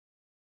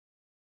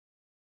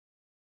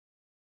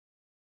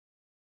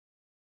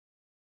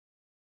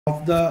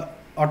of the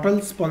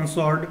ATAL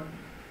sponsored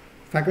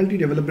faculty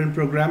development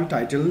program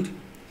titled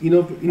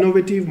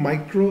Innovative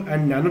Micro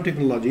and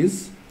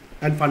Nanotechnologies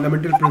and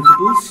Fundamental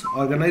Principles,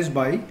 organized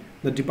by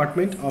the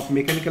Department of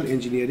Mechanical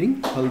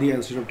Engineering, Haldia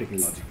Institute of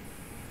Technology.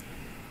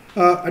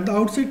 At the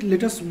outset,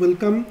 let us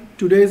welcome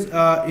today's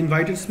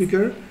invited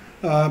speaker,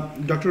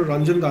 Dr.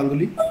 Ranjan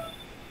Ganguly.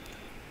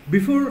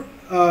 Before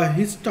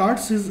he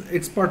starts his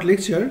expert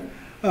lecture,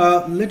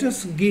 let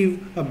us give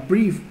a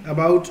brief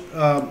about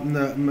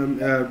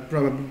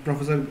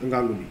Professor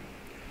Ganguly.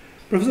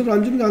 Professor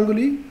Ranjan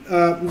Ganguly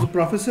is a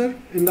professor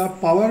in the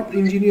Power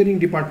Engineering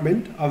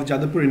Department of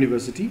Jadavpur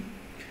University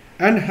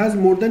and has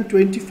more than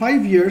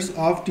 25 years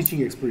of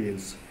teaching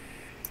experience.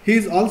 He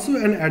is also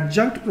an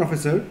adjunct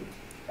professor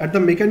at the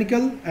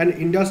Mechanical and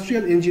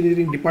Industrial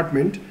Engineering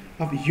Department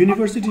of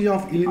University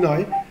of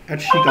Illinois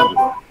at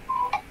Chicago.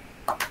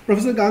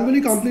 Professor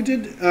Ganguly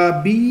completed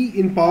BE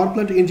in Power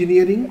Plant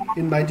Engineering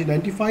in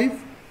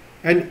 1995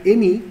 and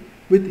ME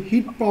with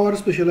Heat Power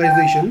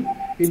Specialization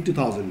in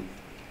 2000,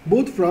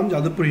 both from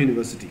Jadavpur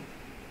University.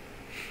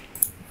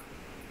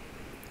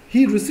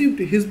 He received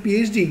his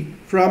PhD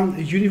from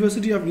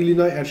University of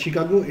Illinois at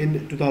Chicago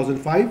in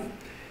 2005.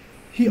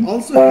 He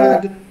also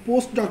had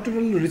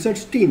postdoctoral research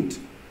stint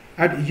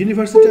at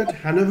Universität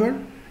Hannover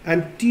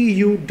and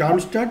TU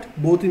Darmstadt,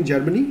 both in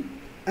Germany,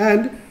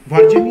 and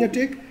Virginia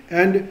Tech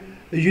and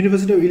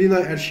University of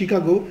Illinois at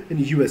Chicago in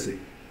USA.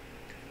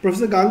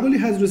 Professor Ganguly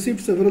has received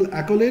several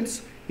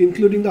accolades,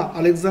 including the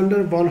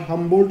Alexander von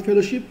Humboldt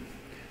Fellowship,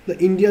 the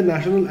India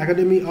National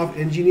Academy of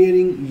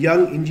Engineering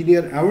Young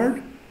Engineer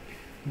Award,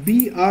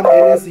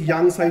 BRNS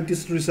Young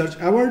Scientist Research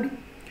Award,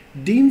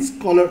 Dean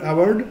Scholar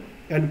Award,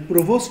 and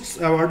Provost's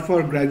Award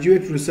for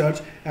Graduate Research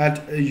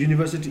at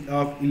University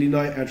of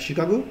Illinois at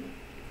Chicago,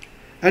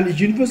 and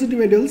university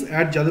medals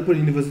at Jadavpur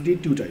University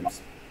 2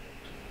 times.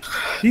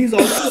 He is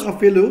also a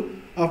fellow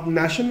of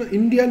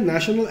Indian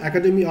National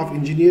Academy of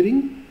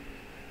Engineering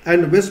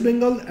and West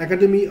Bengal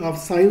Academy of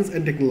Science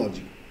and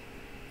Technology.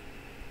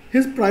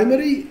 His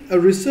primary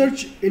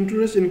research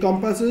interest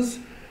encompasses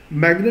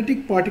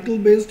magnetic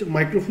particle-based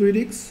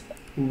microfluidics,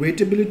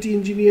 weightability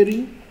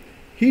engineering,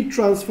 heat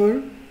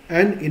transfer,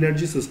 and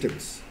energy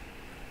systems.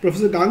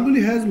 Professor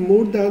Ganguly has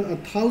more than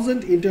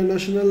 1,000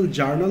 international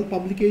journal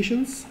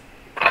publications,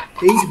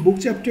 8 book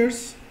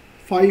chapters,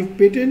 5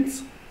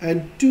 patents,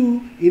 and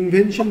 2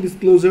 invention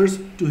disclosures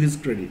to his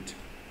credit.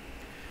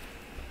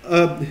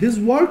 His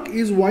work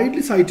is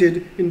widely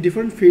cited in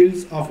different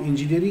fields of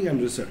engineering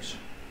and research.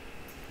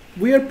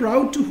 We are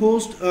proud to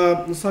host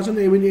such an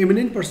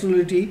eminent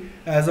personality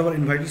as our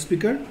invited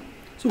speaker.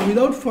 So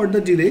without further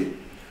delay,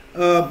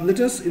 let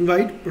us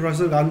invite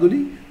Professor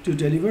Ganguly to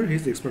deliver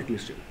his expert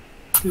lecture.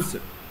 Please, sir.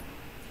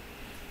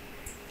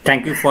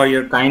 Thank you for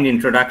your kind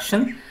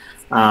introduction.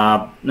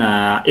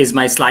 Is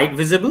my slide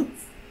visible?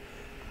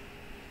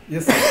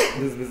 Yes, sir.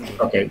 It is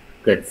visible. Okay,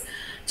 good.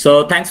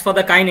 So thanks for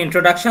the kind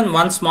introduction.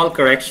 One small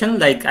correction,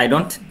 like I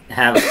don't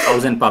have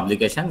 1,000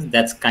 publications.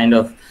 That's kind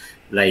of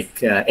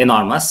like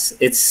enormous.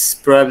 It's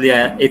probably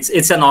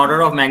it's an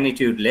order of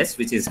magnitude less,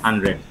 which is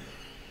 100.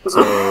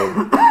 So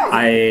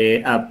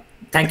I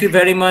thank you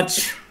very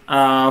much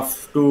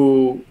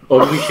to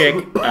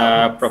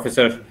Abhishek,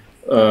 Professor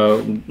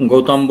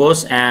Gautam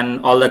Bose,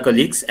 and all the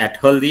colleagues at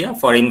Haldia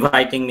for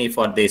inviting me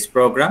for this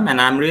program.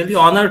 And I'm really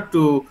honored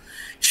to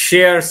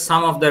share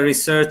some of the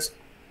research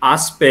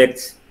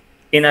aspects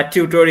in a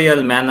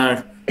tutorial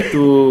manner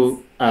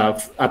to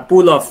a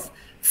pool of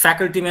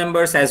faculty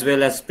members as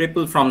well as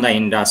people from the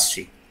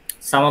industry.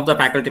 Some of the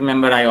faculty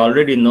members I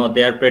already know,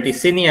 they are pretty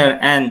senior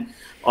and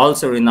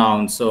also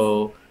renowned.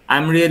 So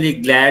I'm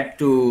really glad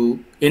to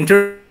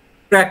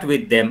interact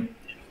with them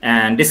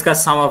and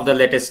discuss some of the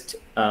latest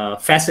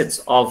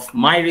facets of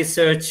my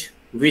research,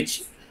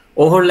 which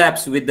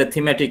overlaps with the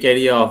thematic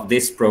area of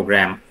this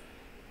program,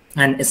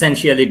 and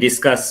essentially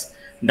discuss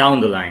down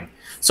the line.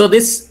 So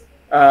this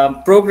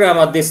program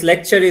or this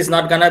lecture is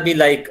not going to be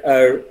like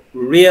a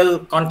real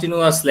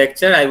continuous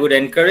lecture. I would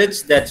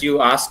encourage that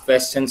you ask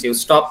questions, you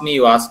stop me,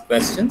 you ask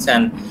questions,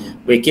 and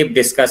we keep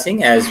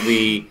discussing as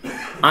we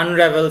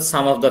unravel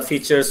some of the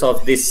features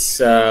of this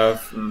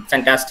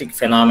fantastic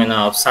phenomena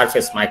of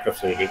surface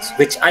microfluidics,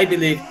 which I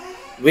believe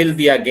will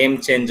be a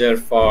game changer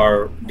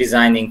for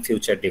designing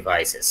future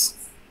devices.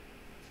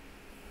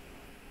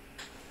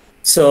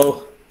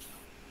 So,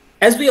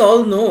 as we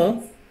all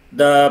know,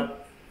 the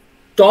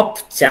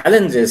top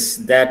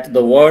challenges that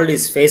the world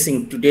is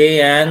facing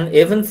today and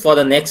even for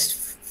the next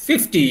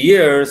 50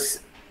 years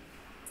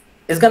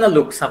is going to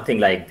look something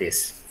like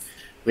this.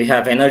 We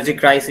have energy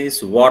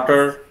crisis,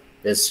 water,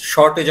 there's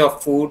shortage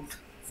of food,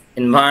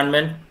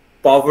 environment,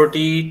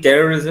 poverty,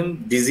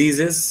 terrorism,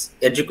 diseases,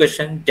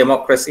 education,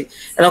 democracy,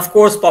 and of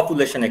course,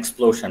 population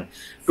explosion.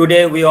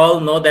 Today, we all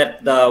know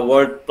that the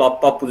world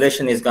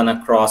population is going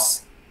to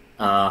cross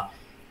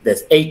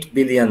this 8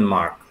 billion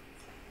mark.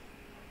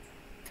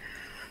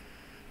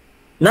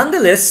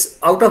 Nonetheless,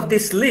 out of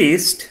this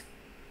list,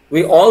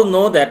 we all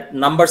know that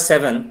number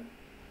 7,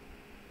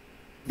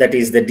 that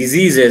is the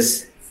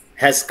diseases,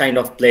 has kind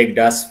of plagued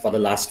us for the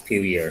last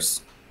few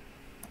years.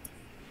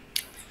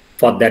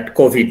 for that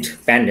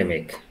COVID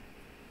pandemic.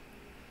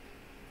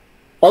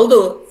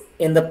 Although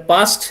in the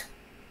past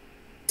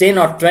 10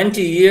 or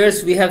 20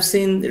 years, we have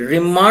seen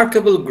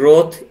remarkable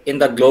growth in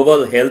the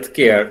global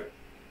healthcare,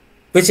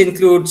 which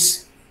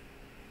includes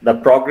the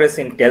progress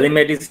in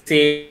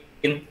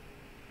telemedicine,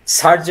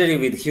 surgery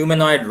with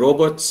humanoid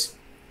robots,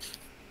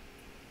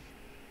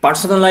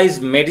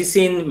 personalized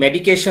medicine,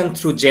 medication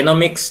through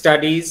genomic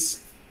studies,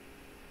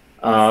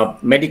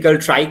 medical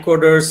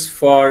tricoders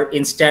for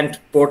instant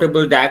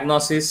portable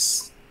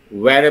diagnosis,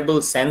 wearable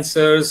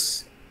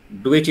sensors,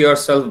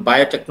 do-it-yourself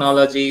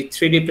biotechnology,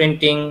 3D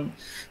printing,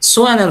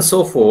 so on and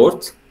so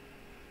forth.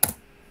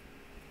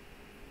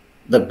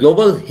 The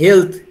global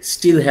health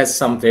still has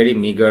some very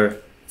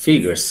meager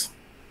figures.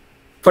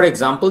 For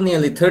example,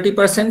 nearly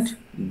 30%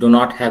 do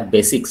not have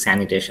basic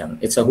sanitation.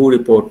 It's a WHO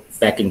report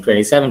back in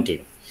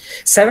 2017.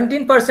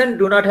 17%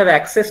 do not have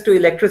access to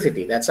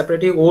electricity. That's a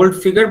pretty old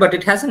figure, but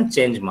it hasn't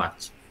changed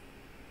much.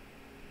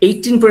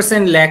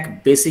 18%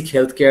 lack basic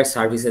healthcare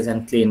services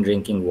and clean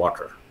drinking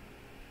water.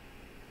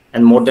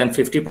 And more than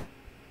 50%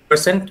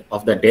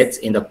 of the deaths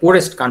in the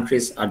poorest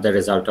countries are the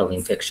result of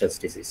infectious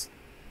disease.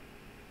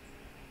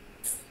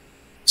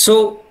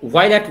 So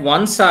while at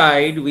one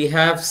side we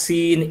have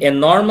seen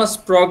enormous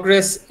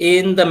progress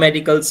in the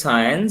medical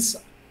science,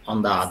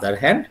 on the other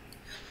hand,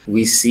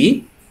 we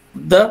see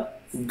the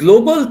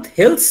global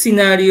health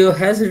scenario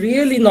has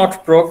really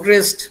not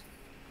progressed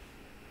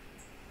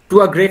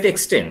to a great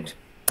extent.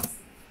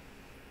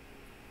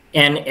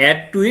 And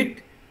add to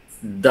it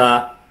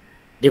the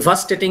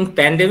devastating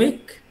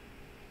pandemic.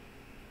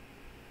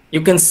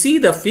 You can see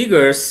the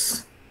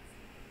figures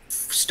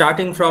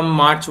starting from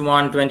March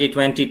 1,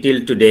 2020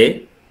 till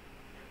today,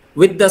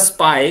 with the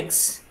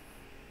spikes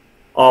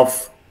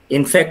of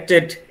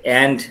infected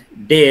and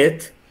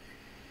death.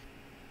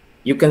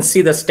 You can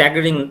see the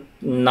staggering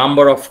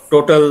number of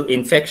total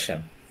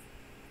infection.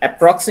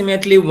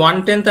 Approximately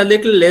 1/10, a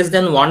little less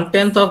than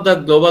 1/10 of the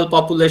global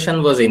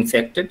population was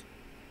infected.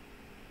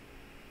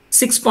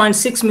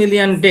 6.6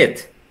 million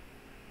death,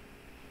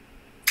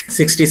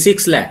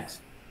 66 lakhs.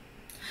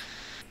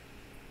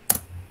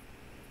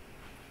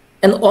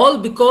 And all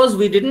because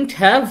we didn't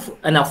have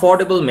an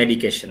affordable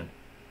medication.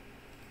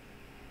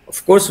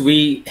 Of course,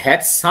 we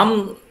had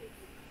some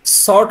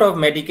sort of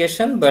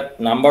medication, but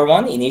number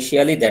one,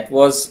 initially that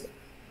was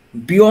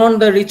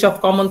beyond the reach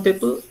of common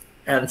people.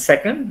 And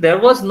second, there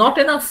was not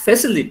enough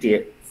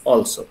facility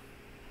also.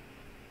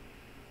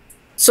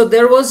 So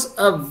there was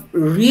a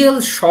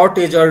real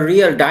shortage or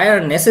real dire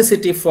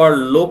necessity for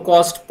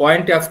low-cost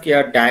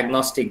point-of-care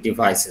diagnostic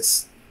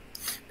devices,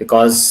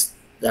 because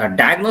the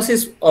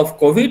diagnosis of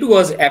COVID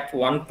was at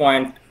one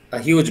point a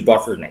huge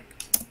bottleneck.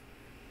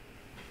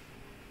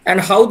 And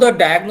how the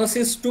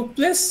diagnosis took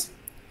place?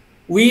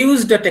 We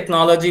used a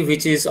technology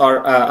which is, or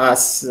a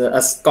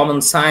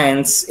common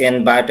science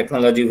in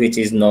biotechnology, which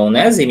is known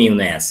as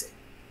immunoassay,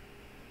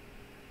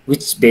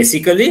 which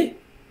basically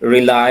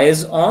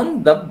relies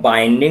on the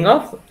binding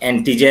of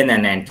antigen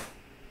and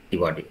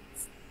antibody.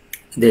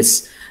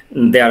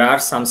 There are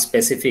some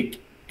specific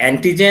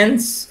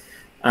antigens,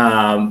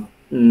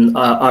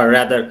 or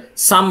rather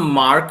some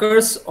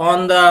markers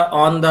on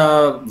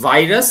the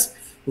virus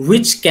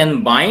which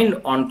can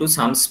bind onto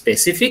some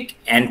specific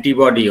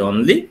antibody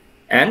only,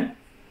 and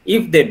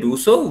if they do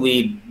so, we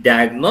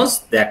diagnose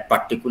that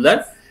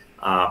particular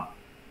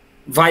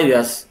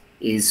virus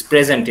is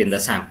present in the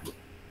sample.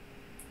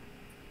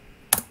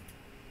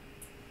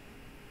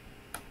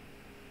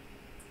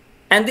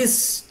 And these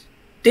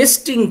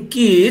testing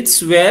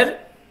kits were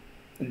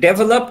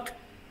developed,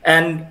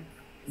 and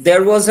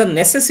there was a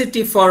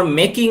necessity for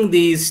making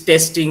these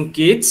testing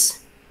kits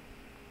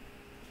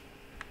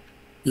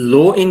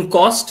low in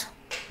cost,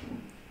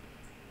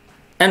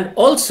 and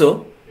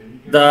also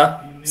the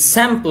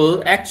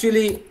sample,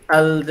 actually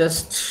I'll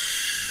just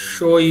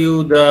show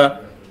you the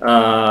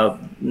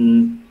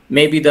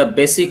maybe the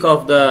basic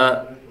of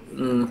the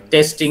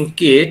testing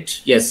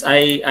kit. Yes,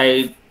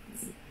 I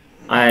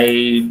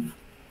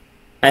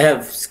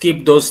have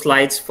skipped those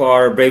slides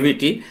for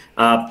brevity.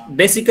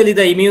 Basically,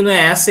 the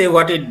immunoassay,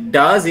 what it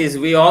does is,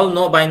 we all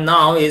know by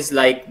now, is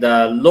like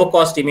the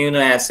low-cost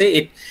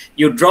immunoassay.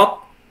 You drop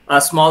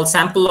a small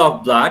sample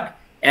of blood,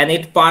 and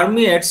it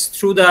permeates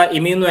through the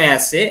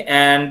immunoassay,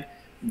 and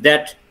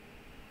that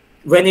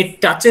when it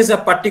touches a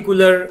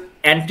particular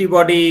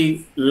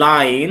antibody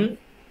line,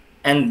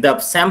 and the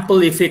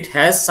sample, if it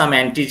has some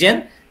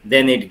antigen,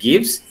 then it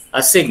gives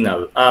a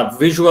signal, a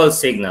visual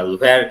signal,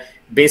 where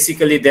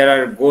basically there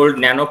are gold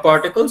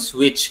nanoparticles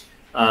which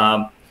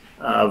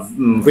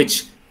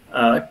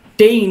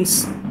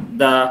taints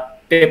the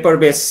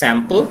paper-based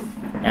sample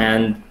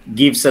and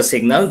gives a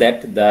signal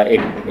that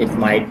it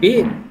might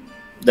be,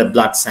 the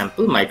blood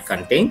sample might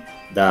contain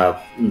the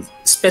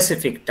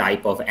specific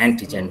type of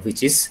antigen,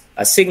 which is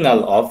a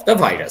signal of the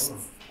virus,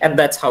 and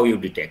that's how you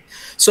detect.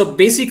 So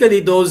basically,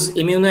 those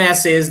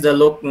immunoassays,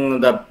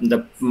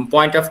 the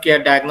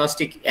point-of-care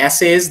diagnostic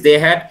assays, they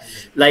had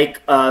like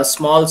a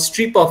small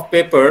strip of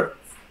paper,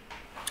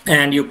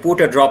 and you put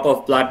a drop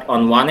of blood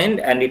on one end,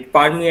 and it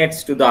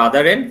permeates to the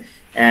other end,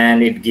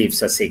 and it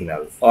gives a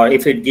signal. Or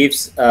if it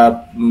gives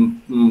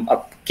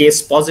a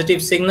case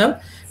positive signal,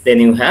 then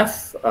you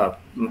have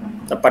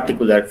a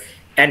particular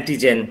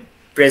antigen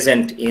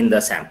present in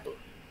the sample.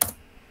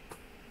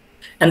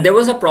 And there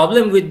was a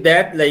problem with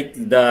that, like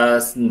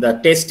the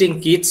testing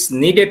kits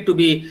needed to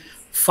be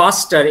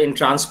faster in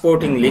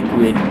transporting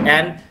liquid,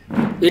 and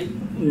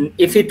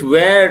if it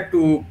were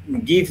to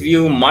give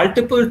you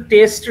multiple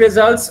test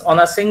results on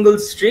a single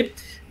strip,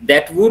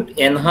 that would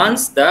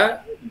enhance the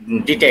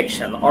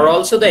detection or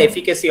also the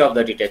efficacy of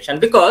the detection.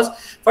 Because,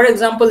 for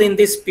example, in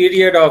this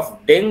period of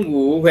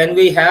dengue, when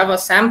we have a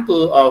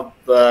sample of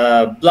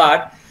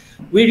blood,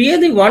 we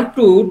really want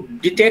to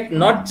detect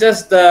not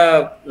just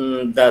the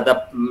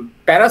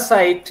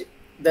parasite,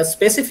 the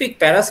specific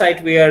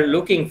parasite we are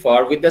looking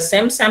for. With the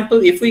same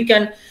sample, if we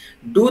can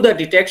do the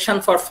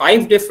detection for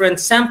 5 different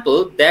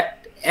samples,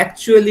 that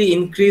actually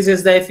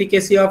increases the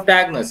efficacy of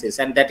diagnosis,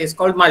 and that is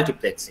called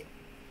multiplexing.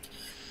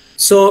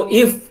 So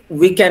if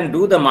we can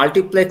do the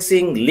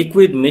multiplexing,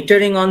 liquid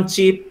metering on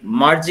chip,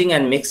 merging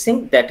and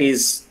mixing, that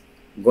is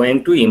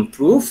going to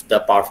improve the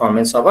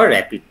performance of a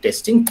rapid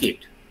testing kit.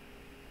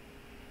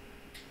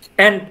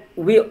 And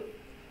we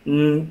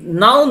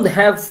now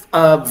have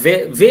a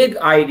vague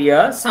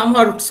idea,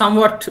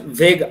 somewhat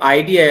vague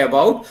idea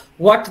about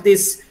what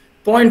this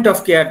point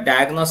of care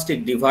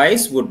diagnostic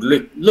device would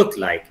look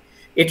like.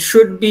 It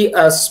should be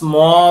a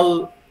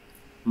small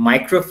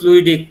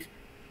microfluidic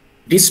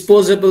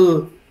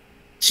disposable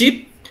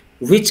chip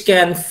which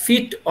can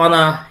fit on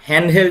a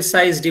handheld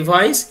size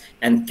device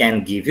and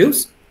can give you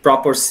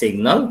proper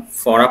signal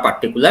for a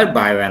particular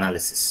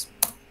bioanalysis.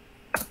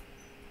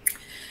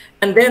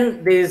 And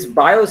then these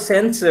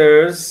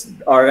biosensors,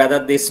 or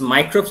rather these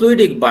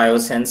microfluidic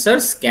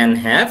biosensors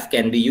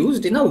can be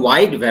used in a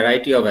wide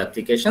variety of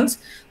applications,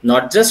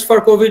 not just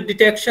for COVID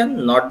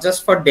detection, not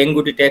just for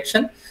dengue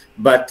detection,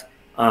 but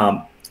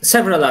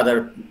several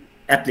other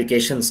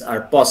applications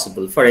are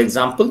possible. For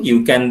example,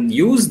 you can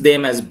use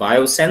them as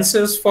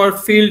biosensors for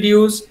field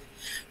use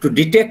to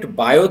detect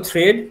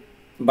biothreat,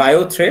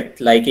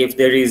 like if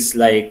there is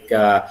like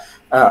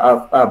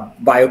a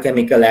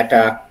biochemical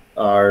attack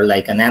or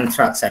like an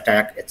anthrax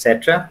attack,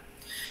 etc.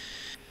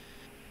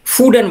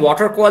 Food and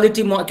water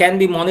quality can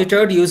be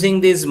monitored using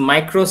these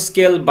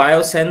micro-scale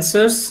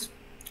biosensors.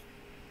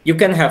 You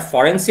can have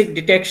forensic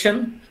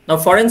detection. Now,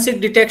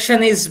 forensic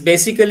detection is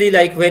basically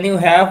like when you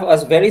have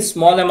a very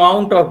small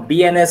amount of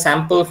DNA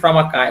sample from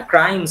a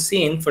crime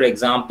scene, for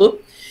example,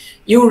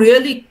 you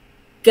really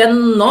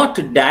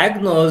cannot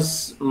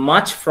diagnose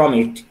much from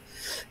it.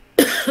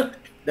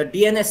 The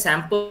DNA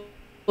sample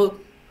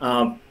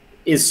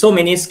is so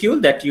minuscule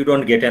that you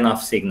don't get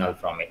enough signal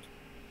from it.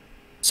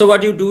 So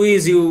what you do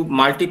is you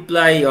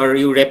multiply or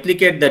you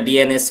replicate the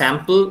DNA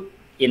sample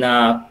in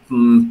a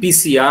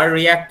PCR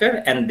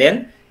reactor, and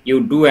then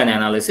you do an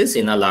analysis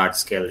in a large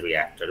scale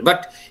reactor.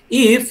 But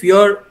if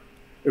your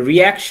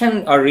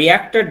reaction or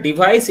reactor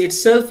device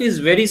itself is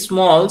very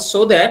small,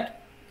 so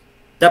that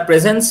the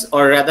presence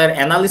or rather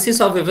analysis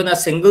of even a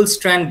single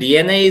strand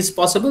DNA is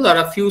possible or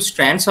a few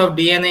strands of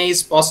DNA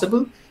is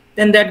possible,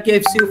 then that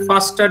gives you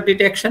faster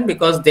detection,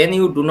 because then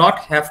you do not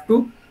have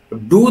to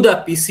do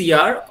the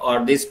PCR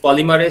or this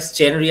polymerase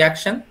chain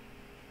reaction.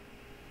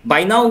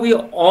 By now, we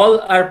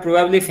all are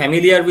probably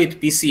familiar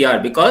with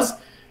PCR because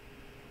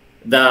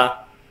the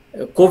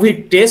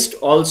COVID test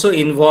also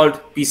involved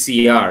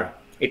PCR.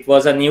 It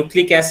was a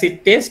nucleic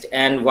acid test,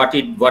 and what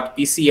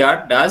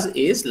PCR does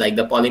is, like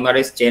the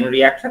polymerase chain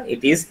reaction,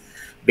 it is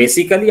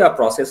basically a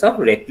process of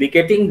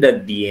replicating the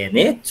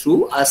DNA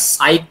through a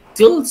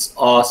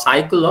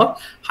cycle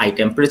of high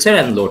temperature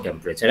and low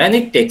temperature, and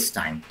it takes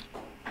time.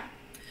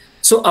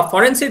 So a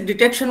forensic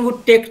detection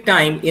would take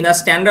time in a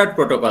standard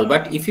protocol,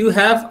 but if you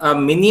have a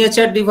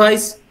miniature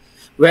device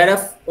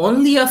where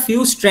only a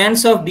few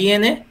strands of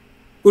DNA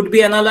could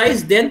be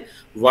analyzed, then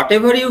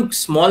whatever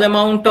small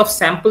amount of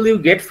sample you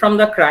get from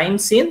the crime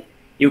scene,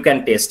 you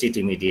can test it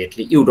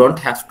immediately. You don't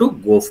have to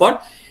go for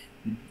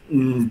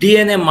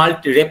DNA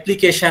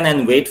multi-replication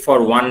and wait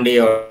for 1 day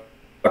or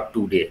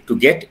 2 days to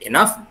get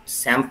enough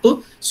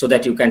sample so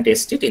that you can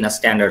test it in a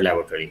standard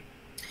laboratory.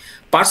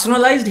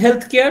 Personalized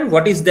healthcare,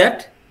 what is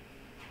that?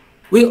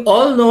 We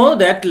all know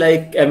that,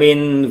 like, I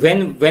mean,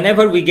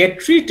 whenever we get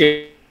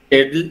treated,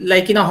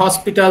 like in a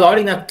hospital or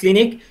in a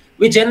clinic,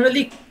 we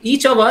generally,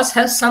 each of us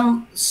has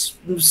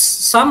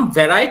some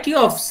variety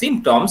of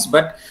symptoms,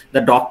 but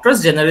the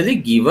doctors generally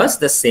give us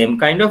the same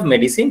kind of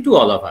medicine to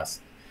all of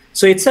us.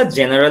 So it's a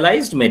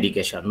generalized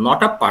medication,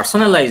 not a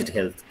personalized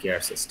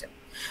healthcare system.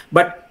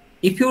 But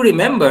if you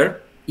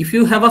remember, if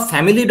you have a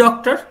family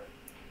doctor,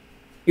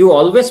 you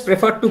always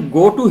prefer to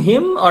go to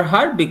him or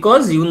her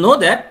because you know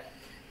that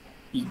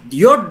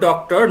your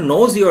doctor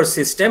knows your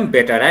system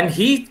better, and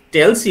he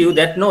tells you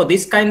that no,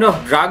 this kind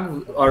of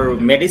drug or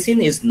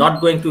medicine is not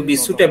going to be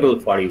suitable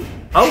for you.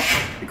 How?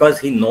 Because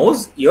he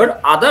knows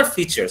your other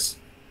features.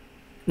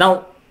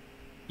 Now,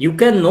 you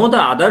can know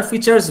the other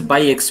features by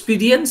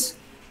experience,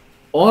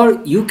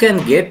 or you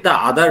can get the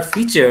other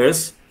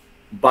features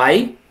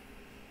by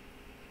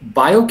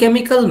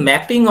biochemical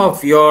mapping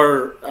of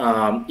your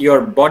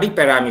body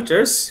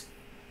parameters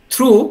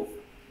through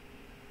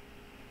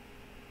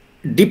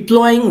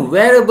deploying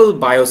wearable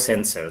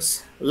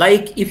biosensors.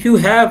 Like if you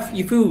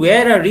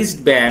wear a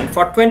wristband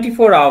for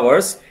 24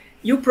 hours,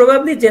 you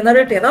probably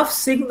generate enough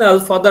signal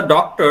for the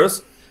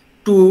doctors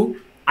to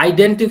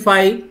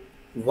identify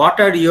what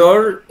are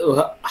your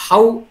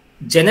how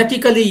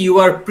genetically you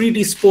are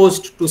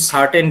predisposed to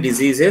certain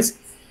diseases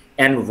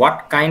and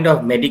what kind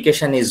of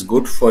medication is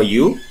good for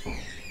you,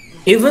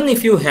 even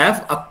if you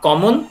have a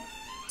common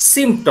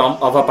symptom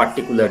of a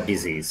particular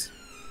disease.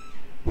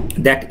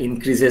 That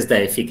increases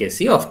the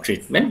efficacy of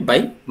treatment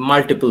by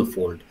multiple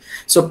fold.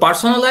 So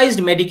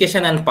personalized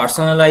medication and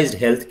personalized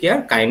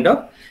healthcare kind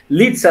of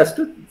leads us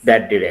to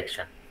that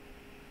direction.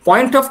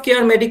 Point of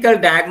care medical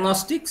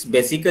diagnostics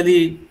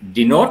basically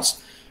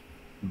denotes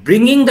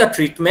bringing the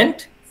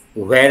treatment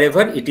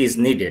wherever it is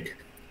needed.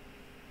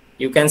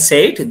 You can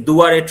say it,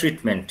 duare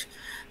treatment.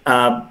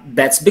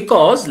 That's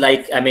because,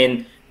 like, I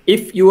mean,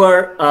 if you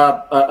are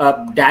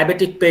a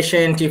diabetic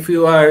patient, if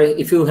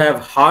you have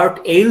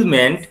heart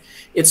ailment,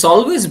 it's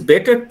always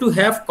better to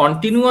have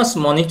continuous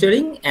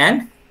monitoring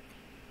and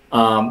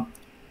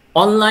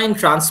online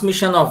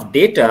transmission of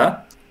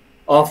data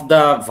of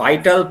the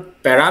vital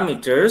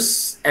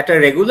parameters at a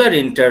regular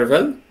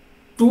interval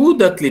to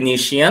the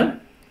clinician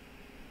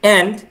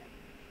and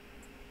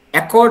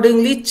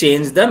accordingly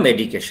change the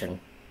medication.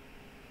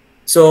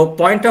 So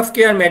point of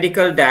care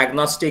medical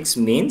diagnostics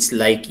means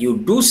like you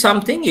do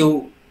something,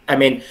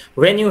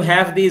 when you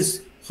have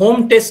this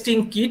home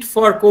testing kit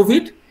for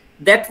COVID,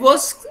 that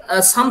was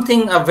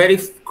a very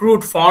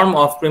crude form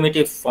of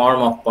primitive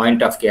form of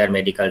point of care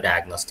medical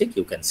diagnostic,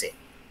 you can say.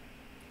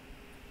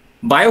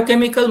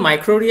 Biochemical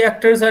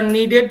microreactors are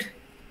needed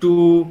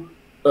to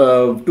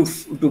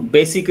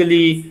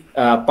basically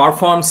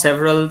perform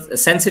several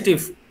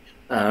sensitive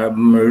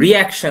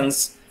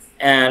reactions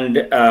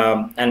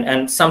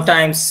and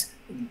sometimes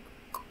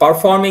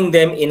performing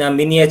them in a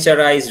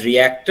miniaturized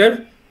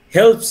reactor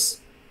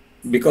helps,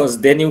 because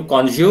then you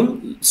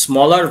consume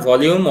smaller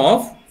volume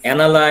of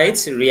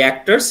analytes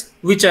reactors,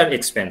 which are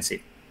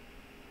expensive.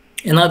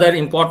 Another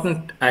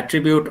important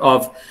attribute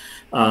of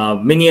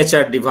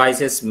miniature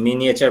devices,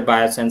 miniature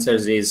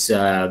biosensors, is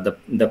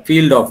the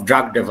field of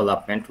drug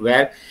development,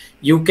 where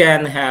you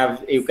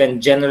can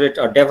generate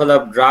or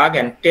develop drug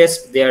and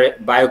test their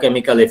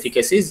biochemical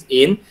efficacies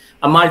in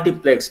a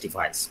multiplex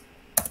device.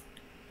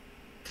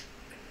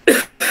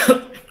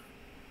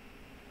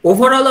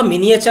 Overall, a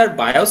miniature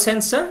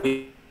biosensor,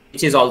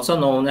 which is also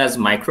known as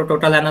micro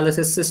total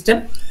analysis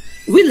system,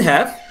 will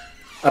have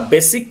a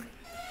basic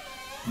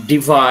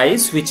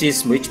device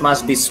which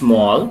must be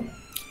small.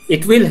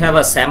 It will have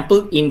a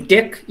sample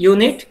intake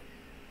unit,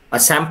 a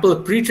sample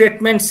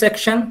pre-treatment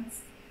section,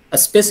 a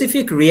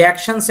specific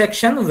reaction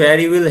section where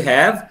you will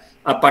have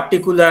a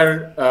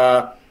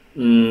particular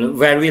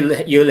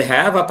you'll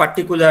have a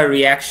particular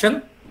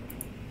reaction.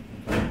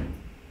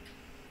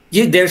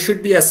 There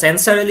should be a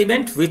sensor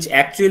element which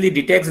actually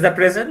detects the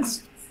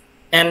presence,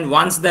 and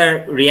once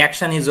the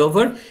reaction is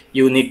over,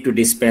 you need to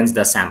dispense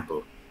the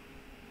sample.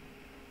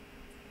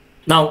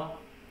 Now,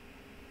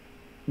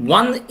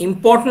 one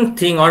important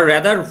thing, or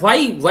rather,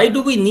 why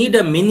do we need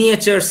a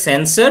miniature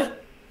sensor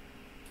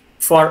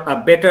for a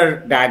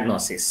better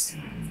diagnosis?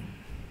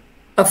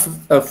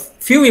 A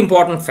few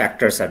important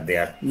factors are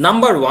there.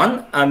 Number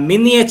one, a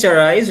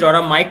miniaturized or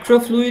a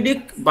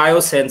microfluidic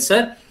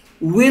biosensor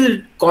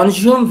will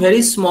consume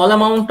very small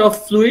amount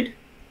of fluid.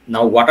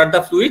 Now, what are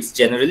the fluids?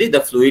 Generally,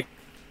 the fluid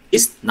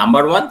is,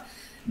 number one,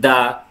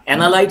 the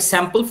analyte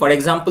sample. For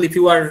example, if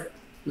you are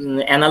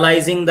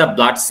analyzing the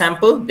blood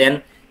sample,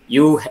 then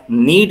you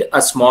need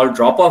a small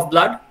drop of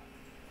blood.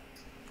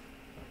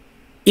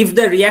 If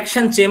the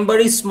reaction chamber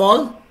is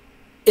small,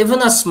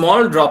 even a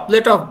small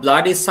droplet of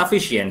blood is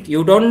sufficient.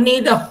 You don't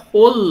need a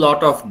whole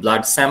lot of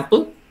blood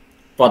sample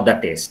for the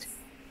test.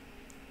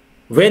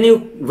 When you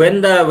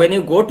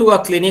go to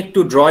a clinic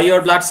to draw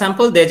your blood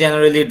sample, they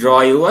generally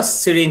draw you a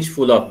syringe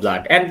full of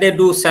blood and they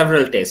do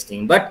several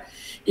testing. But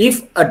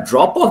if a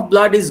drop of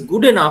blood is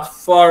good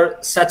enough for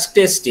such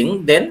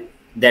testing, then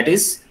that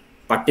is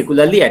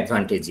particularly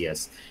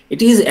advantageous.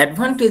 It is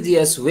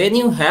advantageous when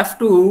you have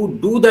to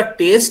do the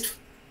test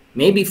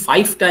maybe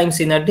 5 times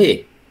in a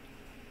day.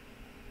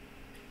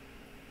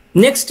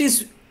 Next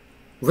is,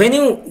 when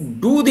you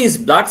do this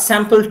blood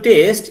sample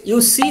test, you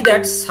see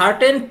that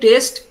certain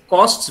test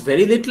costs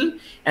very little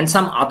and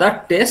some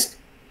other test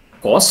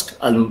costs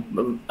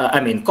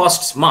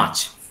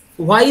much.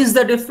 Why is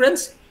the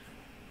difference?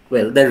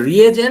 Well, the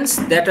reagents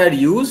that are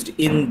used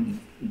in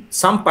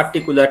some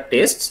particular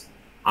tests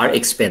are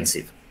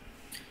expensive.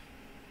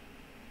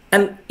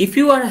 And if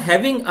you are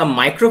having a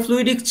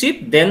microfluidic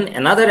chip, then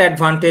another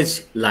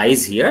advantage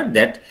lies here,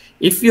 that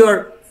if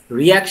your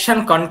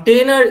reaction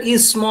container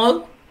is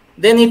small,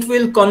 then it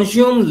will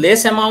consume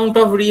less amount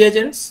of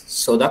reagents,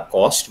 so the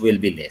cost will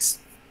be less.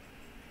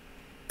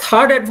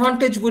 Third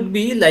advantage would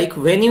be, like,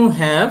 when you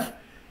have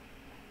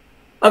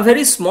a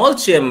very small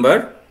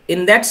chamber,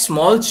 in that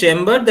small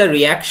chamber the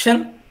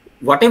reaction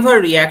whatever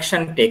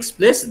reaction takes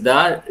place,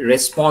 the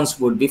response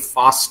would be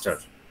faster.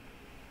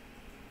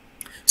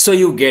 So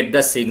you get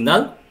the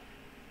signal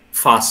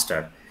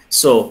faster.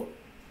 So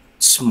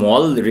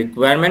small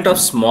requirement of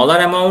smaller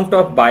amount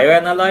of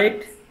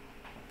bioanalyte,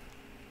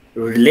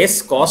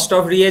 less cost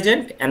of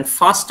reagent, and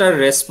faster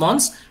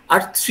response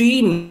are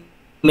three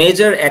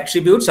major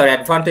attributes or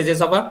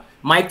advantages of a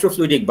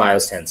microfluidic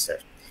biosensor.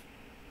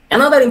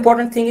 Another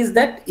important thing is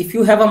that if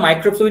you have a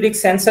microfluidic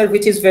sensor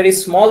which is very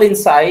small in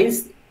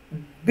size,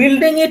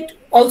 building it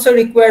also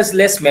requires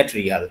less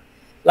material.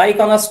 Like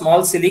on a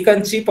small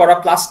silicon chip or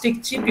a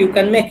plastic chip, you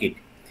can make it.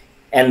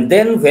 And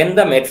then when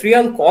the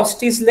material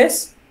cost is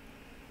less,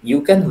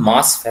 you can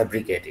mass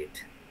fabricate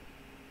it.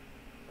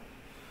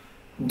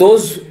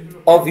 Those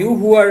of you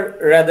who are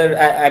rather,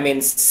 I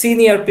mean,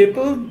 senior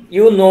people,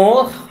 you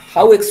know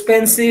how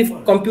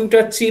expensive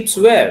computer chips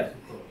were,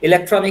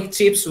 electronic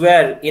chips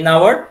were in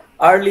our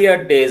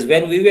earlier days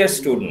when we were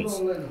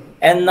students.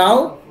 And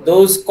now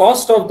those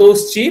cost of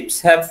those chips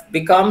have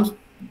become,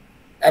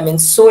 I mean,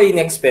 so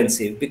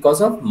inexpensive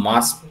because of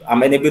mass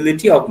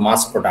amenability of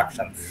mass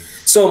production.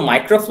 So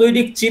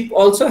microfluidic chip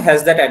also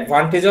has that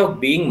advantage of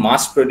being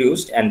mass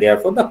produced, and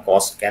therefore the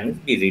cost can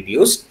be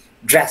reduced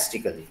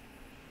drastically.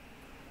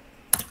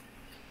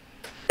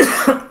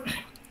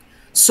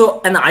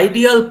 So an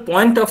ideal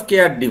point of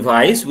care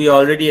device, we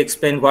already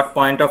explained what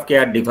point of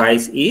care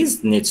device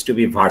is, needs to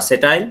be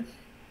versatile,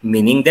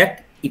 meaning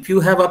that if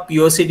you have a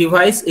POC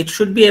device, it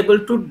should be able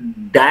to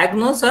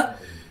diagnose a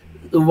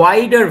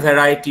wider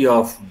variety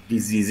of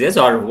diseases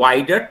or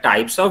wider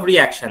types of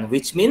reaction,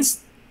 which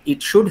means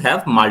it should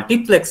have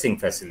multiplexing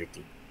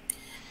facility.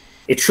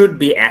 It should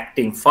be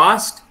acting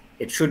fast,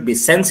 it should be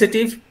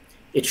sensitive,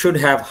 it should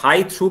have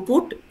high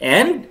throughput,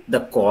 and the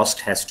cost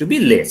has to be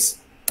less.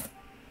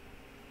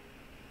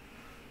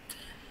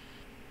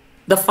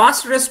 The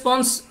fast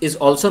response is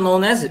also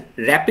known as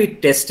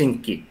rapid testing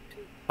kit,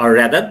 or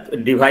rather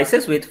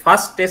devices with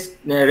fast test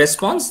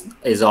response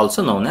is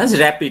also known as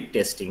rapid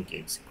testing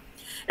kits.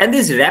 And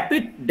this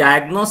rapid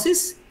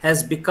diagnosis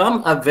has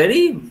become a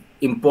very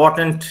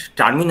important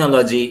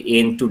terminology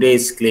in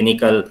today's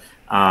clinical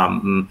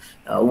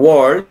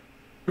world,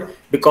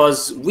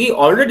 because we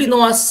already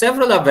know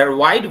a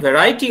wide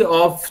variety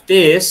of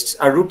tests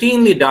are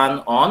routinely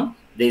done on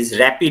these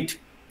rapid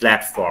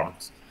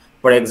platforms.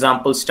 For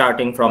example,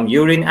 starting from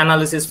urine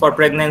analysis for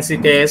pregnancy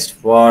test,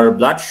 for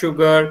blood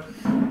sugar,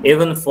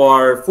 even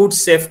for food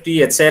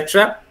safety,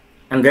 etc.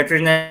 And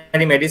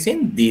veterinary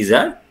medicine, these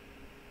are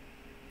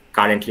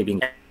currently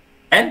being,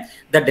 and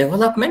the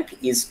development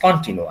is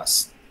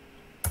continuous.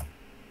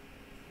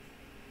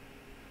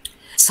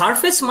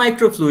 Surface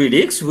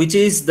microfluidics, which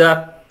is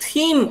the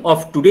theme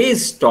of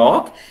today's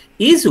talk,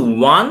 is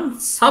one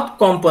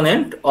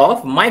subcomponent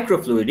of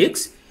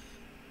microfluidics,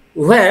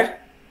 where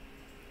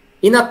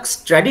in a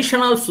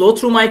traditional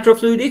flow-through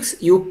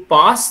microfluidics, you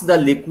pass the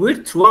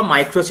liquid through a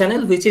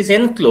microchannel which is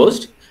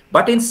enclosed,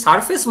 but in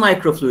surface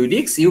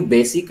microfluidics, you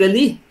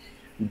basically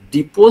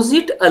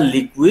deposit a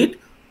liquid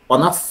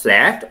on a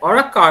flat or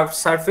a curved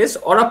surface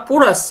or a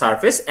porous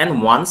surface,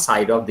 and one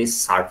side of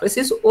this surface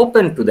is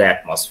open to the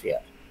atmosphere.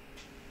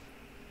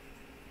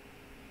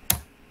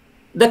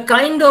 The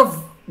kind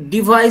of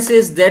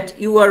devices that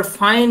you are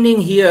finding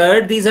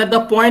here, these are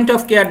the point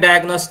of care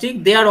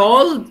diagnostic. They are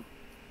all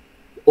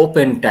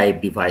open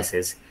type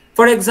devices.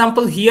 For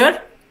example,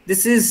 here,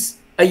 this is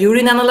a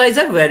urine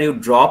analyzer where you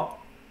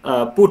deposit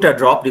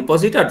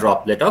a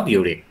droplet of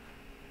urine.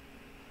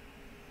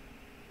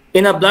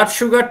 In a blood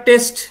sugar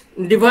test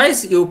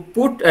device, you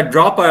put a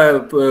drop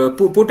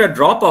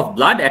of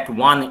blood at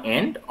one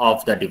end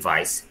of the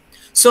device.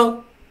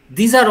 So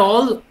these are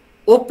all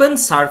open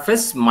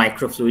surface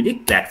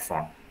microfluidic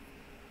platform.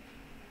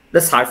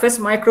 The surface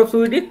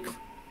microfluidic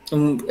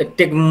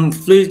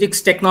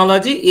fluidics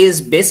technology is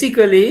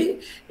basically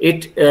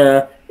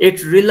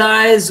it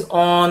relies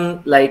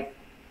on like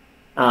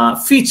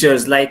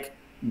features like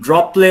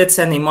droplets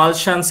and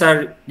emulsions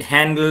are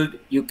handled.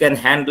 You can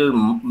handle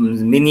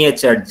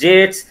miniature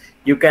jets.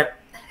 You can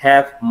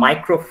have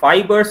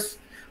microfibers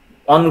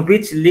on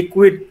which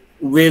liquid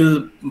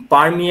will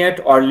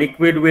permeate or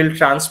liquid will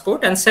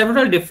transport, and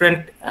several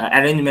different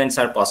arrangements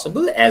are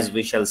possible, as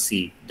we shall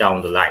see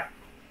down the line.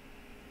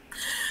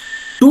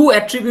 Two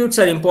attributes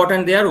are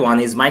important there. One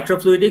is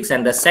microfluidics,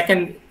 and the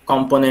second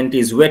component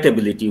is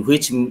wettability,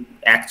 which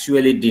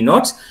actually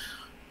denotes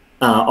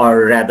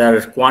or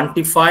rather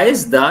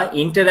quantifies the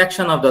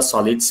interaction of the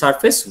solid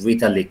surface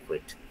with a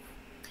liquid.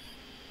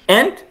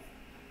 And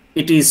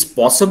it is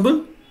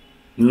possible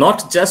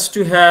not just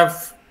to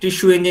have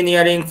tissue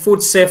engineering,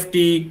 food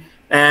safety,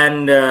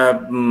 and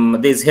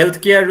this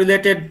healthcare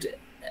related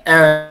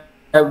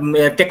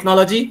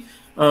technology,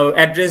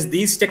 address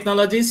these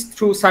technologies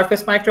through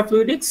surface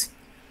microfluidics.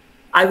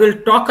 I will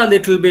talk a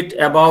little bit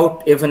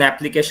about even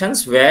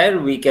applications where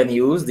we can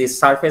use this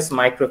surface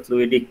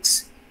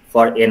microfluidics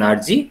for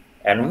energy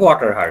and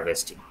water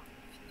harvesting.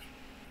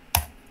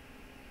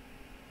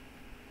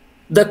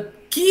 The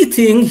key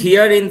thing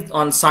here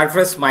on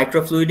surface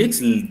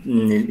microfluidics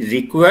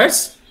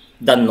requires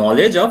the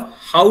knowledge of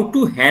how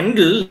to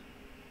handle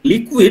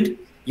liquid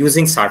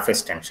using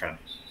surface tension.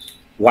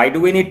 Why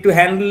do we need to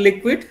handle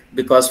liquid?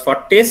 Because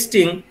for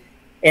testing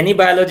any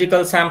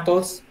biological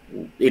samples,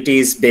 it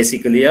is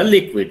basically a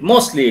liquid.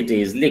 Mostly it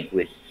is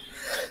liquid.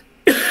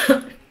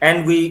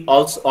 And we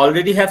also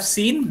already have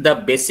seen the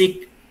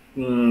basic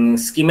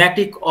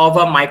schematic of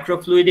a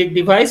microfluidic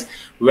device,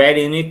 where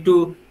you need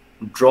to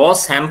draw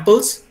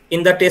samples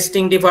in the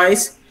testing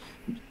device,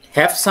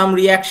 have some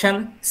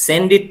reaction,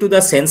 send it to the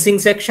sensing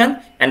section,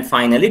 and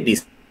finally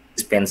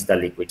dispense the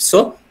liquid.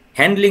 So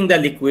handling the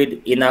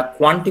liquid in a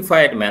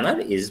quantified manner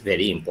is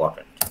very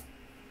important.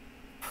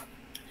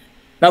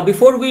 Now,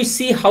 before we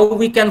see how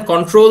we can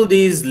control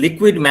these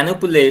liquid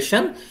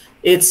manipulation,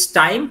 it's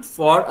time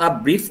for a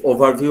brief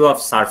overview of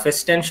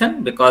surface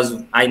tension,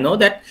 because I know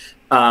that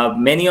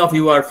many of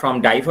you are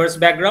from diverse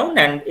background,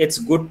 and it's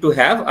good to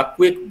have a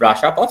quick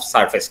brush up of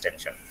surface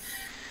tension.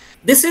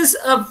 This is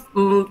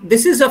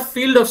a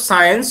field of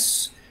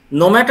science.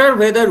 No matter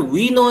whether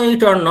we know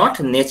it or not,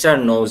 nature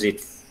knows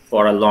it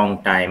for a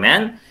long time,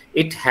 and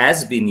it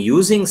has been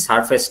using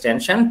surface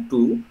tension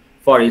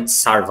for its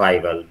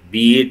survival,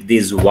 be it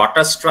these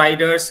water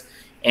striders,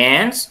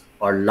 ants,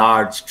 or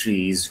large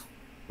trees,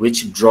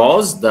 which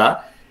draws the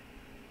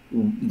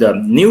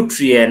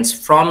nutrients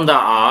from the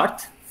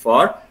earth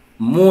for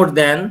more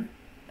than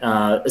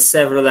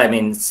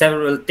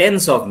several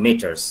tens of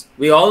meters.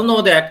 We all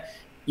know that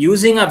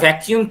using a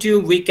vacuum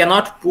tube, we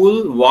cannot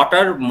pull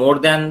water more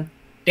than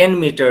 10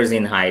 meters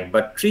in height,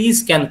 but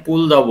trees can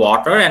pull the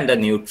water and the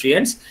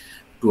nutrients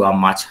to a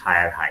much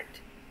higher height.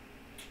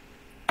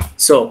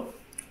 So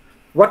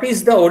what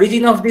is the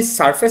origin of this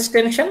surface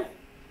tension?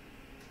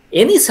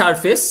 Any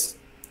surface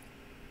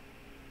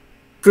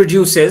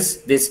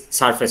produces this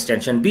surface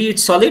tension, be it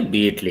solid,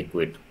 be it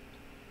liquid.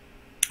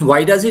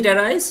 Why does it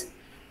arise?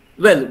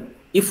 Well,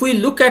 if we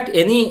look at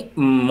any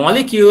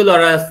molecule or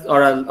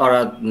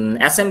a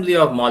assembly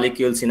of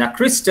molecules in a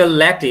crystal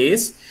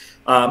lattice,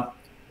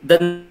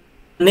 the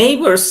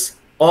neighbors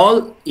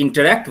all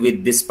interact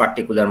with this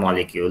particular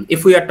molecule.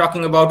 If we are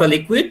talking about a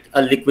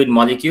liquid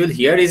molecule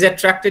here is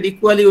attracted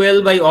equally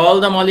well by all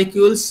the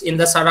molecules in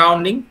the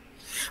surrounding.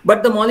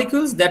 But the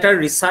molecules that are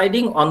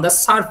residing on the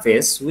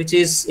surface, which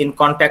is in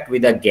contact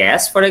with a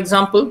gas, for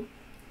example,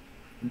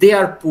 they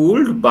are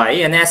pulled by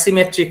an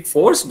asymmetric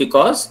force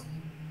because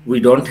we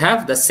don't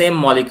have the same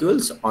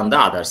molecules on the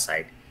other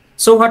side.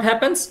 So what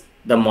happens?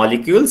 The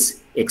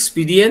molecules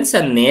experience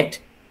a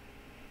net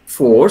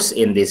force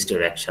in this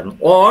direction,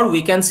 or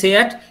we can say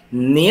at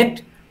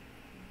net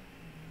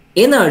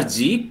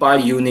energy per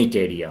unit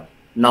area.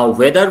 Now,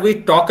 whether we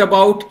talk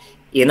about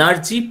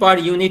energy per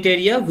unit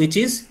area, which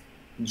is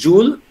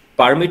joule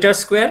per meter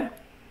square,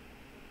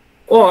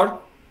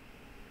 or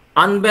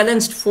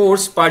unbalanced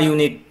force per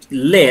unit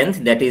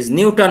length, that is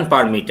Newton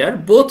per meter,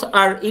 both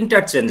are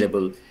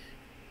interchangeable.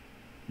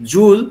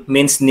 Joule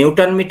means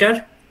Newton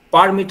meter,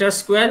 per meter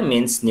square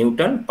means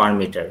Newton per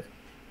meter.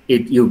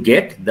 You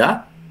get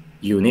the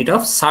unit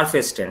of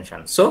surface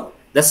tension. So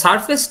the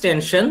surface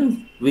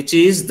tension, which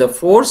is the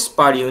force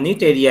per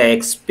unit area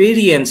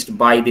experienced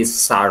by this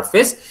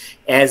surface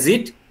as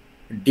it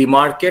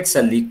demarcates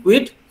a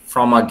liquid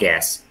from a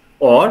gas,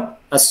 or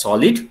a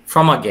solid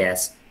from a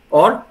gas,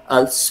 or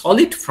a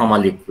solid from a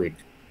liquid.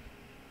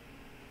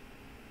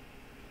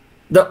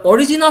 The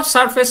origin of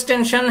surface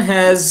tension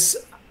has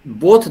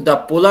both the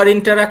polar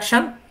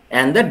interaction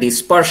and the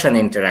dispersion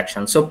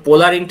interaction. So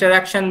polar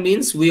interaction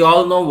means we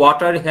all know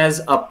water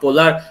is a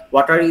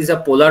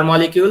polar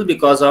molecule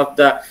because of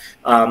the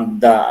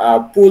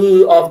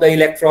pull of the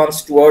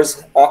electrons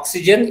towards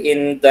oxygen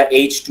in the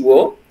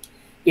H2O.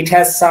 It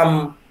has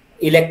some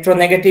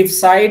electronegative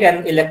side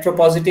and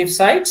electropositive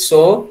side.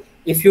 So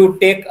if you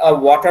take a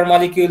water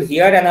molecule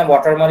here and a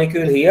water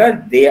molecule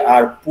here, they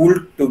are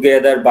pulled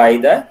together by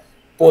the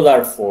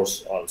polar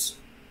force also.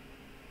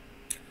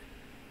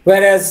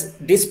 Whereas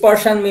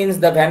dispersion means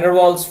the van der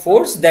Waals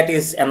force, that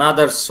is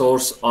another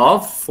source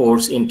of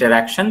force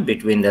interaction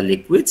between the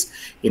liquids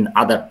in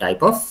other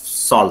type of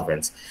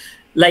solvents.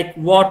 Like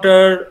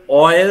water,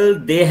 oil,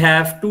 they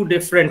have two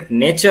different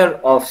nature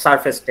of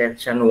surface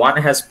tension. One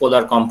has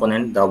polar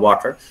component, the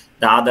water,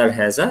 the other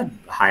has a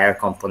higher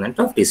component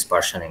of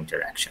dispersion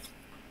interaction.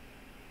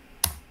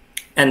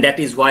 And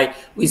that is why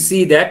we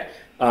see that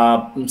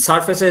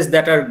surfaces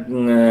that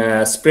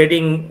are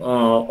spreading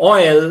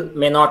oil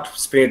may not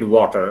spread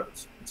water,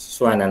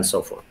 so on and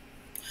so forth.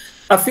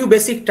 A few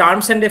basic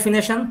terms and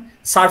definition.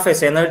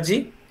 Surface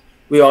energy.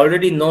 We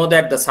already know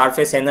that the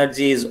surface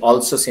energy is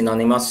also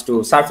synonymous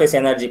to surface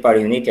energy per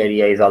unit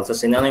area is also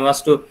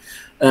synonymous to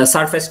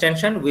surface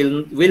tension.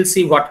 We'll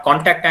see what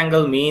contact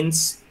angle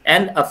means,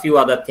 and a few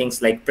other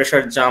things like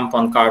pressure jump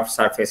on curved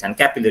surface and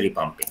capillary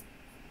pumping.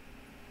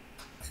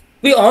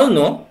 We all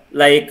know,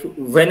 like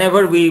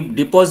whenever we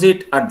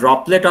deposit a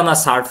droplet on a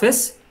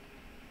surface,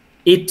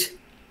 it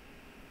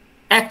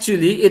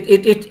actually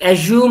it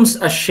assumes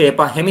a shape,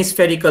 a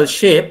hemispherical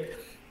shape,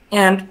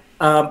 and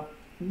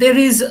there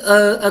is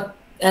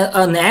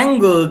an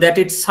angle that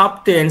it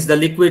subtends, the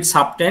liquid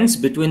subtends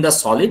between the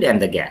solid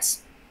and the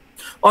gas.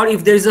 Or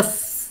if there is a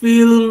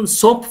film,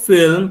 soap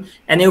film,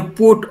 and you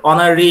put on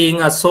a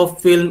ring a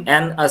soap film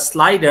and a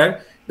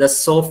slider, the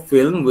soap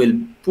film will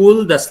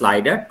pull the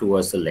slider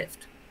towards the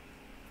left.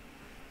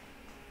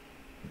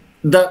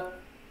 The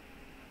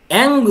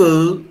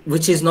angle,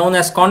 which is known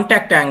as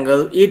contact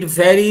angle, it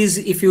varies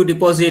if you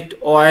deposit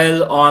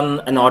oil on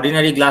an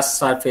ordinary glass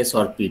surface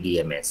or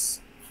PDMS.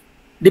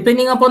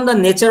 Depending upon the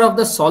nature of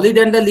the solid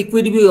and the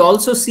liquid, we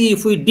also see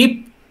if we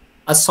dip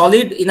a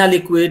solid in a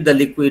liquid, the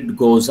liquid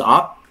goes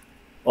up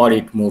or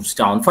it moves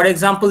down. For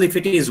example, if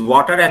it is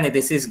water and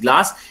this is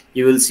glass,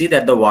 you will see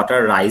that the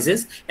water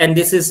rises. And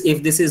this is,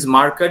 if this is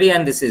mercury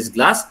and this is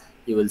glass,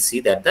 you will see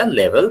that the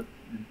level,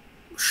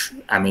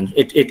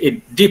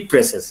 it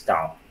depresses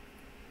down.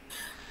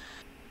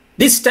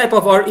 This type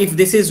of, or if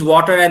this is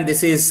water and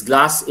this is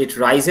glass, it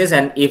rises.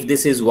 And if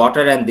this is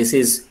water and this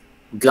is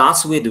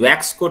glass with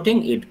wax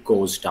coating, it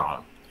goes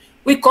down.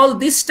 We call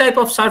this type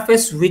of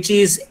surface which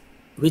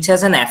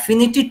has an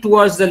affinity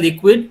towards the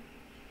liquid,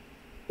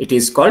 it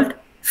is called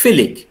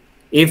philic.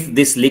 If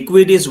this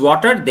liquid is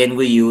water, then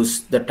we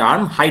use the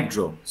term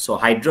hydro. So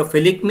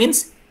hydrophilic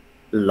means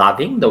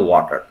loving the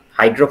water.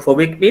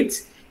 Hydrophobic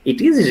means it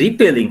is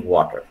repelling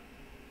water.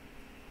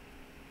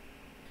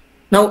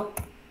 Now,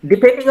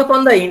 depending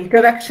upon the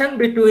interaction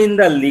between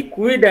the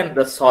liquid and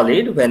the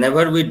solid,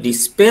 whenever we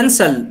dispense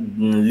a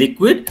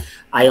liquid,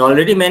 I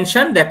already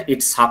mentioned that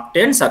it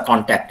subtends a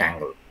contact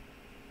angle.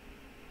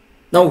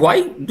 Now,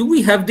 why do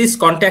we have this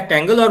contact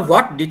angle, or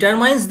what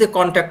determines the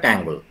contact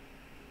angle?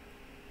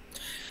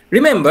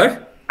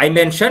 Remember, I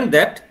mentioned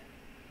that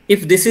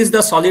if this is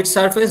the solid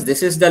surface,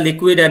 this is the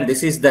liquid, and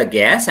this is the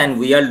gas, and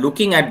we are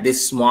looking at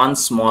this one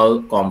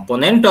small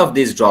component of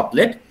this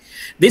droplet,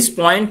 this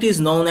point is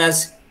known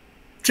as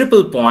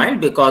triple point,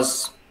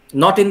 because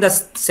not in the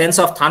sense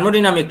of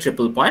thermodynamic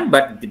triple point,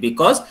 but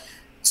because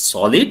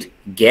solid,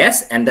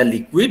 gas, and the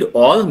liquid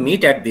all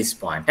meet at this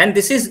point. And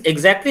this is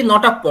exactly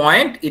not a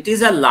point, it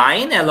is a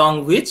line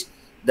along which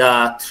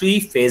the three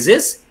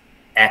phases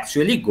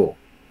actually go.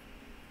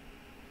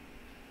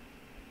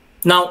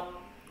 Now,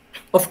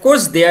 of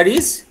course, there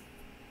is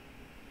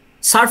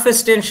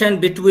surface tension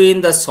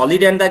between the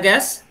solid and the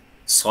gas,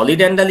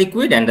 solid and the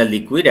liquid, and the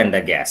liquid and the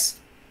gas.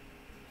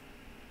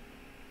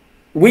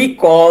 We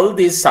call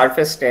these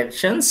surface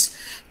tensions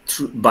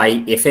by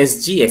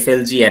FSG,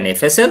 FLG, and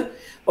FSL.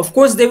 Of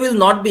course, they will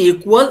not be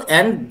equal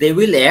and they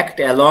will act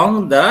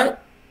along the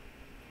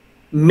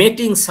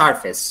mating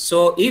surface.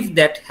 So if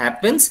that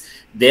happens,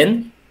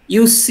 then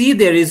you see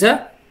there is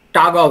a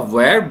tug of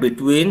war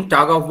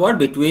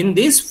between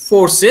these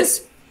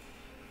forces.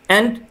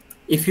 And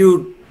if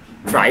you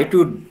try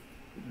to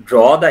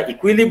draw the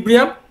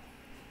equilibrium,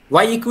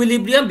 why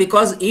equilibrium?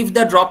 Because if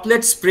the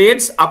droplet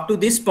spreads up to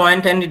this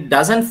point and it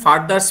doesn't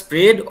further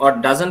spread or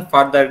doesn't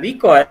further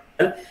recoil,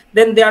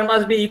 then there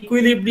must be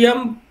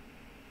equilibrium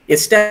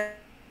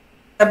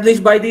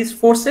established by these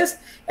forces,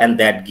 and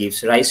that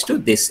gives rise to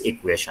this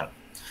equation.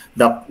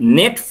 The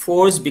net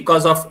force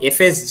because of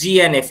FSG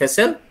and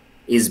FSL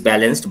is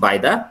balanced by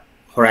the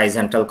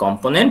horizontal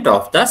component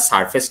of the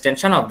surface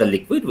tension of the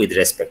liquid with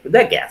respect to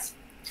the gas.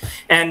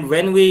 And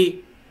when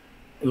we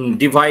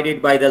divide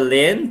it by the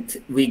length,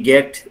 we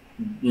get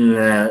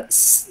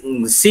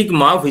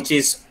sigma, which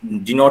is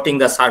denoting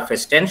the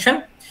surface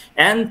tension,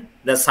 and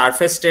the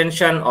surface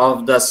tension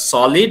of the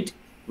solid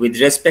with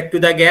respect to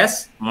the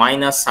gas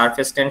minus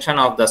surface tension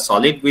of the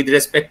solid with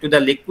respect to the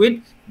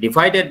liquid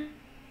divided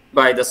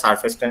by the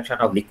surface tension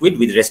of liquid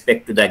with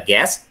respect to the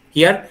gas.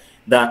 Here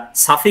the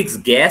suffix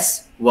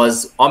gas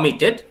was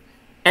omitted,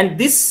 and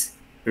this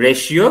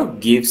ratio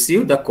gives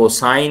you the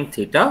cosine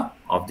theta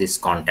of this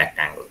contact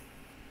angle.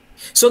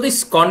 So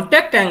this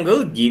contact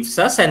angle gives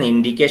us an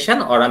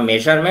indication or a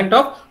measurement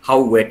of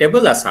how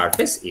wettable a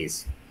surface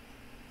is.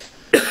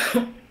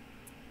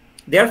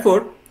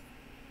 Therefore,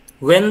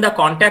 when the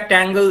contact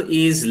angle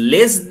is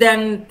less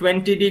than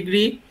 20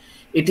 degree,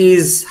 it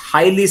is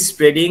highly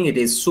spreading, it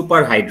is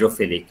super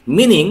hydrophilic,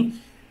 meaning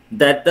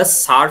that the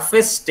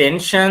surface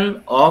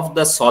tension of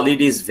the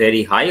solid is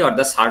very high, or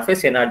the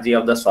surface energy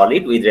of the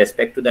solid with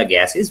respect to the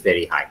gas is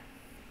very high.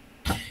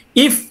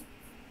 If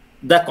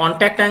the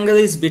contact angle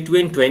is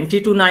between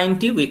 20 to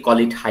 90, we call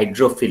it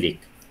hydrophilic.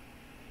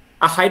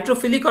 A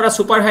hydrophilic or a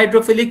super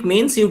hydrophilic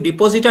means you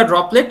deposit a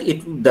droplet,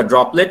 the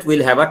droplet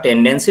will have a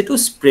tendency to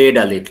spread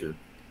a little.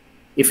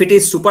 If it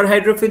is super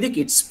hydrophilic,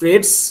 it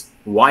spreads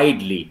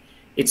widely.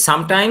 It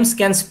sometimes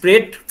can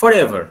spread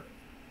forever.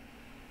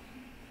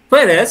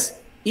 Whereas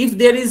if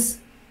there is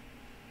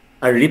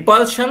a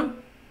repulsion,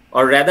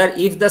 or rather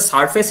if the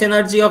surface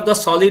energy of the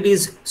solid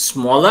is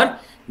smaller,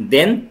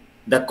 then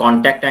the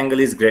contact angle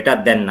is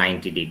greater than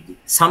 90 degree.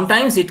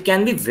 Sometimes it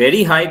can be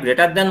very high,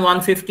 greater than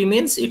 150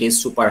 means it is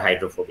super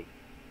hydrophobic.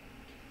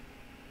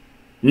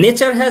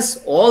 Nature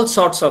has all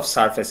sorts of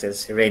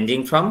surfaces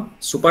ranging from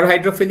super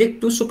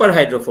hydrophilic to super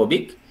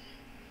hydrophobic.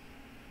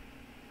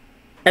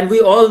 And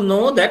we all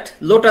know that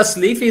lotus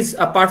leaf is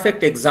a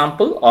perfect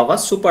example of a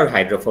super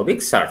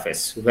hydrophobic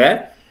surface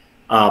where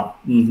a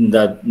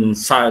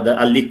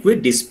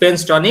liquid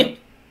dispensed on it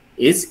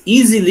is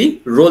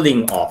easily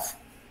rolling off.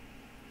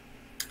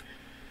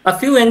 A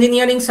few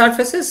engineering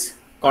surfaces,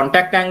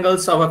 contact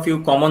angles of a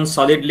few common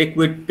solid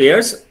liquid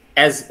pairs.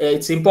 As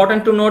it's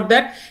important to note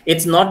that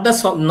it's not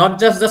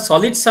just the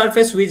solid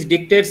surface which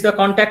dictates the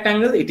contact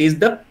angle, it is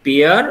the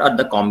pair or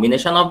the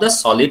combination of the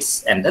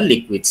solids and the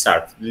liquid.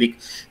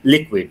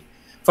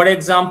 For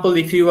example,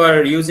 if you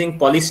are using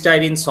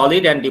polystyrene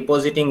solid and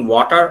depositing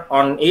water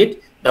on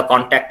it, the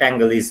contact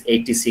angle is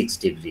 86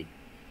 degree.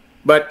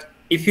 But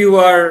if you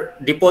are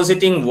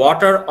depositing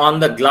water on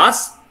the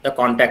glass, the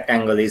contact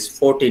angle is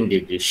 14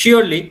 degrees.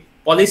 Surely,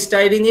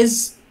 polystyrene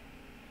is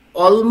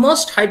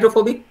almost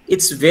hydrophobic.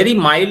 It's very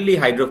mildly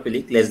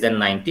hydrophilic, less than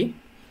 90.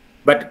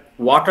 But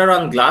water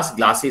on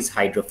glass is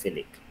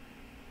hydrophilic.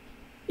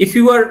 If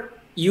you are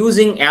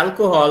using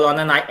alcohol on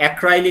an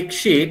acrylic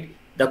sheet,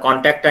 the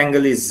contact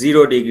angle is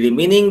 0 degree,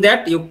 meaning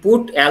that you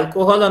put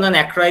alcohol on an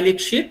acrylic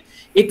sheet,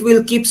 it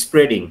will keep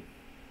spreading.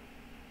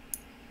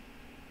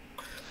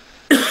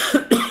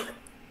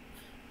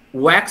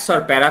 Wax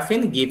or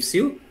paraffin gives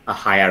you a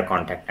higher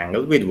contact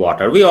angle with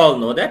water. We all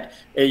know that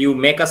you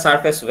make a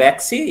surface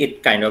waxy,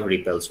 it kind of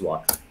repels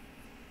water.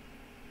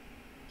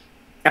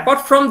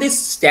 Apart from this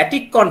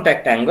static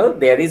contact angle,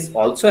 there is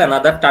also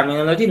another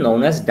terminology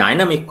known as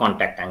dynamic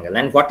contact angle.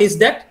 And what is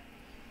that?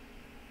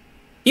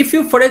 If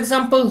you, for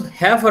example,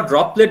 have a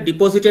droplet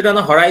deposited on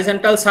a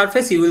horizontal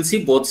surface, you will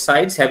see both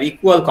sides have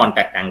equal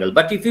contact angle.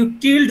 But if you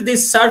tilt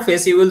this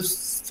surface, you will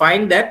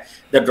find that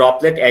the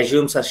droplet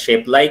assumes a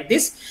shape like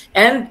this.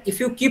 And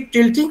if you keep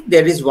tilting,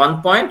 there is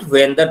one point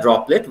when the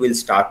droplet will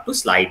start to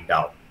slide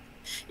down.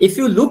 If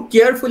you look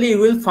carefully, you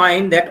will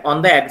find that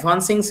on the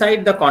advancing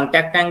side, the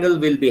contact angle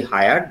will be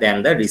higher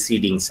than the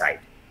receding side.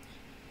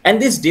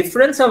 And this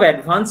difference of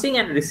advancing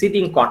and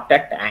receding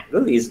contact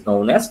angle is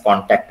known as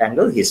contact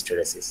angle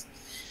hysteresis.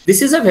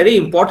 This is a very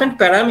important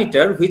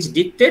parameter which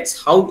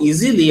dictates how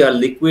easily a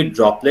liquid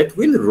droplet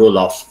will roll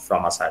off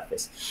from a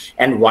surface.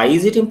 And why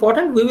is it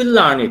important? We will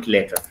learn it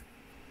later.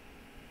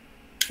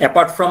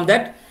 Apart from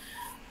that,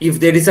 if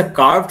there is a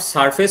curved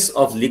surface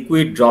of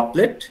liquid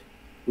droplet,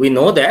 we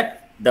know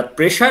that the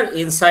pressure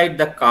inside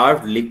the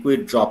curved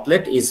liquid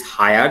droplet is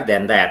higher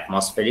than the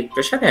atmospheric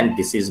pressure, and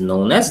this is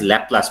known as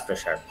Laplace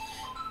pressure.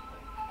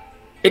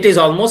 It is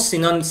almost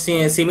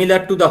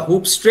similar to the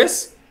hoop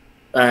stress,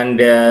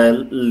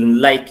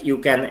 and like you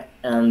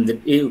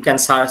can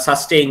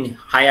sustain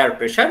higher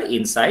pressure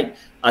inside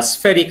a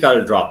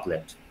spherical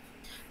droplet.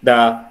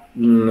 The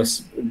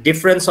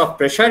difference of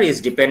pressure is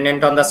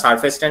dependent on the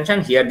surface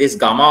tension. Here this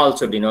gamma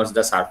also denotes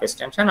the surface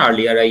tension.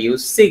 Earlier I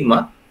used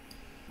sigma,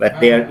 but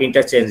they are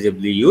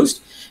interchangeably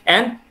used.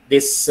 And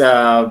this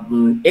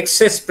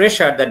excess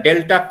pressure, the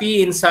delta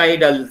P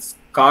inside a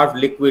curved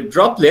liquid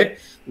droplet,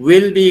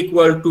 will be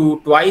equal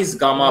to twice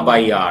gamma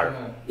by R.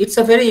 It's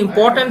a very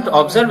important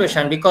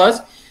observation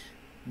because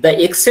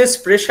the excess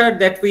pressure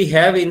that we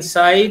have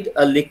inside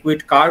a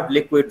curved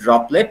liquid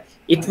droplet,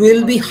 it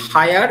will be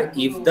higher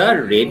if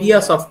the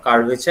radius of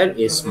curvature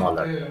is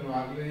smaller.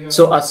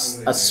 So a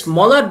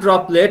smaller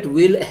droplet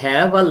will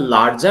have a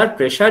larger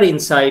pressure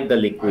inside the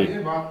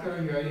liquid.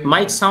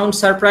 Might sound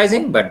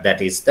surprising, but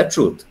that is the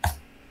truth.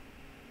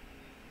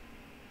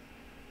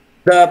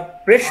 The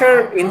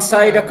pressure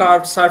inside a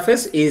curved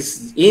surface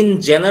is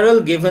in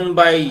general given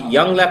by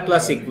Young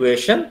Laplace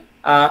equation.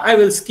 I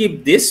will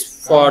skip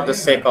this for the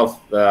sake of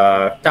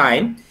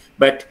time,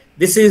 but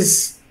this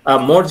is a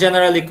more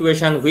general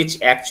equation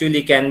which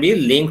actually can be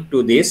linked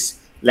to this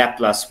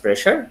Laplace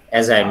pressure.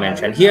 As I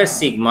mentioned, here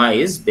sigma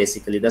is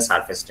basically the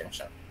surface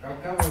tension.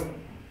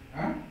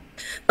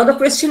 Now the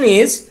question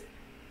is,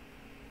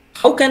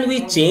 how can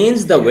we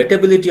change the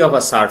wettability of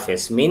a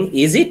surface?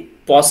 Is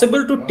it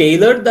possible to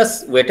tailor the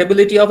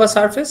wettability of a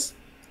surface?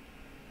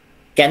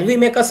 Can we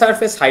make a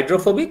surface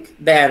hydrophobic?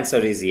 The answer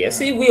is yes.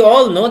 See, we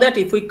all know that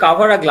if we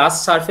cover a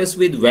glass surface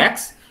with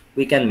wax,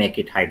 we can make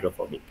it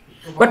hydrophobic.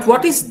 But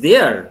what is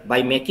there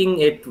by making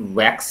it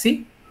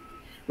waxy?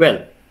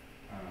 Well,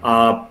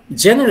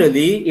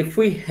 generally, if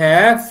we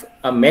have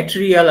a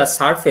material, a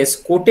surface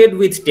coated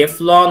with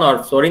Teflon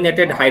or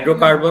fluorinated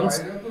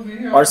hydrocarbons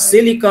or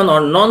silicon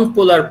or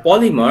non-polar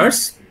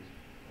polymers,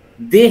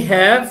 they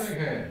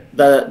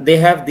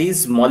have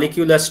these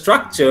molecular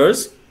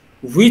structures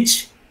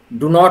which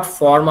do not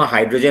form a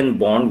hydrogen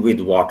bond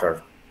with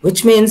water,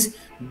 which means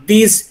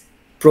these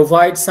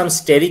provide some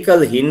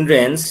spherical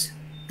hindrance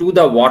to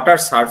the water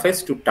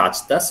surface to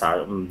touch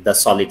the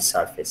solid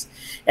surface,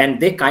 and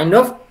they kind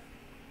of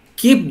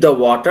keep the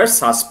water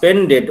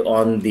suspended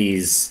on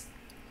these,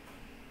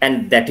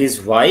 and that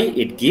is why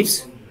it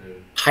gives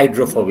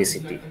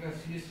hydrophobicity.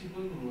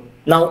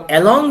 Now,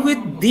 along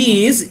with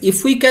these,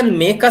 if we can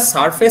make a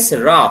surface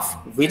rough,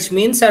 which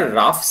means a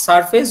rough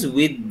surface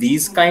with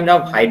these kind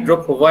of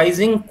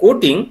hydrophobizing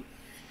coating,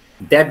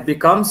 that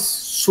becomes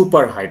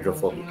super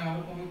hydrophobic.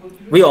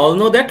 We all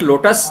know that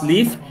lotus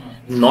leaf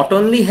not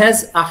only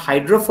has a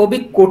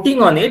hydrophobic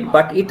coating on it,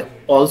 but it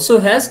also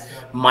has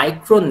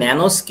micro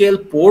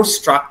nanoscale pore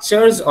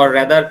structures, or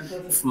rather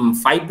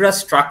fibrous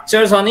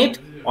structures on it,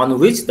 on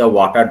which the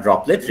water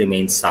droplet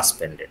remains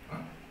suspended.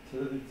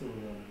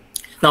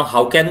 Now,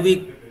 how can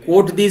we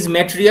coat these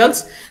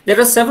materials, there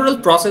are several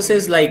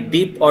processes like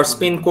dip or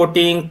spin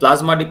coating,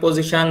 plasma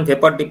deposition,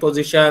 vapor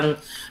deposition,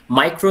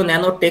 micro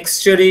nano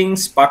texturing,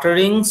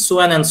 sputtering, so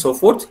on and so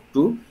forth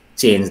to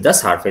change the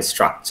surface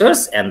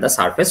structures and the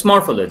surface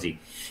morphology.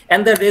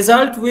 And the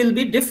result will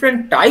be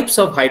different types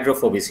of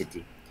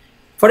hydrophobicity.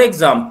 For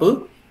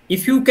example,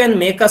 if you can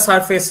make a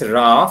surface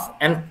rough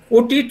and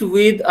coat it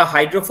with a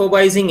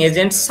hydrophobizing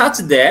agent such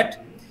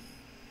that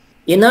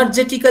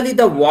energetically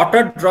the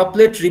water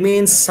droplet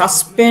remains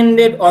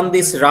suspended on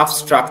these rough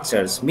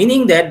structures,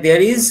 meaning that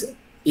there is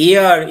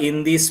air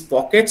in these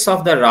pockets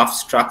of the rough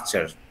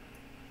structure.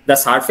 The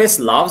surface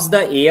loves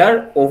the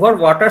air over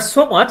water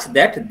so much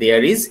that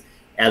there is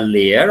a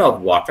layer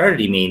of water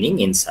remaining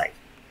inside.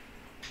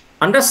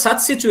 Under such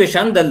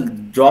situation, the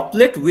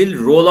droplet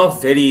will roll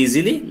off very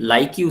easily,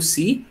 like you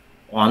see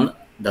on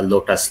the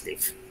lotus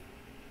leaf.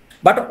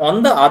 But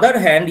on the other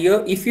hand,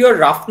 if your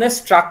roughness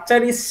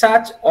structure is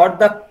such or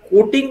the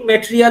coating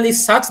material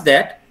is such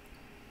that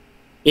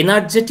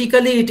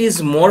energetically it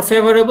is more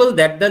favorable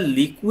that the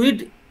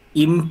liquid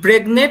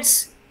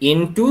impregnates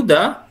into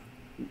the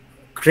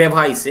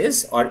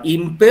crevices or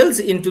impels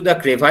into the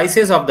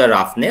crevices of the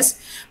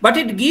roughness, but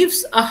it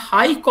gives a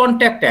high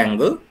contact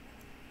angle,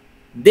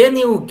 then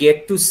you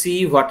get to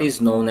see what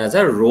is known as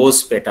a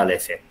rose petal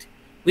effect.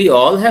 We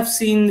all have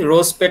seen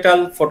rose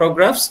petal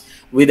photographs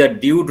with a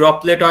dew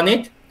droplet on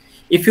it.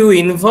 If you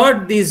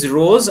invert this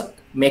rose,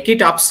 make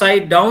it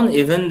upside down,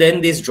 even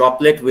then this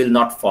droplet will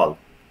not fall.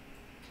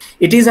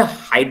 It is a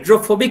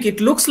hydrophobic,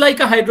 it looks like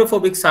a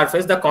hydrophobic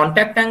surface. The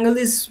contact angle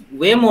is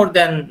way more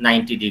than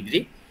 90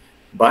 degrees,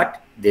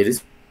 but there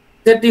is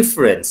a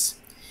difference.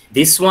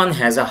 This one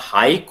has a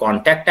high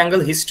contact angle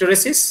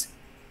hysteresis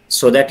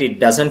so that it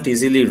doesn't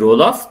easily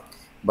roll off,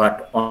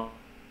 but on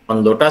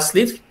lotus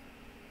leaf,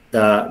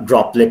 the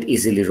droplet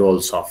easily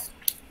rolls off.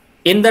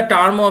 In the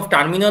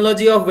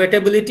terminology of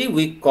wettability,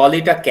 we call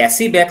it a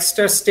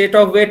Cassie-Baxter state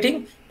of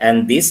wetting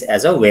and this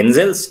as a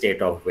Wenzel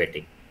state of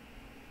wetting.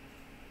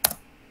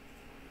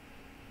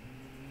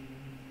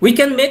 We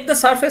can make the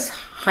surface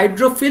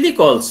hydrophilic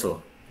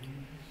also.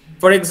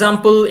 For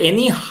example,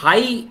 any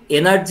high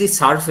energy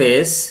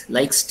surface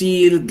like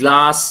steel,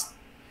 glass,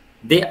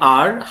 they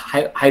are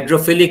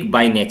hydrophilic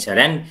by nature.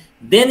 And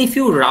then if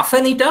you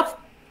roughen it up,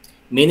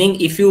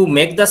 meaning if you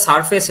make the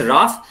surface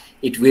rough,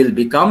 it will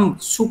become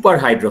super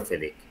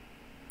hydrophilic.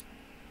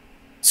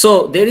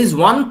 So there is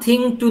one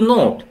thing to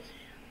note.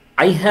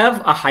 I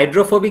have a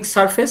hydrophobic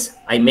surface,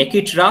 I make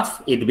it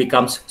rough, it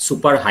becomes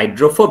super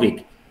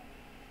hydrophobic.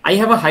 I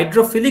have a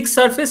hydrophilic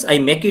surface, I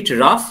make it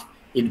rough,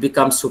 it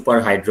becomes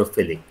super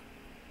hydrophilic.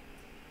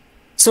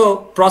 So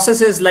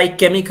processes like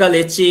chemical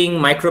etching,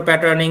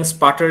 micropatterning,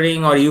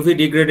 sputtering, or UV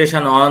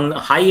degradation on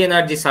high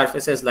energy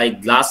surfaces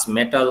like glass,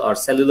 metal, or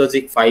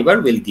cellulosic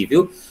fiber will give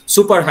you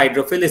super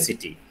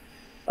hydrophilicity.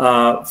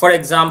 For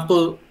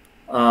example,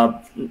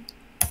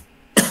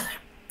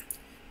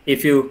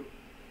 if you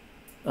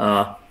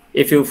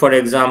for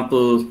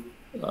example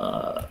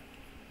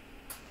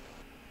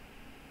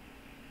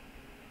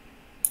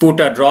put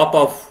a drop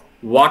of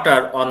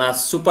water on a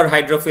super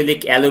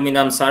hydrophilic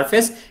aluminum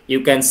surface,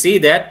 you can see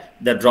that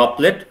the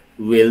droplet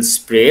will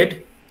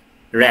spread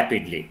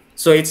rapidly.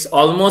 So it's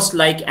almost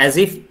like as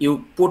if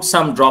you put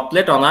some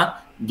droplet on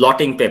a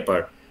blotting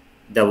paper.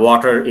 The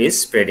water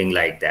is spreading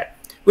like that.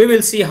 We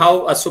will see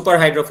how a super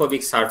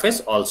hydrophobic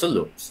surface also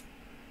looks.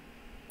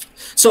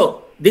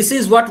 So this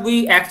is what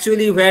we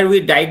actually, where we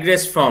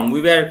digress from.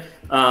 We were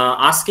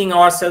asking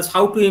ourselves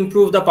how to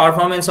improve the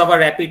performance of a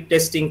rapid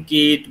testing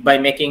kit by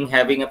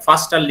having a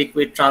faster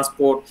liquid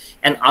transport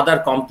and other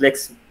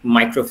complex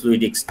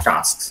microfluidics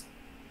tasks.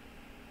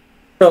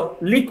 So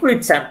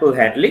liquid sample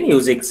handling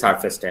using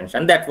surface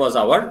tension, that was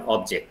our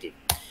objective.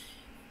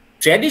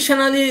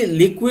 Traditionally,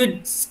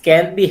 liquids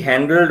can be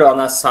handled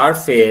on a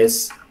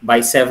surface by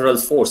several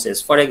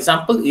forces. For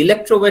example,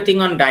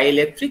 electrowetting on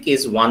dielectric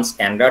is one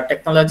standard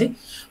technology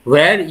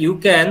where you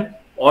can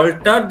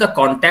alter the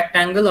contact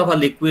angle of a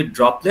liquid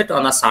droplet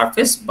on a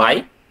surface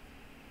by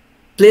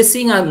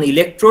placing an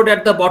electrode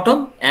at the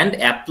bottom and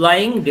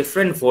applying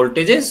different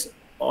voltages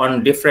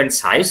on different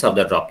sides of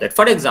the droplet.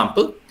 For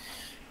example,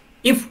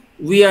 if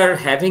we are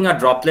having a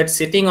droplet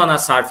sitting on a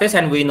surface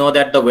and we know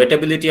that the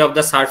wettability of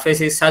the surface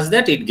is such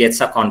that it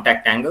gets a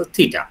contact angle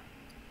theta.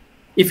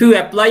 If you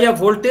apply a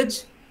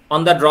voltage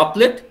on the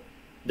droplet,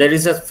 there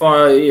is a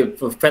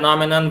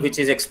phenomenon which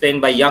is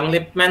explained by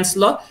Young-Lipman's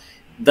law.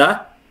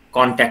 The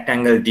contact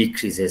angle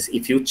decreases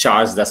if you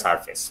charge the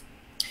surface.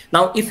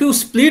 Now, if you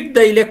split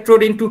the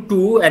electrode into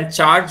two and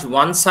charge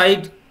one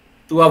side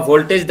to a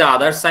voltage, the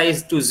other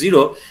side to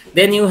 0,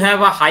 then you have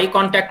a high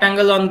contact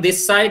angle on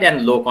this side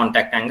and low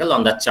contact angle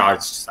on the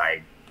charged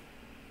side.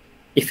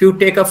 If you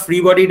take a free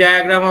body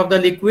diagram of the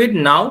liquid,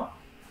 now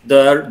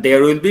there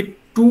will be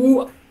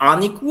two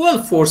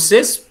unequal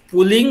forces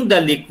pulling the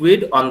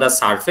liquid on the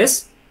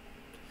surface,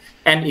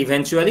 and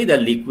eventually the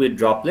liquid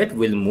droplet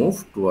will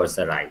move towards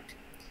the right.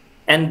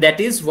 And that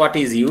is what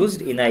is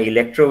used in a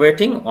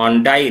electrowetting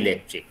on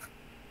dielectric.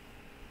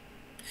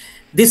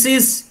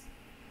 This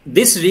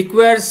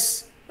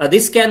requires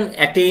this can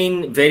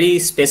attain very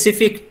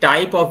specific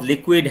type of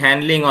liquid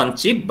handling on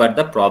chip, but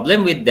the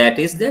problem with that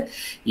is that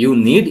you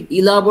need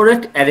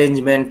elaborate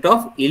arrangement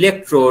of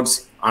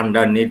electrodes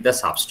underneath the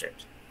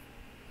substrate.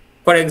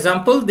 For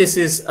example, this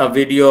is a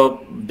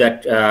video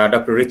that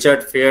Dr.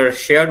 Richard Fair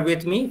shared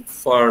with me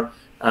for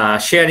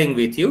sharing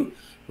with you,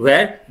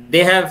 where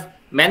they have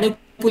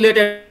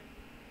manipulated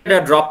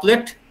a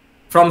droplet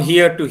from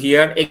here to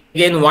here.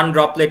 Again, one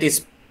droplet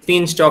is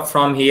pinched off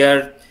from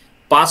here,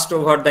 passed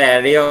over the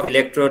area of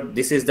electrode.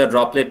 This is the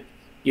droplet.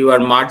 You are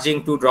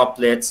merging two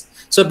droplets.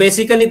 So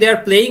basically they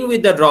are playing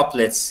with the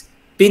droplets,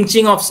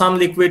 pinching off some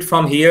liquid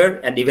from here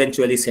and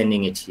eventually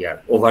sending it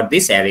here over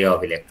this area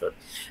of electrode.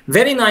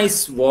 Very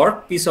nice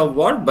work, piece of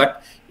work,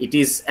 but it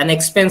is an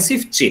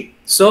expensive chip.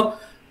 So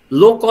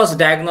low cost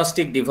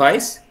diagnostic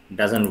device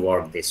doesn't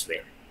work this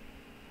way.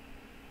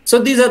 So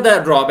these are the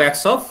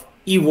drawbacks of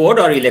E-word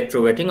or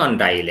electrowetting on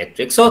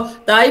dielectric. So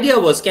the idea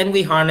was, can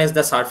we harness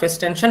the surface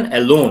tension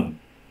alone?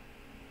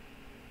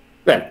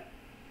 Well,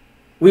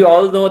 we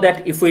all know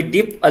that if we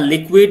dip a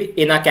liquid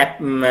in a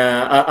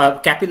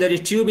capillary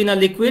tube in a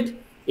liquid,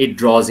 it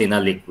draws in a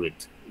liquid.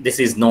 This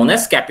is known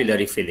as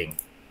capillary filling.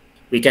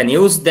 We can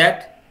use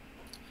that.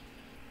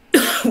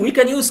 We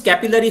can use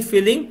capillary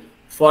filling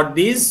for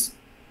these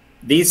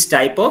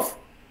type of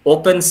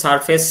open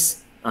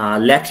surface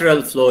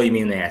lateral flow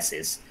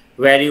immunoassays,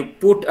 where you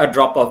put a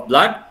drop of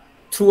blood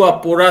through a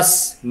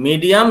porous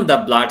medium, the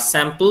blood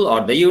sample or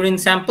the urine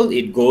sample,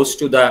 it goes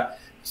to the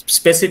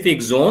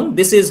specific zone.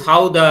 This is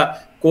how the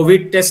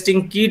COVID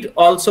testing kit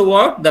also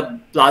worked. The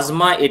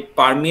plasma, it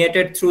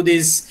permeated through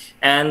this,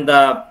 and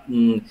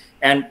the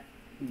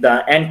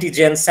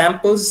antigen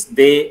samples,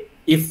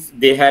 if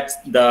they had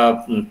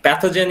the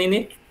pathogen in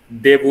it,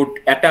 they would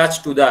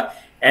attach to the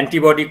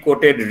antibody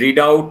coated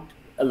readout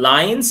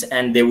lines,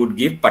 and they would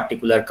give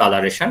particular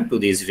coloration to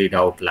this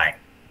readout line.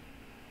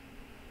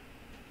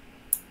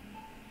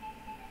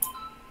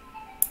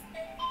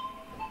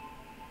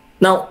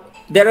 Now,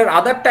 there are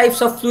other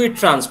types of fluid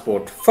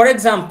transport. For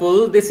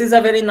example, this is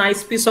a very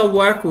nice piece of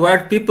work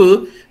where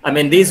people,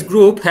 this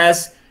group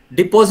has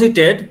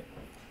deposited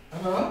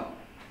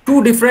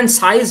two different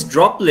size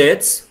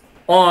droplets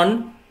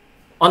on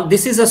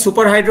this is a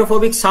super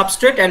hydrophobic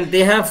substrate, and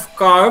they have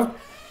carved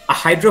a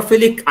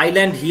hydrophilic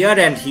island here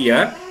and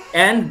here,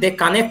 and they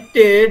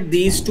connected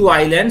these two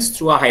islands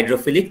through a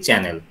hydrophilic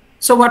channel.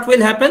 So what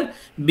will happen?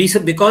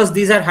 Because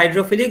these are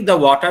hydrophilic, the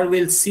water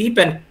will seep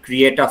and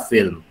create a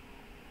film.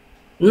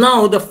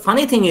 Now, the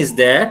funny thing is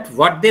that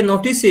what they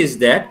notice is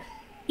that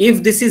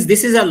if this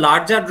is a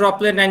larger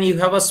droplet and you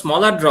have a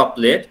smaller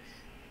droplet,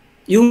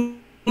 you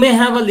may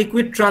have a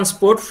liquid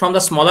transport from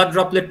the smaller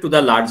droplet to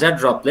the larger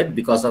droplet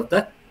because of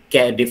the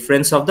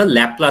difference of the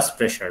Laplace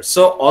pressure.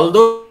 So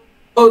although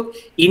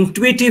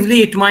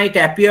intuitively it might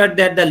appear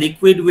that the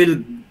liquid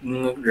will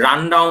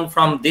run down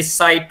from this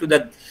side to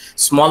the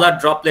smaller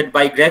droplet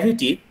by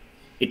gravity,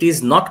 it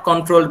is not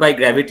controlled by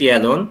gravity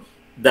alone.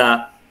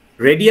 The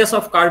radius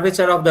of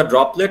curvature of the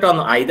droplet on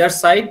either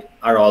side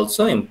are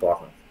also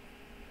important.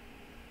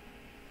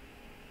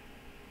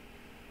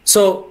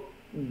 So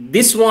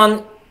this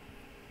one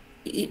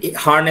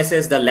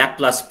harnesses the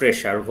Laplace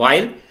pressure,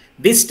 while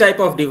this type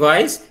of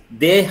device,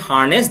 they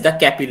harness the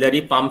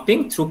capillary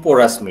pumping through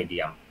porous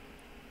medium.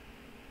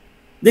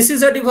 This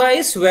is a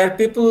device where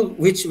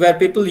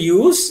people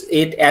use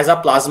it as a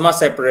plasma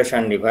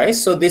separation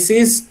device. So this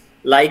is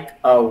like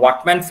a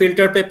Wattman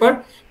filter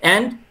paper,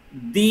 and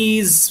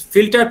these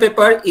filter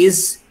paper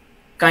is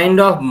kind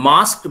of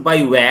masked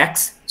by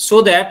wax,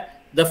 so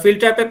that the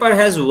filter paper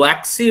has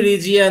waxy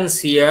regions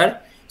here.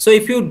 So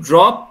if you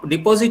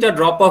deposit a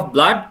drop of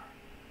blood,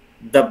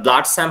 the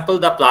blood sample,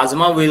 the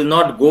plasma will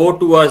not go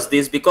towards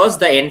this, because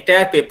the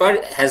entire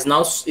paper is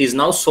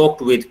now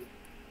soaked with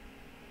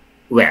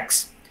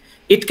wax.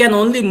 It can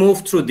only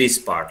move through this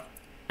part.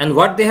 And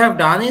what they have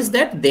done is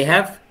that they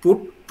have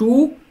put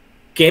two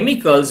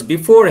chemicals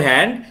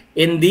beforehand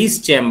in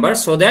these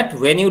chambers, so that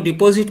when you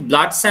deposit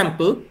blood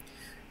sample,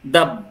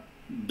 the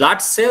blood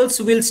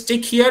cells will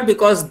stick here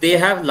because they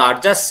have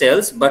larger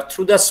cells, but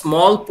through the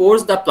small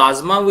pores the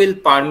plasma will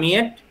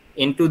permeate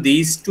into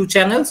these two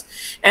channels,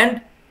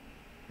 and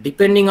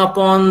depending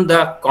upon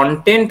the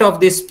content of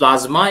this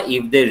plasma,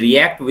 if they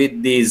react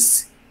with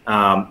these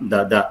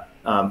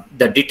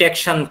the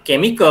detection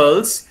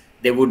chemicals,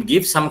 they would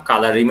give some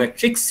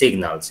colorimetric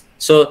signals.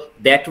 So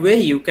that way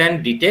you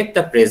can detect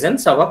the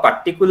presence of a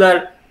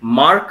particular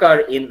marker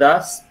in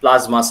the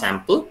plasma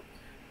sample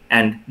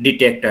and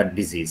detect a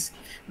disease.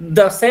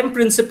 The same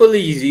principle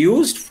is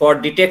used for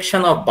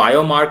detection of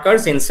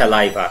biomarkers in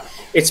saliva.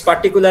 It's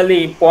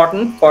particularly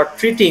important for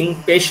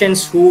treating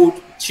patients who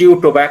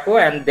chew tobacco,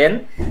 and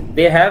then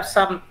they have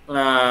some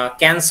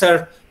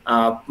cancer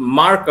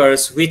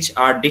markers which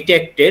are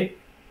detected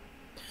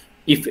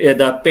if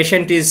the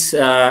patient is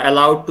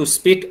allowed to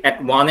spit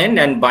at one end,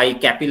 and by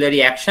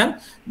capillary action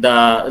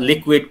the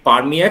liquid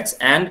permeates,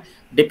 and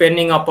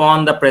depending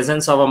upon the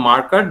presence of a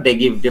marker they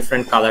give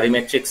different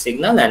colorimetric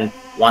signal, and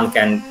one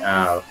can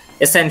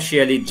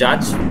essentially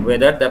judge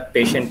whether the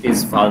patient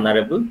is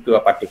vulnerable to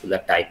a particular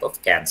type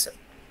of cancer.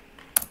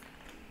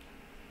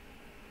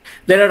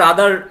 There are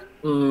other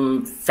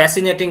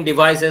fascinating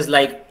devices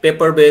like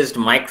paper-based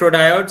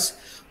microdiodes.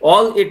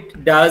 All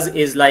it does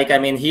is, like, I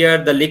mean,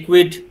 here the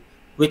liquid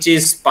which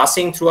is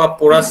passing through a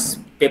porous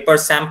paper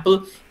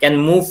sample can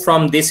move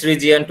from this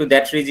region to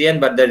that region,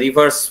 but the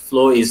reverse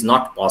flow is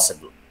not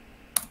possible.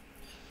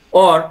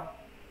 Or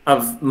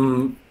a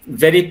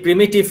very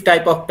primitive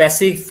type of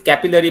passive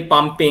capillary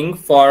pumping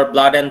for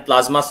blood and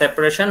plasma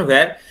separation,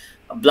 where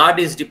blood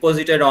is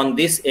deposited on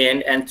this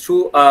end, and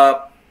through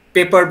a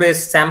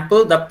paper-based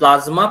sample, the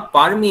plasma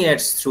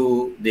permeates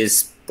through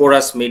this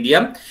porous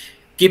medium,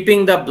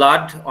 keeping the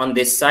blood on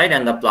this side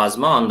and the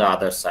plasma on the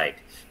other side.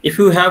 If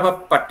you have a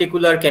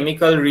particular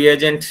chemical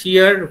reagent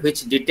here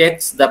which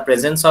detects the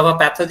presence of a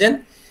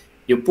pathogen,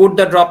 you put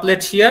the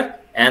droplet here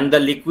and the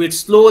liquid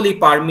slowly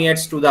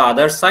permeates to the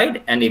other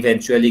side and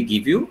eventually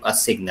give you a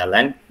signal,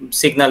 and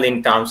signal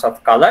in terms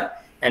of color.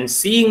 And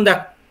seeing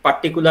the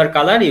particular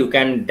color, you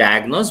can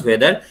diagnose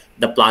whether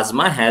the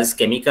plasma has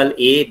chemical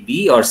A,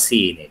 B, or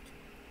C in it.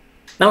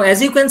 Now,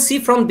 as you can see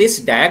from this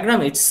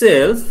diagram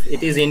itself,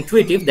 it is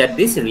intuitive that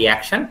this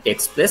reaction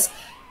takes place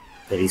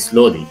very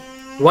slowly.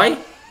 Why?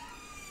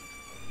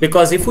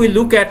 Because if we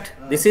look at,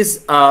 this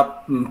is a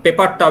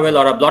paper towel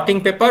or a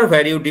blotting paper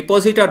where you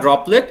deposit a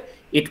droplet,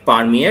 it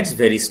permeates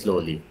very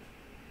slowly.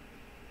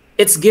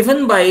 It's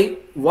given by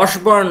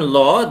Washburn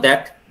law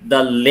that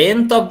the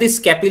length of this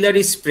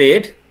capillary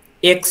spread,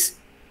 X,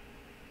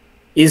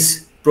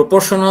 is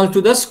proportional to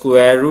the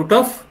square root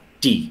of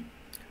T,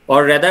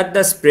 or rather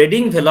the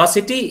spreading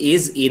velocity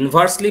is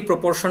inversely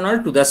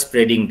proportional to the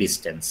spreading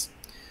distance.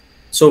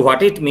 So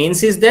what it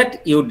means is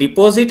that you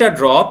deposit a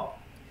drop,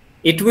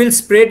 it will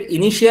spread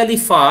initially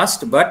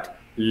fast, but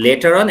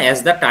later on,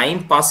 as the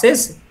time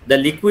passes, the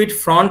liquid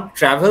front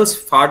travels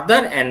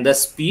further and the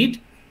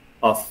speed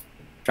of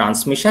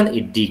transmission,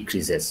 it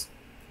decreases.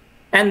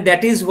 And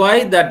that is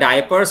why the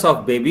diapers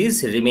of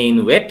babies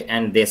remain wet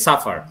and they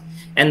suffer.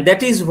 And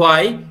that is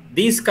why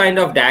these kind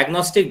of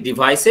diagnostic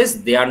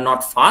devices, they are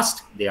not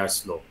fast, they are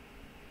slow.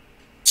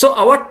 So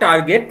our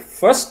target,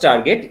 first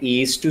target,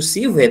 is to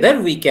see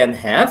whether we can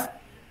have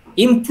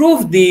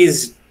improved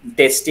these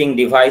testing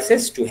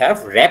devices to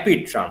have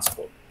rapid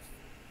transport.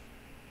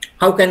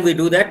 How can we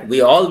do that?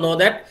 We all know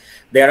that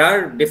there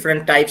are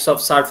different types of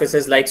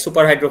surfaces like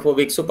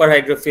superhydrophobic,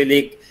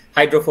 superhydrophilic,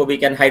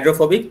 hydrophobic, and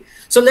hydrophobic.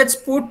 So let's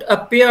put a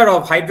pair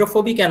of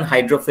hydrophobic and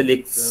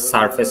hydrophilic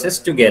surfaces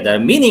together,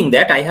 meaning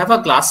that I have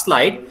a glass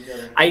slide.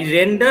 I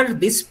render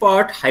this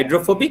part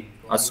hydrophobic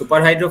or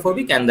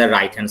superhydrophobic and the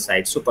right hand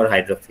side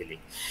superhydrophilic.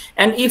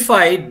 And if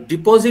I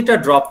deposit a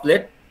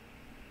droplet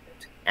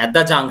at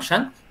the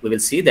junction, we will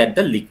see that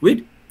the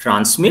liquid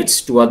transmits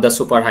toward the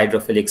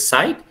superhydrophilic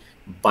side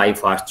by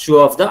virtue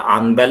of the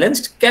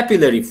unbalanced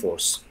capillary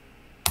force.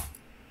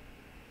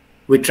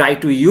 We try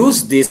to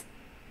use this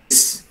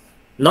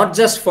not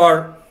just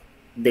for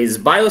these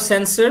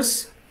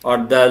biosensors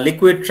or the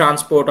liquid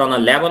transport on a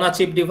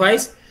lab-on-a-chip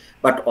device,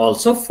 but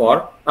also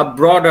for a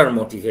broader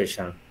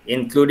motivation,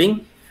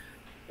 including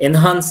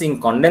enhancing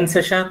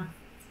condensation,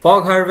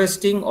 fog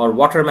harvesting, or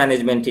water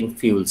management in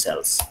fuel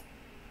cells.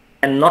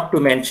 And not to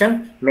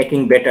mention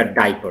making better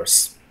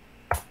diapers.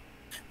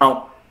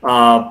 Now,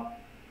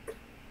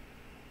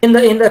 in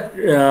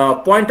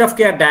the point of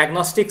care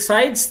diagnostic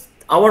sides,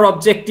 our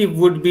objective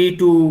would be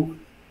to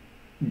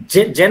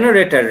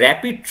generate a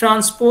rapid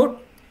transport,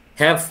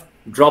 have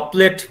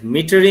droplet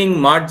metering,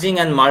 merging,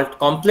 and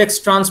complex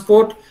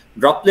transport,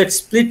 droplet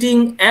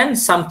splitting, and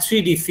some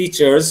 3D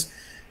features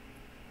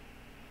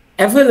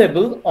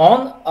available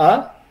on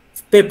a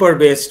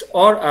paper-based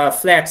or a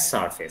flat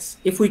surface,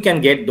 if we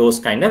can get those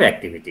kind of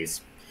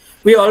activities.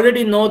 We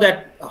already know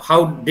that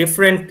how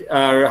different,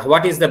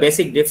 what is the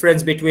basic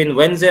difference between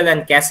Wenzel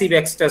and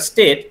Cassie-Baxter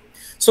state.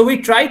 So we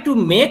try to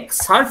make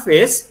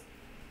surface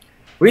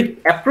with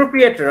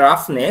appropriate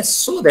roughness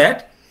so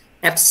that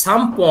at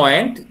some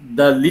point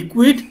the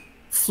liquid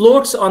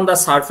floats on the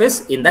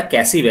surface in the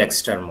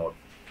Cassie-Baxter mode.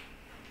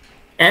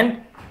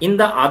 And in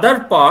the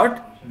other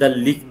part,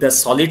 the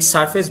solid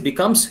surface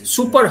becomes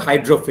super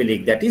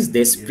hydrophilic, that is,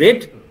 they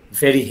spread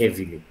very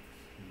heavily.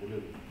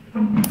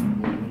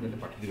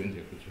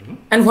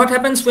 And what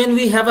happens when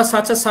we have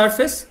such a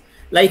surface?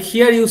 Like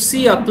here you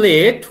see a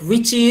plate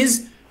which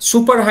is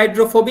super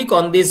hydrophobic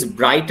on these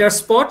brighter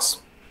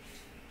spots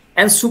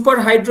and super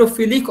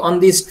hydrophilic on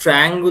these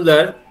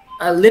triangular,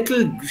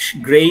 little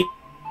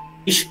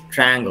grayish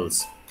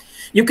triangles.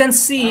 You can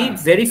see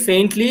very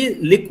faintly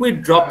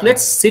liquid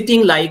droplets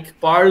sitting like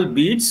pearl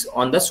beads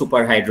on the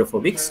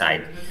superhydrophobic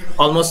side,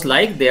 almost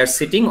like they are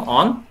sitting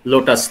on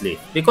lotus leaf,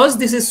 because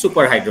this is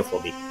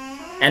superhydrophobic.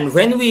 And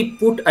when we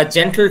put a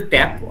gentle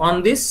tap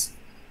on this,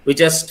 we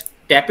just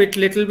tap it a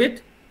little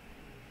bit,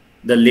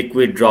 the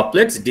liquid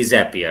droplets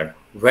disappear.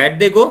 Where'd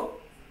they go?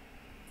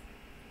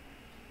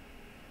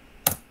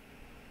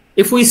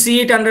 If we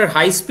see it under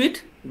high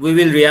speed, we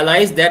will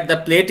realize that the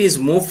plate is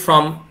moved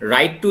from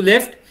right to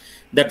left.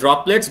 The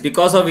droplets,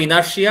 because of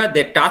inertia,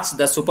 they touch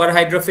the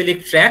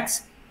superhydrophilic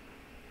tracks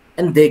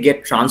and they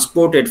get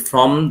transported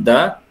from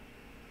the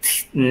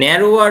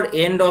narrower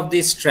end of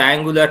these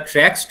triangular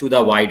tracks to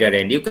the wider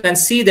end. You can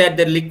see that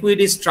the liquid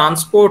is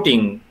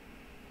transporting.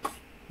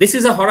 This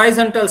is a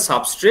horizontal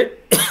substrate.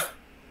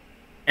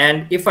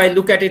 And if I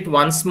look at it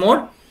once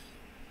more,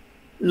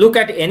 look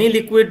at any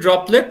liquid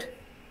droplet.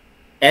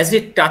 As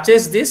it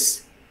touches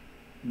this,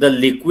 the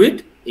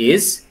liquid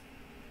is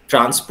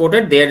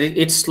transported. There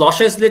it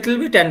sloshes a little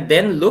bit, and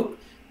then look,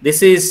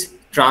 this is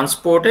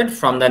transported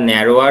from the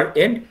narrower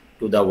end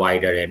to the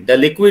wider end. The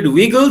liquid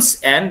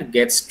wiggles and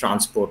gets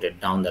transported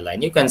down the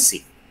line. You can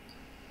see.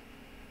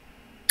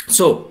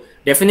 So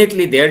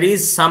definitely there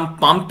is some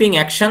pumping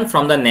action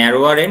from the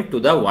narrower end to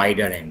the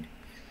wider end.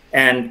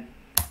 And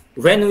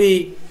when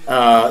we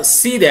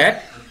see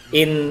that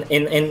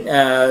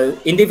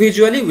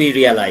individually, we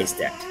realize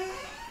that.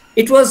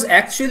 It was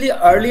actually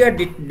earlier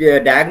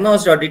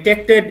diagnosed or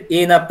detected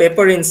in a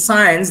paper in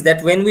Science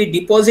that when we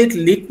deposit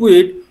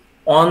liquid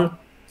on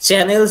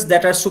channels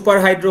that are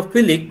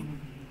superhydrophilic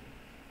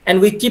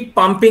and we keep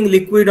pumping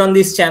liquid on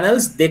these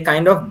channels, they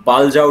kind of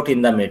bulge out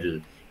in the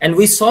middle. And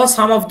we saw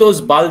some of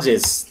those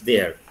bulges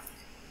there.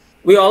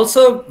 We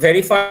also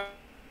verified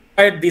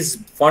this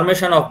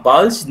formation of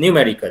bulge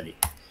numerically.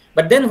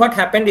 But then what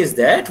happened is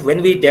that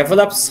when we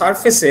developed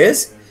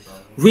surfaces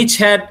which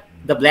had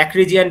the black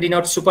region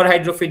denotes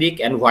superhydrophilic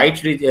and white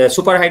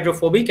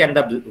superhydrophobic, and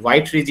the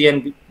white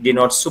region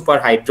denotes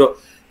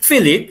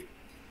superhydrophilic,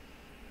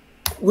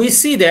 we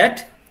see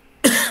that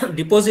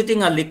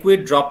depositing a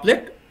liquid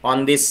droplet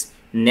on this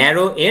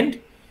narrow end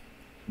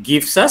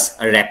gives us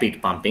a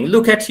rapid pumping.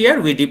 Look at here,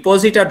 we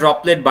deposit a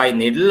droplet by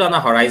needle on a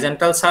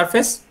horizontal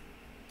surface,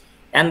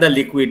 and the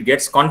liquid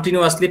gets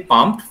continuously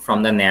pumped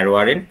from the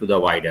narrower end to the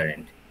wider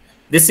end.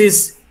 This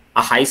is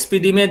a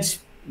high-speed image,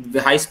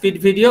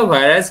 high-speed video,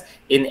 whereas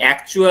in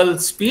actual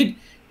speed,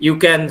 you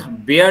can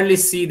barely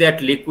see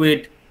that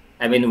liquid.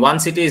 I mean,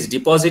 once it is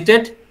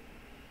deposited,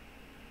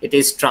 it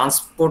is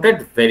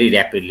transported very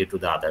rapidly to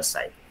the other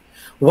side.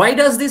 Why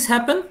does this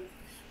happen?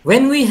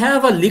 When we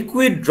have a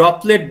liquid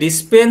droplet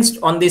dispensed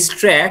on this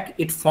track,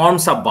 it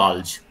forms a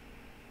bulge.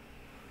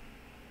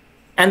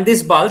 And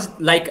this bulge,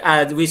 like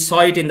we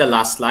saw it in the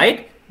last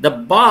slide, the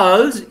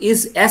bulge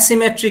is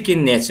asymmetric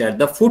in nature.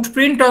 The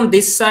footprint on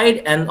this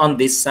side and on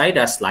this side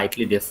are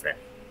slightly different.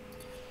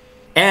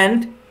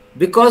 And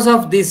because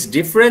of this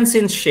difference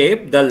in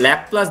shape, the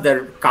Laplace,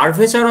 the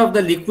curvature of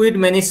the liquid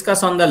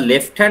meniscus on the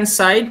left-hand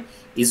side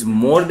is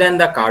more than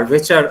the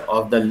curvature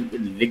of the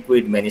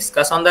liquid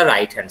meniscus on the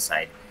right-hand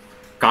side.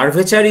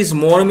 Curvature is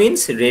more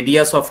means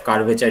radius of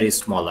curvature is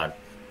smaller,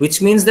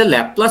 which means the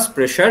Laplace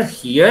pressure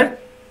here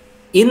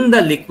in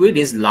the liquid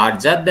is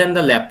larger than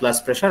the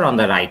Laplace pressure on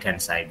the right-hand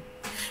side.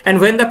 And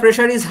when the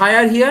pressure is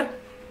higher here,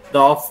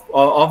 the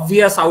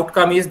obvious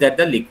outcome is that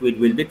the liquid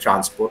will be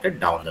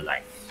transported down the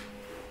line.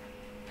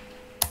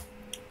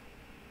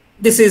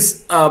 This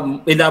is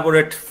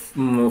elaborate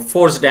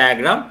force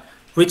diagram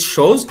which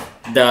shows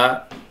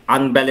the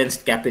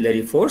unbalanced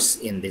capillary force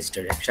in this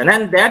direction,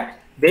 and that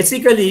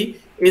basically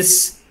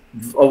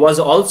was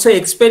also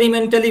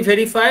experimentally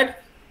verified.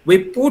 We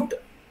put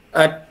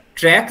a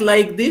track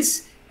like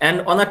this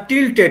and on a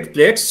tilted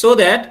plate, so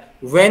that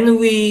when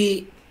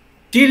we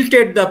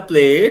tilted the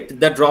plate,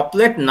 the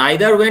droplet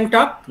neither went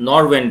up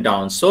nor went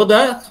down. So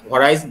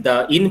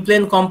the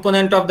in-plane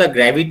component of the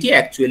gravity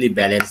actually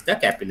balanced the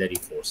capillary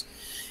force.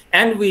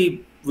 And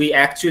we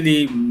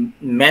actually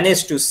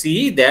managed to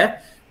see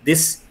that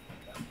this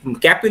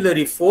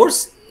capillary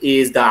force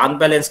is the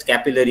unbalanced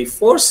capillary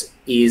force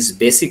is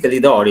basically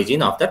the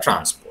origin of the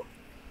transport.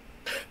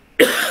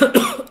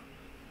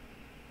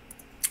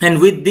 And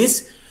with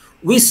this,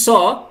 we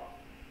saw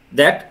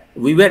that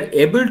we were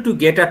able to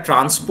get a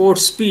transport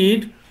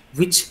speed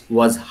which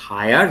was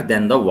higher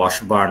than the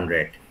Washburn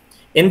rate.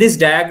 In this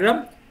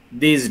diagram,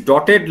 these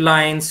dotted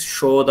lines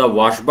show the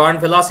Washburn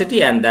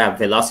velocity, and the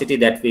velocity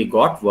that we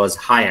got was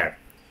higher.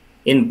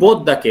 In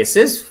both the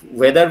cases,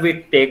 whether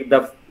we take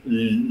the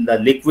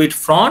liquid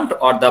front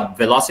or the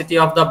velocity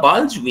of the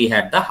bulge, we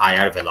had the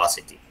higher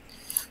velocity.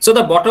 So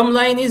the bottom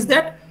line is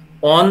that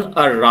on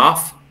a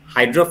rough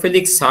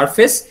hydrophilic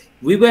surface,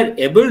 we were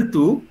able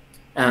to,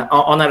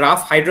 on a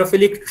rough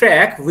hydrophilic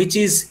track, which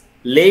is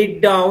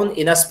laid down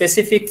in a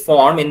specific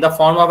form, in the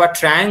form of a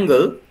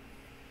triangle,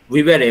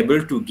 we were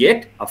able to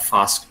get a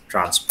fast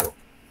transport.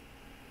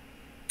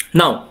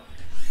 Now,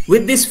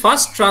 with this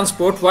fast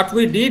transport, what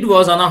we did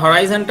was, on a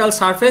horizontal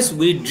surface,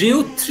 we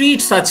drew 3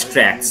 such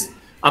tracks.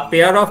 A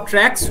pair of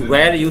tracks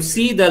where you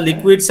see the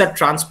liquids are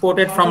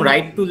transported from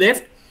right to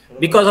left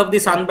because of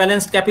this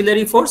unbalanced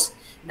capillary force,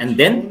 and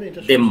then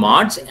they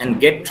merge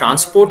and get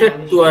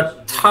transported to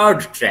a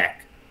 3rd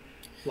track.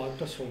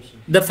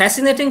 The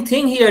fascinating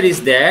thing here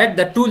is that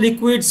the 2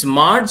 liquids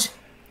merge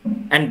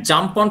and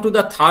jump onto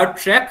the 3rd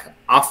track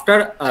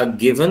after a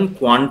given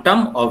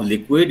quantum of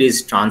liquid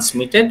is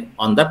transmitted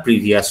on the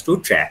previous 2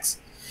 tracks,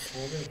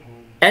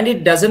 and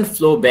it doesn't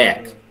flow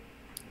back.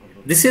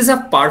 This is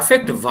a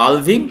perfect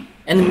valving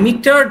and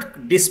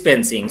metered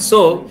dispensing.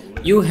 So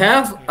you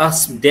have a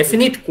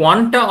definite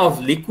quanta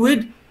of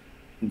liquid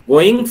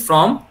going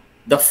from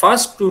the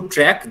first two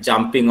track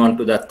jumping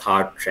onto the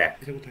third track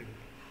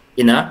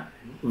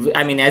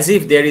as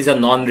if there is a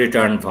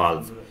non-return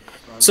valve.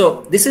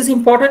 So this is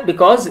important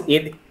because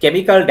in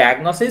chemical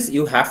diagnosis,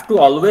 you have to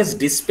always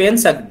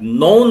dispense a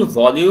known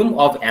volume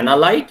of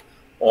analyte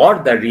or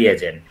the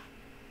reagent.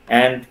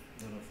 And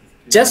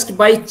just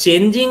by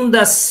changing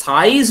the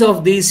size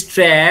of these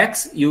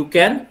tracks, you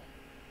can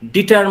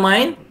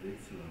determine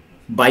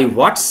by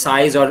what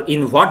size or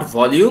in what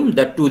volume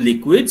the two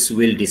liquids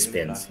will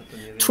dispense.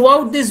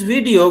 Throughout this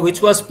video,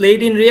 which was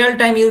played in real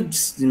time, you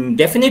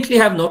definitely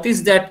have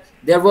noticed that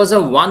there was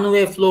a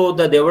one-way flow,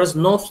 that there was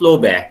no flow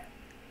back.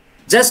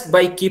 Just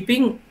by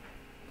keeping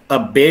a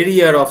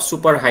barrier of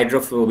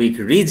superhydrophobic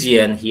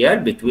region here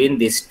between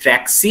this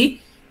track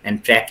C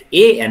and track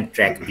A and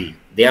track B.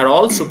 They are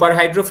all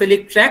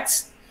superhydrophilic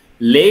tracks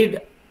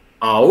laid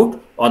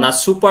out on a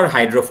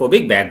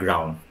superhydrophobic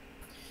background.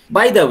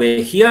 By the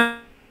way, here,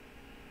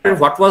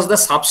 what was the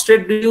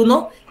substrate, do you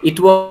know? It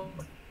was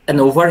an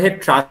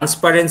overhead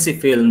transparency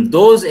film.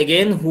 Those,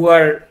 again, who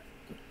are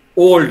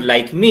old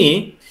like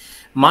me,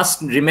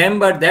 must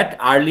remember that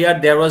earlier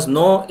there was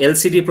no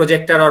LCD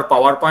projector or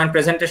PowerPoint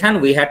presentation.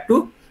 We had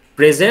to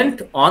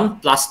present on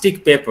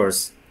plastic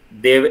papers.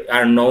 They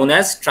are known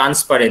as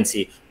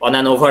transparency on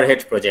an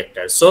overhead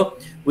projector. So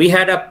we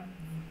had a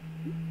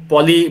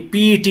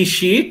PET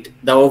sheet,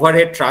 the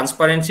overhead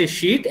transparency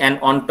sheet, and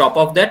on top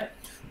of that,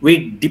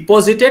 we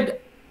deposited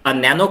a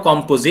nano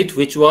composite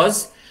which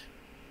was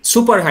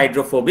super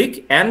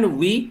hydrophobic, and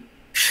we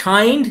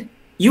shined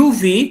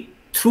UV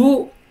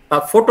through a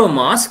photo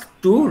mask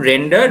to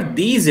render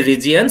these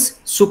regions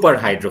super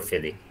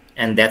hydrophilic,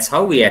 and that's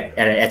how we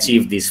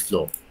achieve this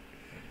flow.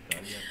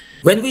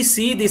 When we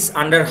see this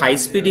under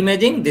high-speed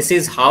imaging, this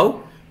is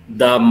how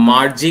the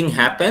merging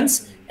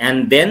happens,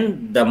 and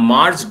then the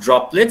merged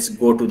droplets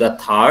go to the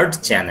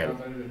third channel.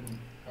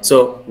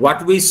 So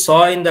what we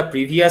saw in the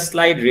previous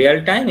slide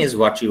real time is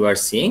what you are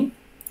seeing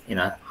in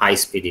a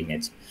high-speed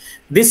image.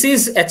 This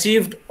is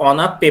achieved on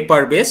a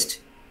paper-based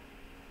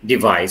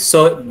device.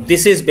 So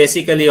this is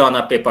basically on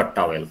a paper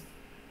towel.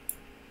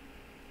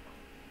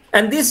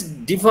 And this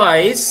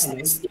device,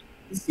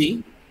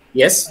 see,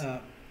 yes?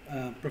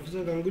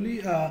 Professor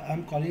Ganguly,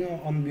 I'm calling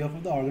on behalf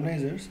of the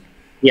organizers.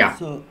 Yeah.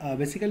 So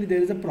basically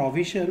there is a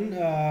provision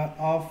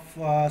of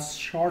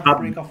short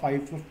break of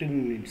 5-15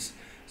 minutes.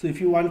 So if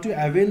you want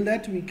to avail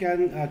that, we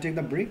can take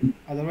the break.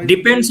 Otherwise,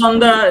 depends on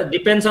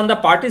the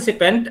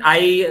participant.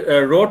 I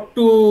wrote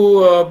to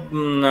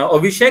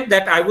Abhishek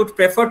that I would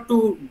prefer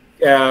to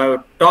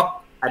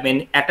talk. I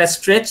mean, at a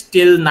stretch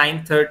till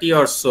 9:30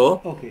 or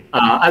so. Okay.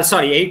 I'm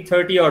sorry,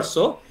 8:30 or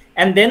so,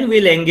 and then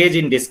we'll engage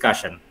in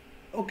discussion.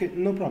 Okay,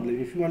 no problem.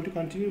 If you want to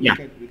continue, yeah.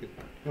 we can.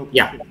 Okay,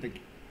 yeah. Okay, thank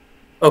you.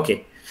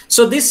 Okay.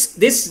 So this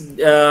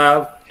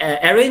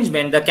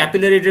arrangement, the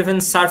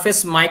capillary-driven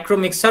surface micro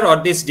mixer, or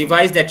this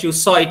device that you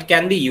saw, it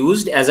can be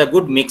used as a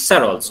good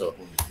mixer also.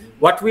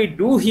 What we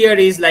do here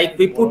is, like,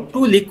 we put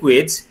two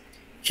liquids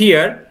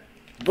here,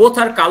 both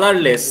are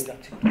colorless.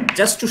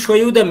 Just to show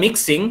you the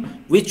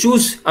mixing, we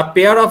choose a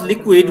pair of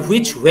liquid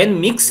which,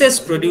 when mixes,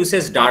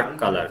 produces dark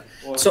color.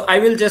 So I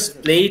will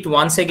just play it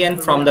once again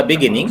from the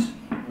beginning.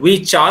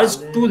 We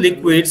charged two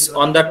liquids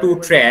on the two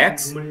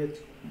tracks,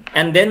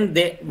 and then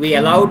we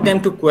allowed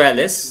them to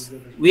coalesce.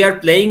 We are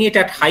playing it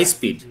at high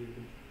speed,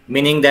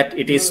 meaning that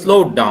it is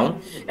slowed down.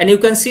 And you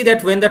can see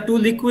that when the two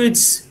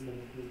liquids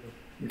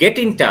get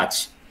in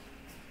touch,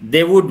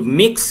 they would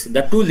mix,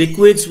 the two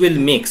liquids will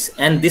mix.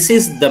 And this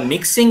is, the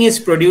mixing is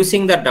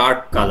producing the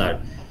dark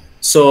color.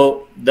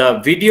 So the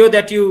video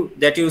that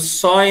you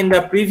saw in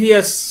the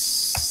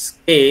previous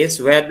case,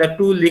 where the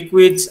two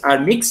liquids are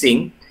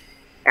mixing,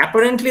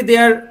 apparently they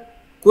are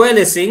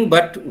coalescing,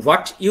 but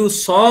what you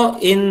saw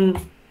in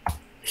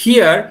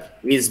here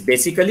is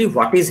basically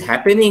what is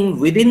happening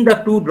within the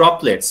two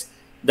droplets.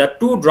 The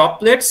two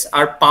droplets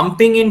are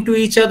pumping into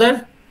each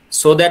other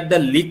so that the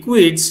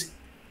liquids,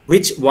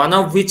 one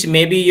of which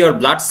may be your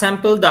blood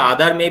sample, the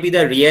other may be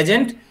the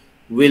reagent,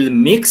 will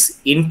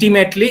mix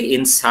intimately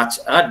in such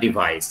a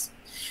device.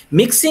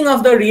 Mixing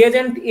of the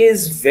reagent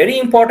is very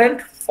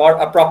important for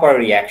a proper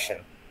reaction.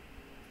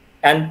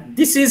 And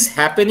this is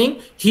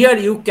happening here.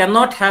 You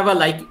cannot have a,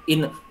 like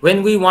in,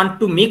 when we want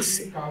to mix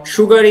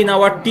sugar in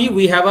our tea,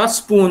 we have a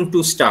spoon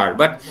to stir,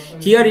 but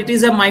here it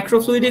is a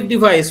microfluidic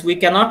device. We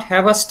cannot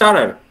have a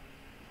stirrer.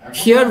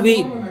 Here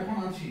we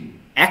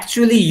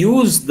actually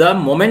use the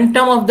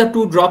momentum of the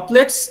two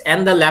droplets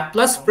and the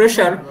Laplace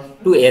pressure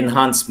to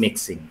enhance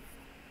mixing.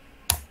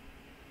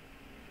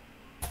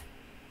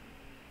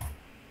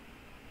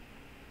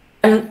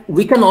 And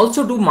we can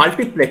also do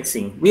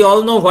multiplexing. We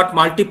all know what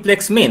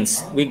multiplex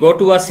means. We go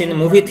to a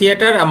movie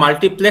theater, a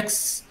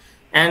multiplex,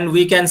 and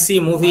we can see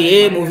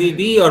movie A, movie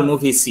B, or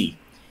movie C.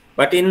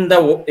 But in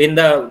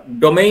the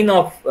domain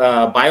of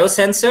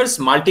biosensors,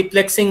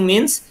 multiplexing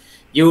means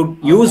you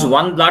use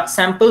one blood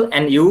sample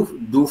and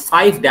you do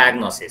 5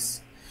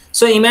 diagnoses.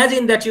 So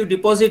imagine that you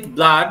deposit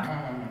blood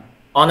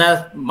on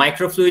a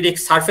microfluidic,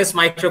 surface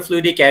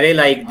microfluidic array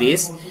like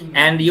this,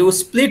 and you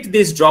split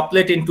this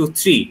droplet into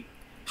 3.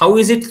 How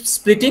is it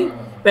splitting?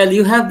 Well,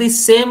 you have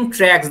these same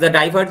tracks, the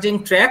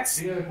diverging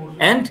tracks,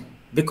 and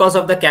because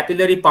of the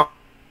capillary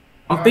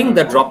pumping,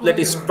 the droplet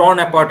is torn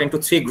apart into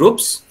 3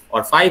 groups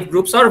or 5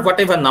 groups or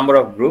whatever number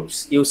of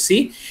groups you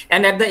see.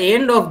 And at the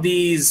end of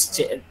these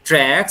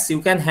tracks,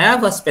 you can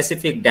have a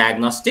specific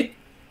diagnostic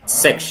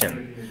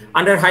section.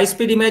 Under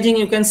high-speed imaging,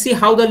 you can see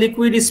how the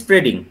liquid is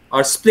spreading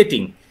or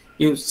splitting.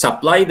 You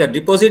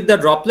deposit the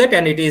droplet,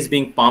 and it is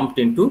being pumped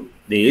into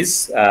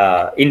these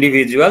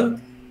individual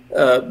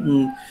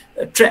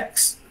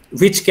tracks,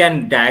 which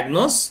can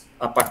diagnose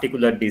a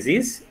particular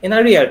disease in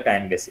a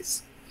real-time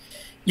basis.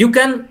 You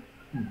can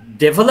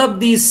develop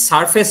these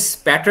surface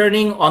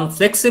patterning on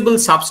flexible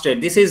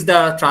substrate. This is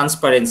the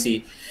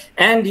transparency.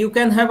 And you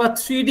can have a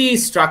 3D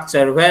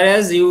structure,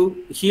 whereas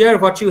here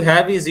what you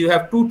have is you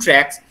have 2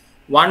 tracks.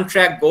 One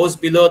track goes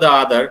below the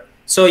other.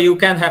 So you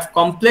can have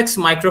complex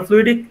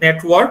microfluidic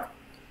network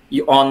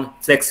on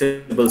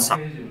flexible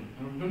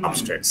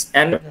substrates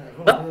and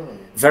a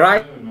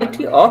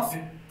variety of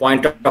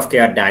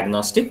point-of-care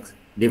diagnostic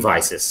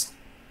devices.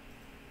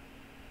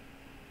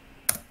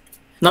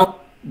 Now,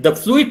 the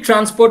fluid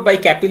transport by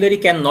capillary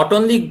can not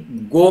only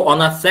go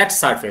on a flat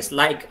surface,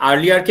 like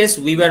earlier case,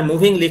 we were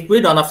moving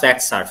liquid on a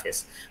flat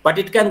surface, but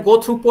it can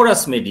go through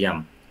porous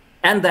medium,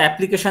 and the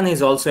application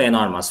is also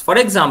enormous. For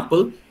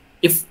example,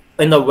 if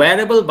in the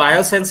wearable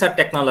biosensor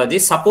technology,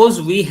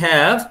 suppose we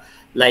have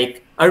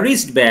like a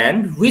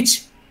wristband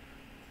which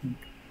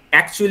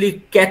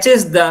actually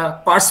catches the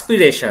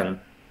perspiration,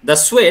 the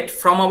sweat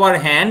from our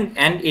hand,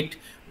 and it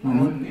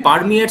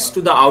permeates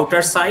to the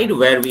outer side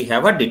where we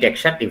have a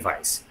detection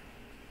device.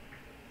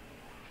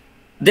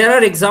 There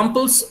are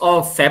examples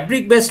of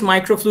fabric-based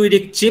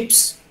microfluidic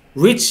chips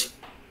which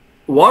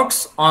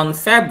works on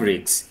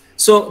fabrics.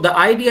 So the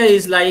idea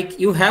is like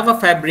you have a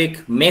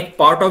fabric, make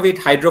part of it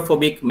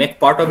hydrophobic, make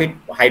part of it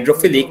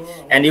hydrophilic,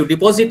 and you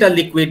deposit a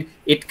liquid,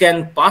 it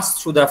can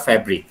pass through the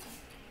fabric,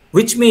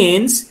 which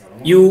means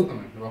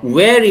you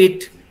wear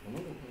it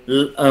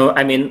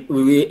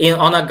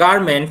on a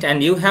garment,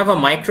 and you have a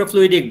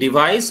microfluidic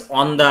device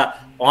on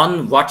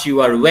what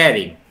you are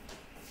wearing.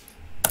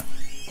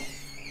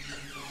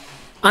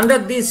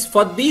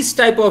 For these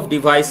type of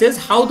devices,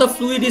 how the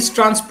fluid is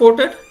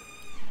transported?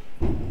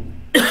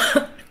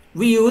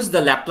 We use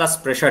the Laplace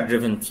pressure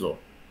driven flow.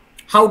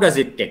 How does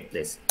it take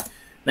place?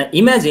 Now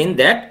imagine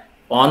that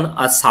on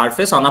a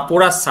surface, on a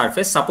porous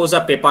surface, suppose a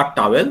paper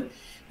towel,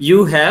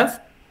 you have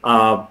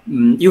a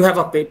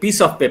piece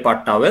of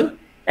paper towel,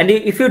 and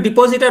if you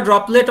deposit a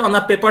droplet on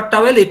a paper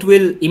towel, it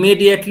will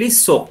immediately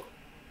soak.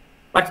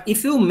 But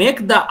if you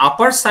make the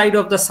upper side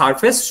of the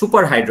surface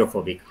super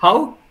hydrophobic,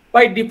 how?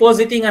 By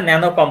depositing a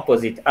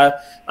nanocomposite,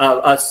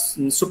 a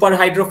super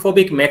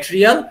hydrophobic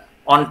material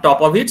on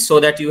top of it, so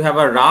that you have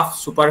a rough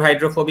super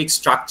hydrophobic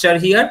structure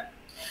here.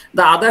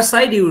 The other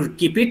side you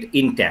keep it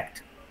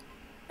intact,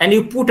 and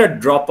you put a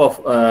drop of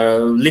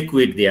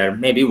liquid there,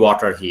 maybe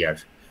water here.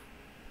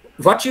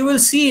 What you will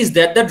see is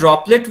that the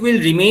droplet will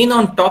remain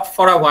on top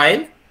for a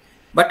while,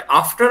 but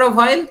after a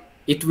while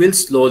it will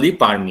slowly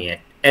permeate,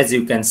 as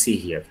you can see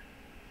here.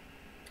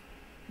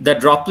 The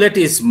droplet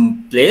is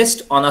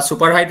placed on a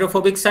super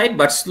hydrophobic side,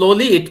 but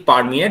slowly it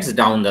permeates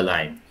down the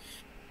line.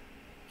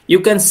 You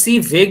can see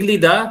vaguely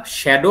the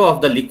shadow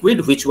of the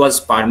liquid which was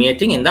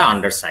permeating in the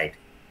underside.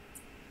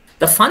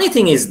 The funny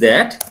thing is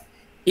that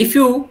if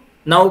you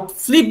now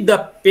flip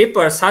the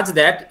paper such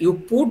that you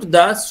put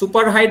the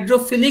super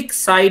hydrophilic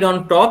side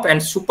on top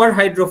and super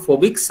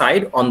hydrophobic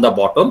side on the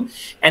bottom,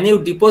 and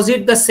you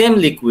deposit the same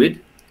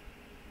liquid,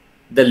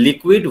 the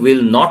liquid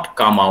will not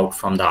come out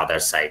from the other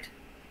side.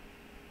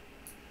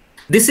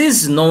 This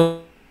is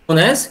known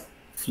as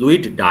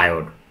fluid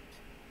diode.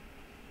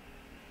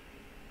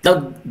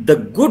 The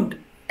good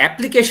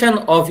application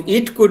of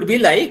it could be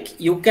like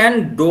you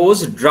can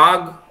dose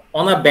drug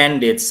on a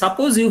bandage.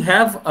 Suppose you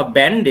have a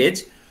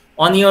bandage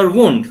on your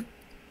wound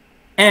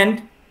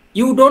and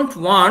you don't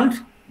want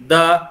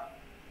the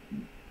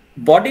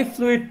body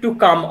fluid to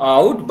come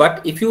out,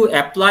 but if you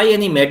apply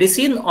any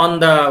medicine on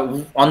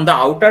the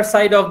outer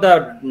side of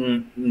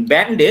the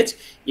bandage,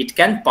 it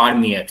can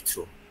permeate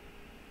through.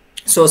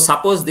 So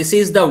suppose this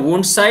is the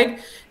wound side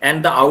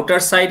and the outer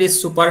side is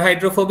super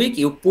hydrophobic.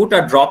 You put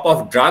a drop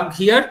of drug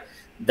here,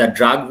 the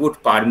drug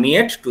would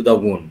permeate to the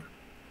wound,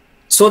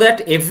 so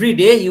that every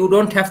day you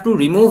don't have to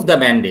remove the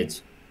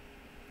bandage.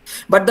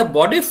 But the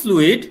body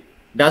fluid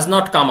does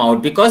not come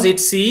out because it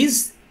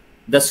sees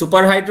the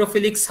super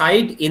hydrophilic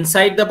side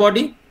inside the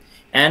body,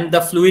 and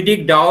the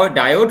fluidic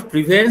diode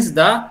prevents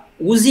the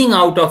oozing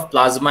out of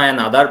plasma and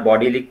other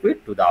body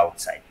liquid to the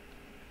outside.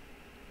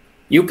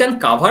 You can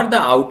cover the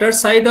outer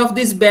side of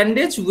this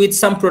bandage with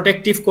some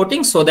protective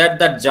coating so that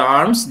the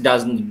germs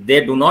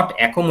do not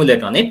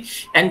accumulate on it,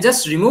 and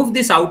just remove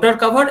this outer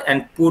cover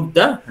and put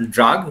the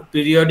drug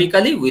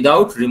periodically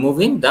without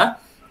removing the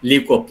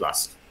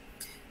leucoplast.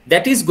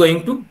 That is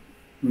going to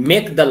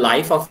make the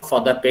life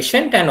for the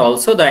patient and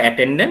also the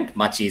attendant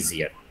much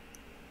easier.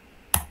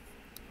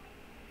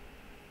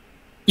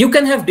 You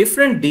can have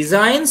different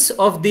designs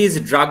of these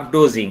drug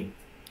dosing.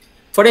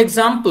 For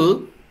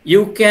example,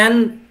 you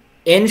can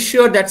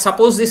ensure that,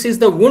 suppose this is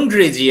the wound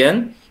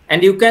region,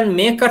 and you can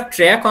make a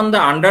track on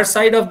the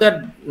underside of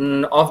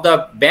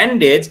the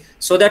bandage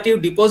so that you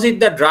deposit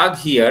the drug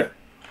here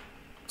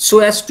so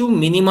as to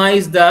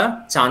minimize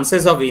the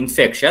chances of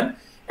infection,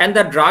 and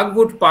the drug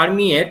would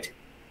permeate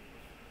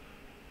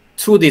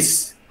through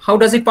this. How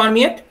does it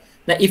permeate?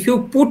 Now, if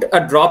you put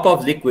a drop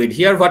of liquid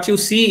here, what you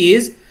see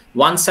is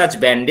one such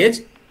bandage.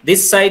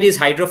 This side is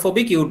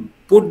hydrophobic. You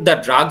put the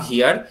drug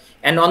here,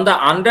 and on the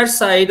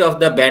underside of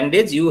the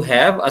bandage, you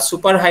have a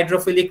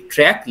superhydrophilic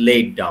track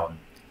laid down.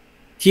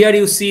 Here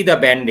you see the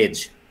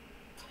bandage.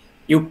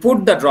 You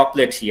put the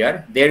droplet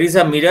here. There is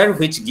a mirror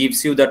which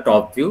gives you the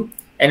top view.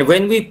 And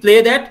when we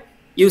play that,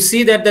 you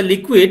see that the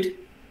liquid,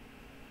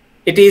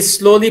 it is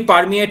slowly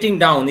permeating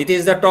down. It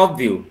is the top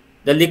view.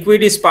 The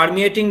liquid is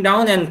permeating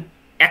down and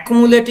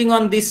accumulating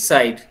on this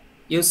side.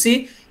 You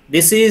see,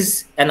 this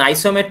is an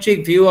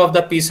isometric view of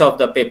the piece of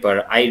the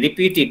paper. I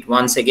repeat it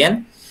once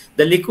again.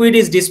 The liquid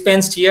is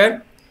dispensed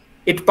here.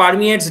 It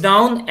permeates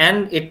down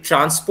and it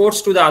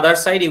transports to the other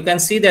side. You can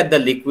see that the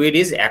liquid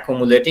is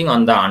accumulating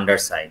on the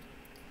underside.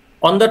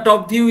 On the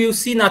top view, you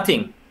see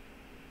nothing.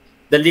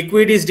 The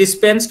liquid is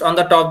dispensed on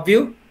the top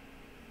view.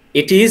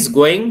 It is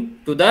going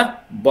to the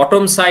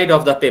bottom side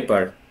of the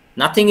paper.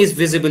 Nothing is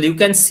visible. You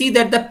can see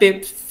that the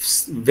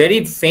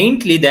very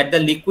faintly that the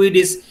liquid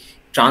is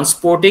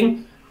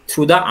transporting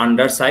through the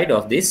underside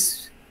of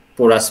this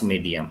porous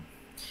medium.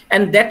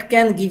 And that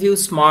can give you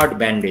smart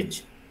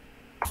bandage.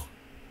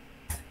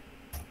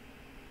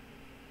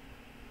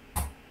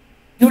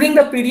 During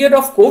the period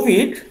of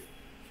COVID,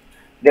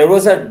 there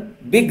was a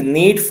big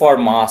need for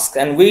masks,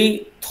 and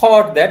we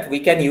thought that we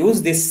can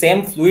use this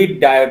same fluid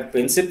diode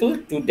principle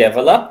to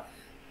develop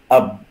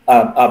a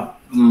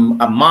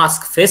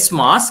mask, face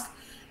mask,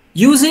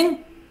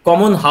 using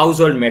common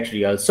household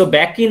materials. So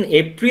back in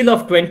April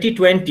of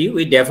 2020,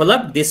 we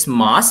developed this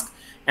mask,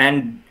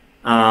 and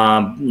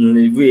got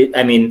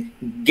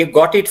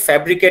it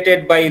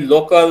fabricated by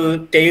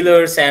local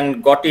tailors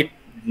and got it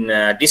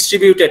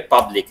distributed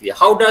publicly.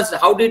 How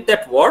did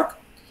that work?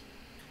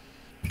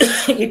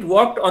 It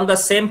worked on the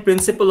same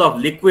principle of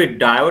liquid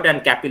diode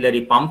and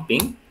capillary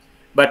pumping.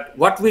 But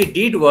what we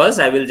did was,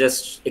 I will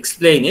just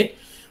explain it.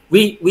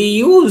 We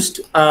used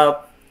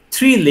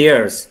 3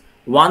 layers.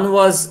 One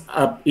was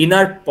an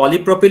inner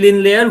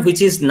polypropylene layer,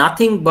 which is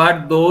nothing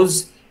but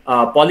those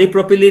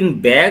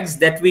polypropylene bags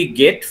that we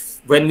get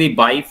when we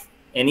buy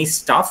any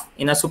stuff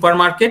in a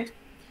supermarket.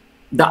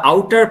 The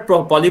outer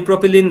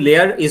polypropylene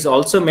layer is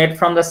also made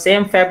from the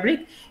same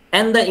fabric,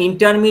 and the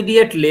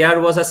intermediate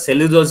layer was a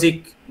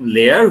cellulosic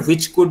layer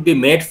which could be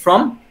made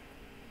from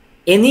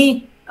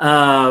any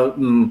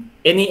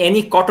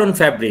cotton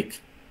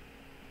fabric.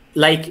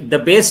 Like the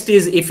best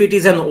is, if it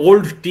is an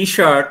old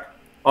t-shirt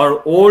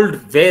or old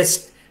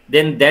vest,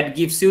 then that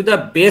gives you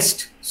the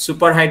best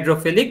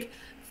superhydrophilic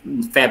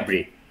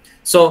fabric.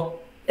 So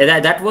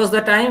that was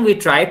the time we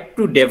tried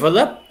to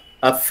develop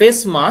a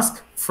face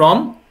mask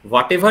from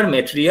whatever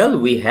material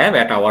we have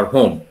at our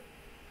home.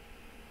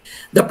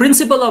 The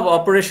principle of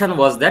operation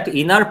was that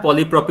inner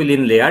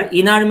polypropylene layer,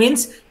 inner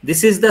means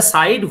this is the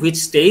side which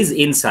stays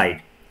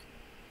inside.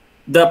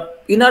 The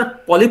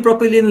inner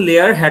polypropylene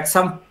layer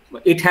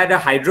had a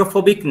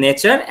hydrophobic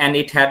nature, and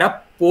it had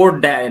a pore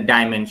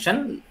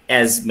dimension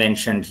as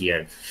mentioned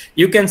here.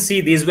 You can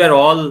see these were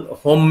all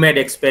homemade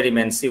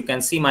experiments. You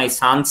can see my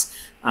son's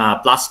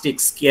plastic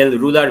scale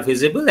ruler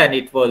visible,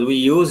 and we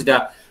used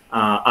a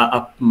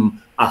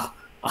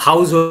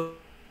household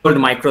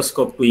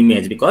microscope to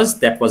image, because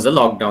that was the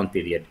lockdown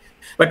period.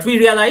 But we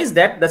realized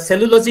that the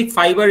cellulosic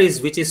fiber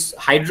which is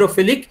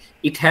hydrophilic,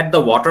 it had the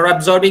water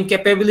absorbing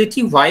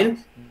capability, while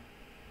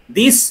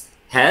this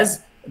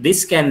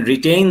can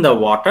retain the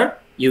water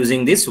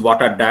using this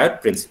water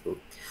diode principle.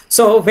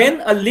 So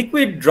when a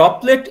liquid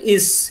droplet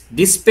is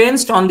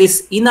dispensed on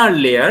this inner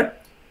layer,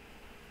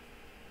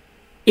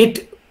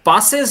 it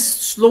passes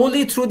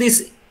slowly through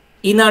this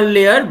inner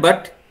layer,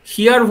 but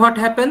here what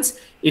happens?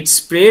 It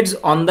spreads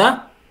on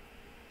the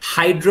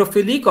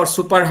hydrophilic or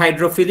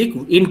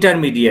superhydrophilic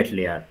intermediate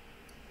layer.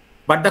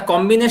 But the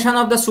combination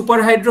of the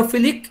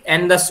superhydrophilic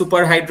and the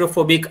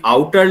superhydrophobic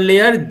outer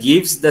layer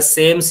gives the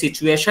same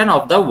situation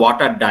of the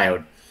water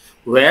diode,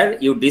 where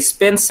you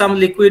dispense some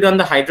liquid on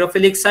the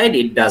hydrophilic side,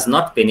 it does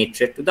not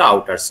penetrate to the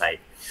outer side.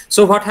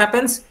 So what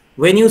happens?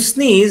 When you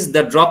sneeze,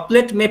 the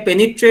droplet may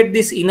penetrate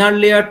this inner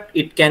layer,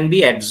 it can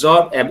be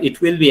absorbed, it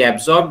will be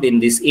absorbed in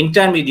this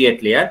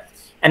intermediate layer,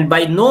 and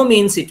by no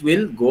means it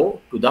will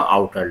go to the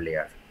outer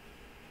layer.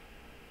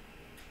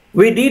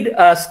 We did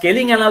a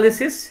scaling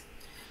analysis.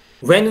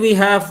 When we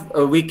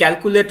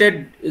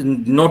calculated,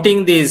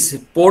 noting this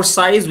pore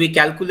size, we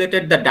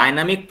calculated the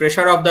dynamic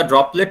pressure of the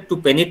droplet to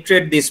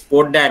penetrate this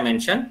pore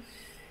dimension.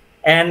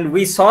 And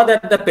we saw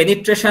that the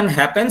penetration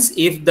happens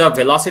if the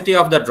velocity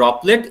of the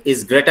droplet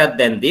is greater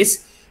than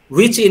this,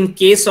 which in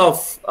case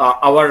of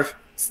our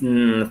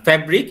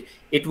fabric,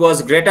 it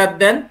was greater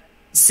than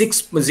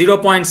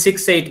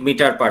 0.68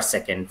 meter per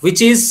second,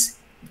 which is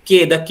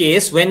the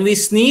case when we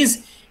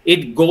sneeze.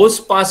 it goes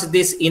past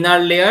this inner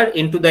layer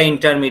into the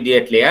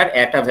intermediate layer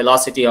at a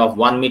velocity of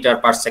 1 meter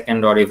per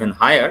second or even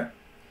higher.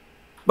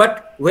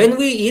 But when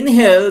we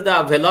inhale,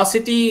 the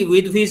velocity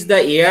with which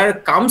the air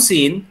comes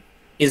in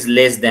is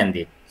less than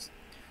this.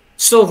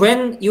 So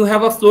when you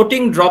have a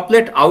floating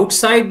droplet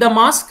outside the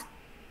mask,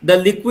 the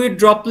liquid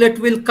droplet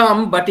will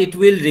come, but it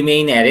will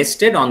remain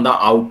arrested on the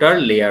outer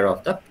layer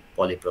of the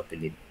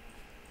polypropylene.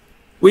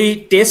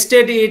 We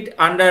tested it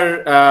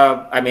under,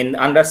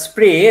 under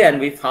spray, and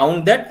we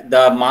found that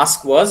the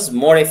mask was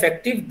more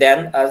effective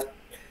than a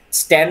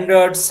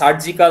standard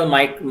surgical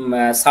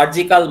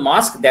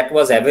mask that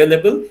was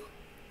available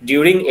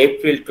during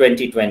April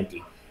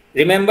 2020.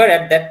 Remember,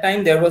 at that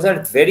time, there was a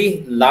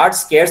very large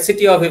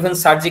scarcity of even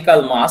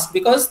surgical masks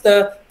because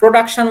the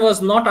production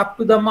was not up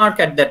to the mark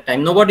at that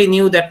time. Nobody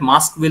knew that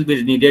mask will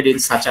be needed in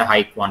such a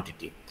high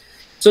quantity.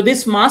 So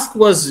this mask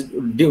was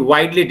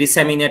widely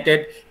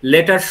disseminated.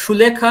 Later,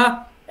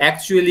 Shulekha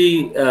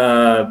actually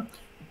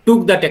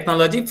took the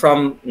technology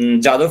from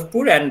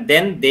Jadavpur, and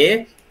then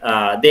they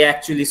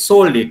actually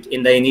sold it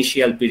in the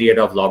initial period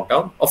of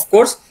lockdown. Of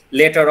course,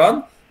 later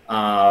on,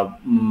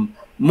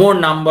 more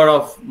number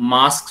of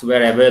masks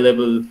were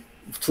available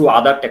through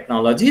other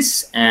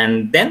technologies,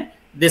 and then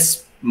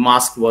this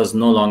mask was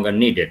no longer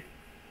needed.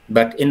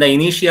 But in the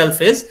initial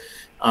phase,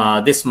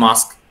 this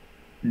mask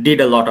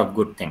did a lot of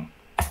good things.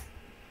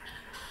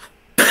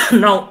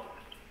 Now,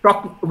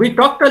 we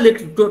talked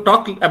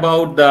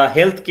about the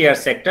healthcare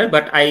sector,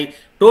 but I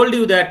told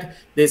you that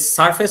this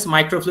surface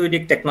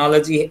microfluidic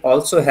technology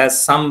also has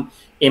some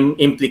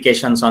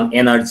implications on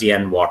energy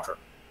and water.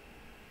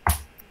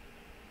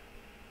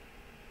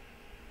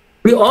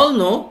 We all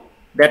know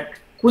that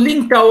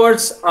cooling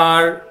towers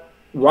are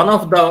one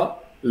of the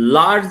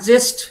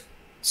largest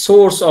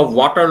source of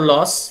water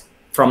loss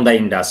from the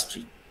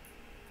industry.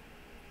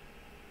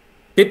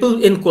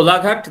 People in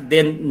Kolaghat,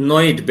 they know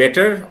it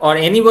better, or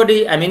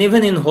anybody, I mean,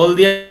 even in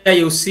Haldia,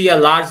 you see a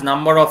large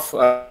number of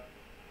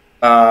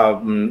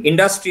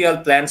industrial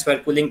plants where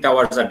cooling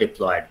towers are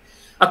deployed.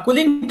 A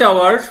cooling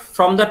tower,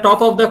 from the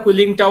top of the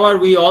cooling tower,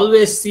 we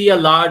always see a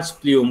large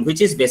plume,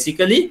 which is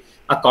basically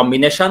a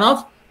combination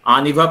of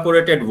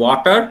unevaporated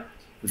water,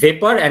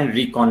 vapor, and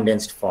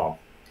recondensed fog.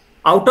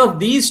 Out of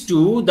these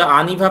two, the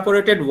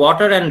unevaporated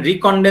water and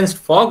recondensed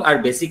fog are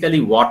basically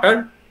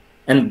water,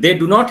 and they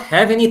do not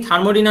have any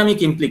thermodynamic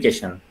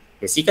implication.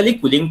 Basically,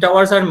 cooling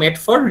towers are made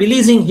for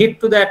releasing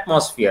heat to the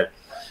atmosphere.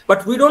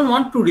 But we don't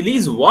want to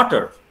release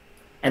water.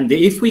 And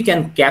if we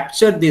can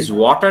capture this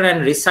water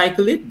and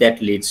recycle it,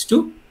 that leads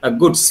to a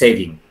good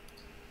saving.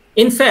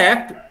 In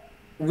fact,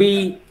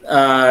 we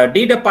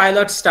did a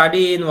pilot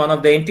study in one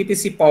of the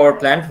NTPC power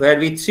plant where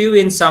we threw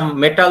in some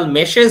metal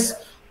meshes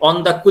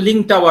on the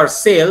cooling tower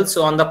cell.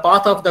 So on the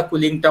path of the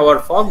cooling tower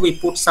fog, we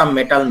put some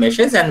metal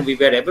meshes, and we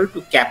were able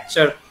to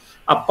capture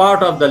a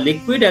part of the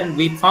liquid, and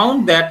we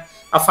found that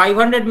a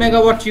 500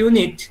 megawatt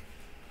unit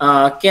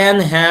can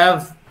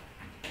have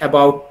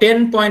about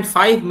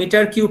 10.5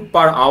 meter cube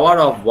per hour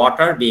of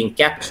water being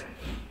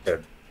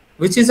captured,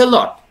 which is a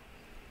lot.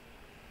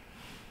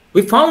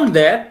 We found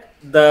that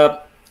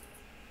the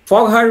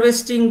fog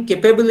harvesting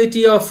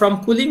capability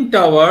from cooling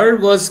tower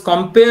was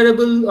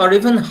comparable or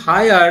even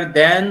higher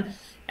than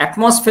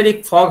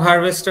atmospheric fog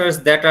harvesters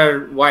that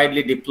are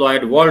widely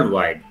deployed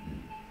worldwide.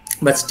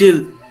 But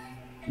still,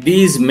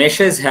 these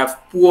meshes have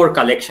poor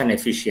collection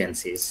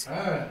efficiencies.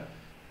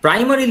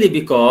 Primarily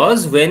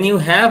because when you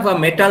have a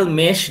metal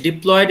mesh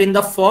deployed in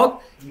the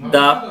fog,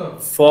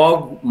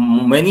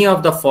 many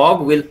of the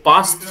fog will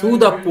pass through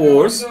the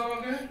pores.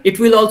 It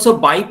will also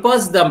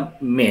bypass the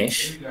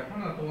mesh.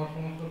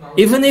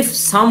 Even if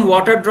some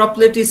water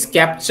droplet is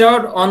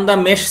captured on the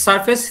mesh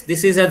surface,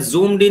 this is a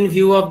zoomed in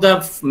view of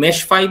the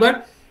mesh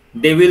fiber,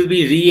 they will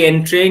be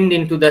re-entrained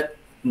into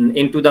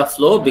the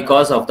flow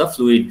because of the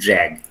fluid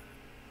drag.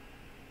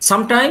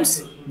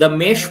 Sometimes the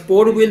mesh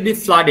pore will be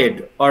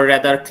flooded, or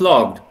rather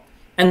clogged.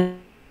 And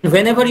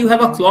whenever you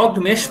have a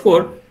clogged mesh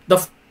pore, the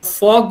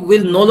fog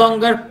will no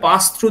longer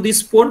pass through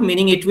this pore,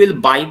 meaning it will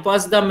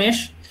bypass the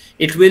mesh.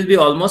 It will be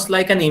almost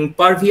like an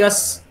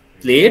impervious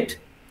plate.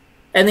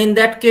 And in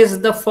that case,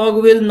 the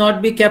fog will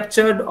not be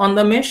captured on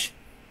the mesh.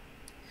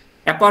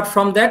 Apart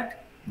from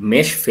that,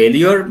 mesh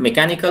failure,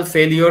 mechanical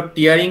failure,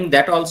 tearing,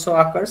 that also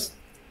occurs.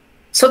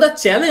 So the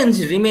challenge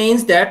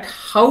remains that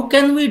how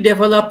can we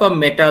develop a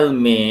metal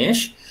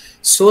mesh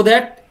so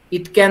that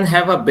it can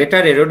have a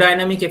better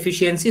aerodynamic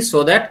efficiency,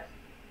 so that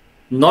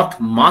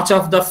not much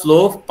of the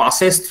flow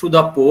passes through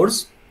the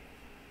pores.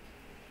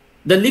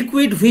 The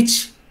liquid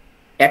which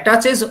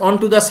attaches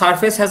onto the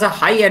surface has a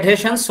high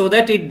adhesion so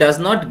that it does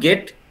not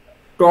get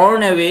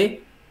torn away,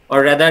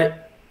 or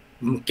rather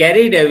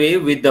carried away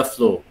with the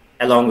flow,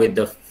 along with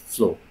the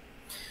flow.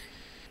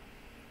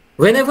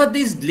 Whenever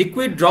these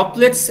liquid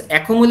droplets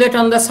accumulate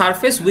on the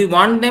surface, we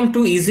want them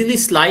to easily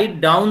slide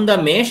down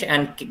the mesh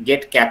and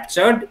get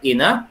captured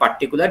in a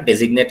particular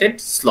designated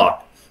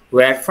slot,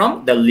 where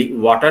from the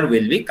water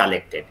will be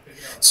collected.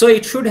 So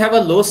it should have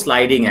a low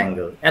sliding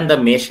angle, and the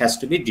mesh has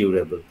to be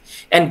durable.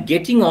 And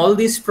getting all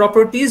these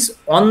properties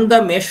on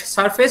the mesh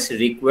surface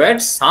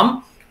requires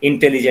some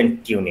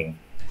intelligent tuning.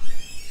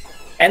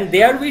 And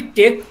there we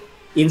take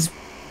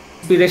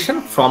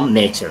inspiration from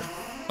nature.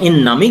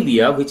 In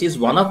Namibia, which is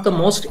one of the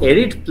most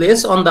arid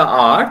place on the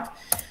earth,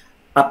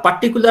 a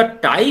particular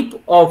type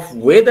of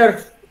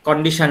weather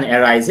condition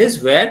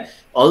arises where,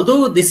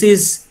 although this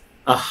is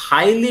a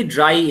highly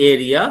dry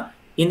area,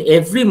 in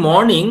every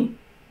morning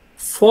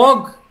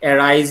fog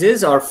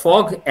arises or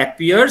fog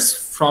appears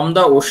from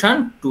the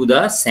ocean to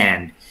the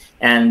sand,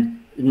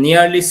 and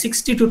nearly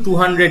 60 to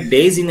 200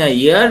 days in a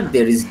year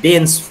there is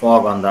dense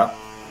fog on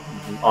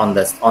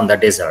the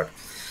desert.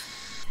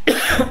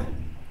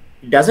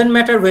 It doesn't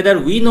matter whether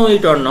we know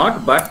it or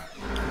not, but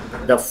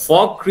the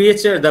fog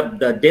creature,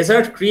 the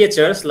desert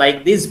creatures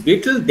like this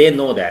beetle, they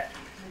know that.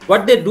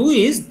 What they do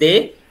is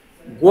they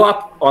go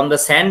up on the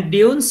sand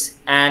dunes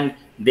and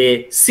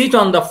they sit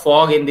on the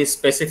fog in this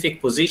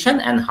specific position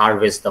and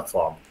harvest the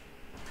fog.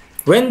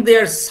 When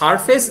their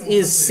surface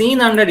is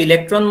seen under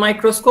electron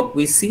microscope,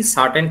 we see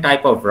certain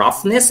type of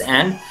roughness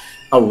and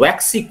a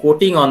waxy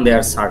coating on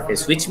their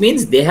surface, which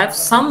means they have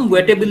some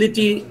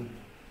wettability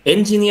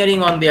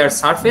engineering on their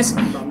surface,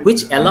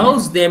 which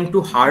allows them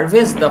to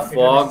harvest the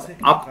fog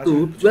up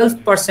to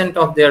 12%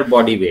 of their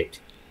body weight.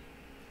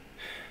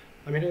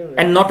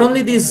 And not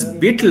only these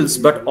beetles,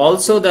 but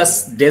also the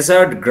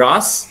desert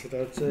grass,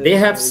 they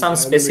have some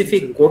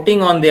specific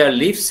coating on their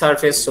leaf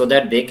surface so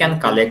that they can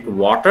collect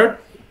water,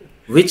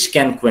 which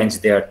can quench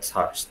their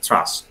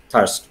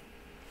thirst.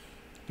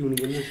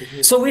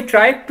 So we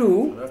tried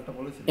to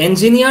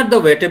engineer the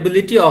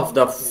wettability of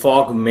the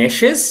fog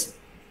meshes.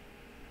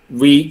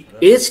 We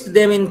etched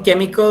them in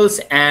chemicals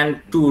and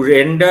to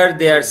render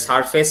their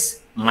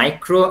surface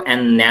micro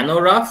and nano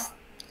rough.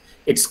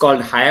 It's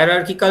called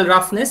hierarchical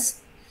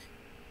roughness.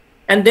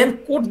 And then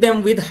coat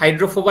them with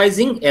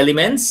hydrophobizing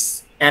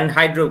elements and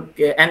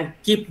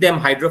keep them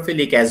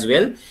hydrophilic as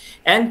well,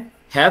 and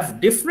have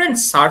different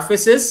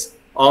surfaces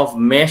of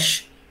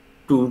mesh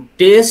to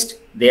test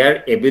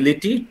their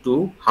ability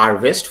to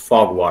harvest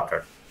fog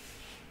water.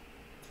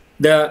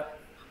 The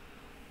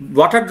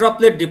water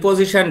droplet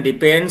deposition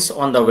depends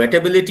on the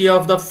wettability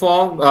of the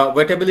fog,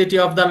 wettability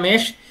of the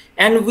mesh,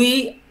 and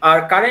we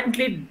are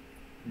currently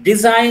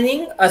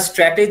designing a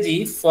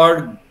strategy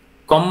for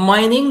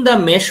combining the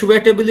mesh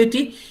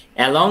wettability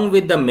along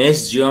with the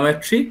mesh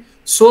geometry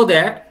so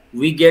that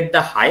we get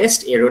the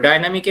highest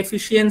aerodynamic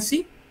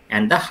efficiency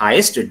and the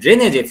highest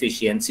drainage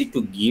efficiency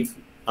to give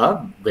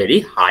a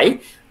very high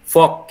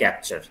fog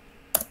capture.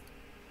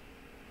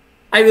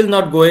 I will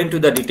not go into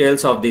the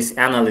details of this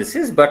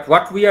analysis, but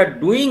what we are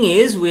doing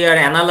is we are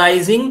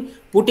analyzing,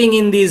 putting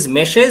in these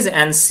meshes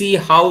and seeing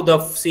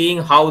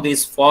how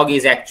this fog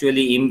is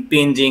actually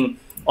impinging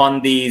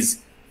on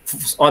these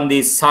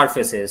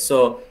surfaces.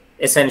 So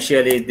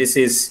essentially, this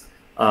is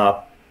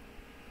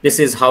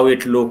how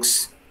it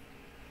looks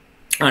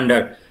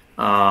under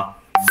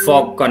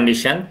fog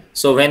condition.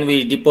 So when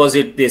we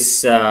deposit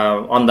this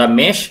on the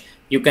mesh,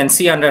 you can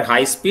see under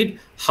high speed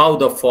how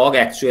the fog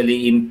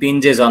actually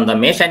impinges on the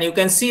mesh, and you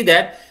can see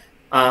that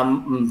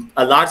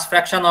a large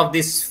fraction of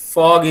this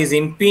fog is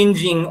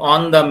impinging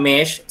on the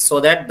mesh so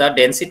that the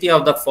density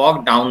of the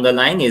fog down the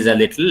line is a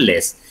little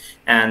less,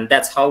 and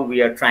that's how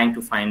we are trying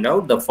to find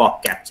out the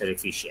fog capture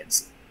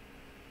efficiency.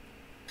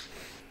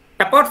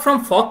 Apart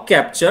from fog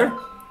capture,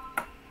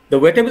 the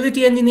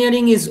wettability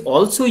engineering is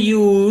also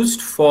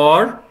used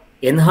for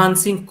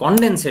enhancing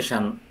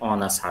condensation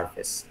on a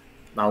surface.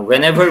 Now,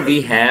 whenever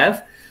we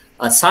have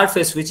a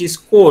surface which is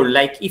cold,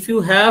 like if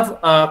you have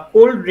a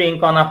cold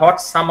drink on a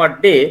hot summer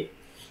day,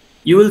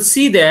 you will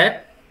see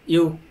that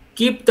you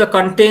keep the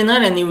container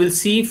and you will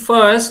see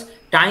first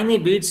tiny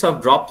bits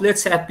of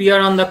droplets appear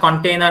on the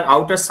container,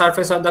 outer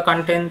surface of the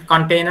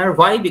container.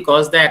 Why?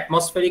 Because the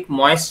atmospheric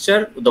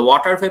moisture, the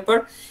water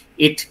vapor,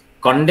 it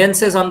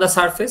condenses on the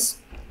surface.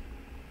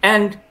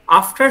 And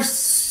after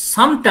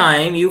some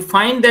time, you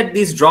find that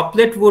this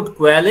droplet would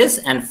coalesce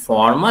and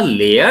form a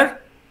layer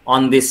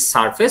on this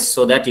surface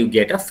so that you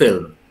get a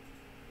film.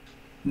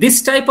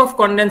 This type of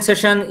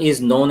condensation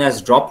is known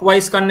as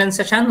dropwise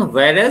condensation,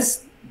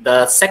 whereas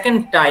the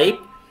second type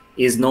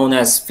is known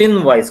as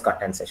film-wise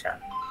condensation.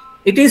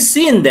 It is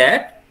seen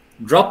that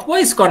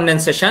dropwise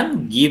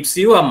condensation gives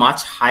you a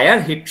much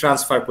higher heat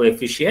transfer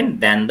coefficient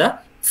than the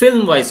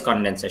film-wise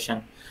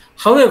condensation.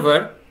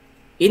 However,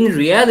 in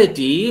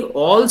reality,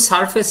 all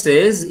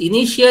surfaces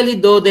initially,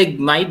 though they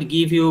might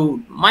give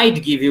you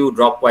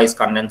dropwise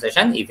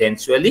condensation,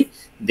 eventually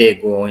they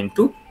go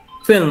into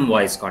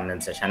film-wise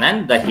condensation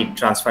and the heat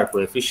transfer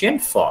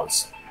coefficient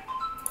falls.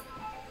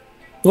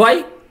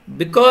 Why?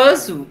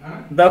 Because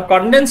the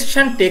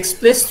condensation takes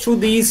place through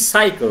these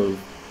cycles.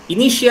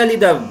 Initially,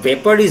 the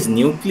vapor is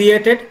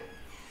nucleated.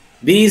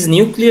 These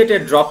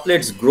nucleated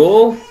droplets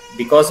grow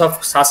because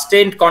of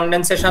sustained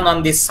condensation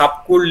on this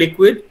subcooled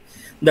liquid.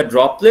 The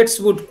droplets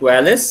would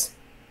coalesce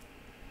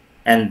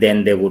and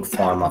then they would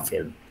form a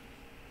film.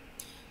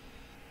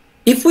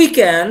 If we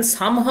can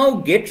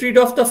somehow get rid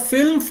of the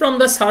film from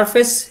the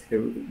surface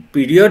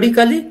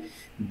periodically,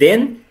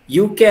 then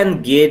you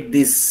can get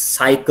this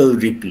cycle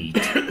repeat.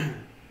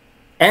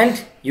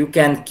 And you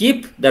can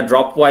keep the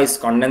dropwise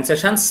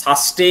condensation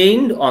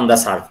sustained on the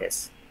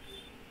surface.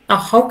 Now,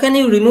 how can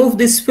you remove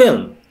this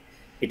film?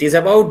 It is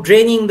about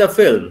draining the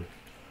film.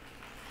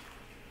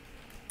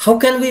 How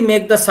can we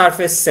make the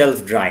surface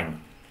self-drying?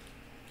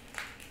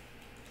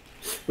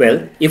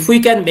 Well, if we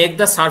can make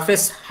the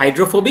surface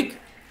hydrophobic,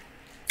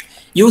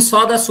 you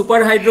saw the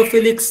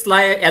superhydrophilic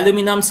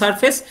aluminum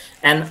surface,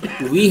 and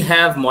we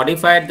have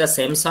modified the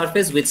same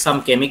surface with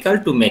some chemical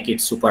to make it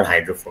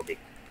superhydrophobic.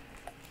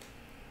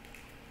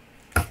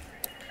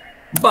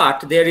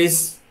 But there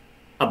is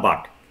a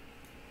but.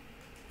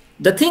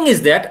 The thing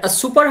is that a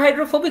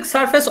superhydrophobic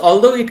surface,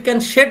 although it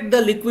can shed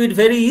the liquid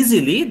very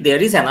easily,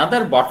 there is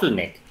another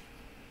bottleneck.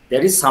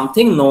 There is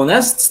something known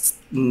as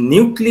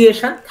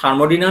nucleation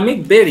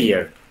thermodynamic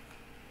barrier.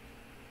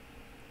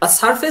 A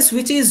surface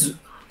which is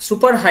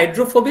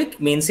superhydrophobic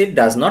means it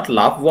does not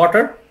love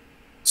water.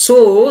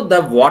 So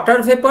the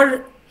water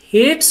vapor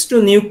hates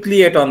to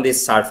nucleate on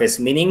this surface,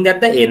 meaning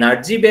that the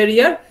energy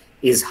barrier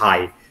is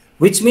high,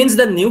 which means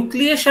the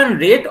nucleation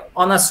rate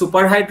on a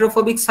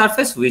superhydrophobic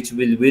surface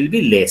will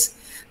be less.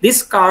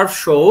 This curve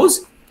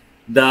shows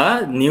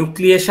the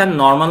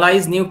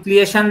normalized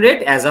nucleation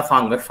rate as a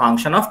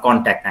function of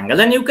contact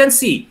angle. And you can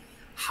see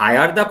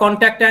higher the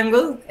contact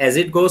angle as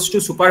it goes to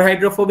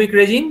superhydrophobic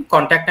regime,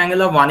 contact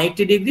angle of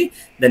 180 degree,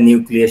 the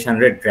nucleation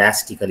rate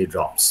drastically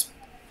drops.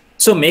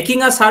 So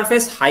making a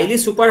surface highly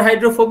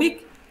superhydrophobic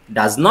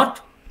does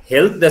not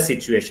help the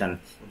situation.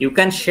 You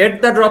can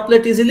shed the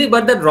droplet easily,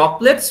 but the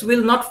droplets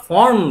will not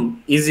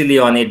form easily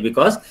on it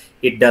because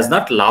it does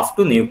not love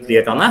to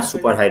nucleate on a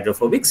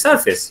superhydrophobic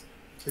surface.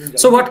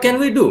 So what can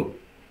we do?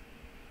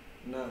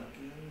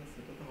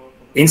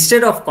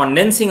 Instead of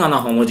condensing on a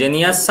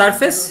homogeneous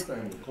surface,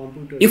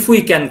 if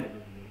we can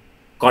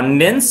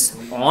condense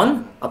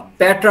on a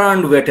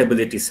patterned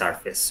wettability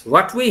surface,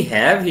 what we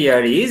have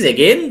here is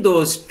again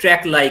those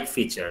track-like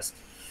features.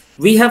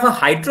 We have a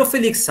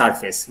hydrophilic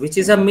surface, which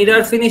is a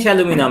mirror finish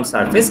aluminum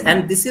surface,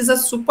 and this is a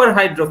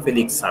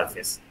superhydrophilic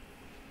surface.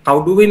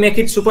 How do we make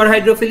it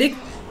superhydrophilic?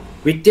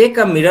 We take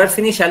a mirror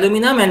finish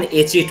aluminum and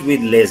etch it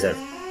with laser.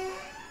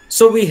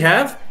 So we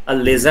have a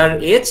laser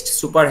etched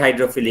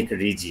superhydrophilic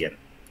region.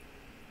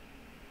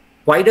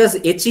 Why does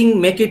etching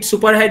make it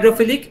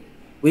superhydrophilic?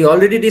 We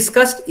already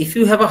discussed, if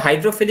you have a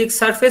hydrophilic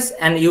surface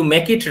and you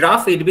make it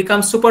rough, it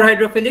becomes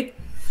superhydrophilic.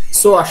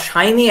 So a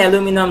shiny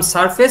aluminum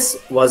surface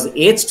was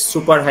etched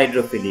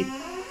superhydrophilic.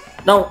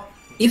 Now,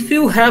 if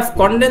you have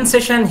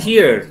condensation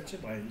here,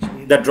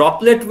 the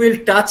droplet will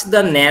touch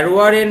the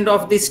narrower end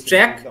of this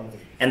track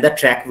and the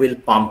track will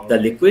pump the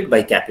liquid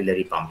by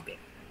capillary pumping.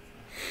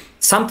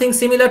 Something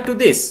similar to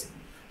this.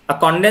 A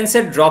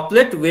condensate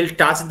droplet will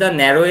touch the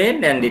narrow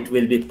end and it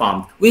will be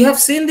pumped. We have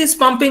seen this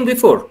pumping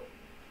before.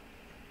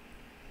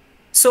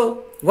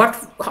 So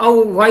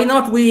why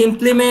not we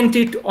implement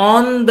it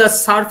on the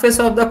surface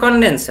of the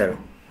condenser?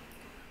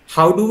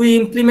 How do we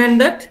implement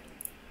that?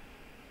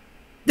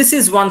 This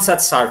is one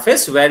such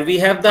surface where we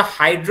have the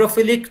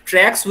hydrophilic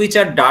tracks which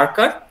are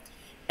darker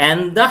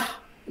and the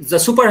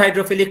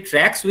superhydrophilic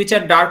tracks which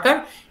are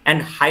darker,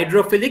 and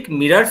hydrophilic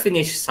mirror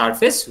finish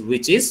surface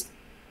which is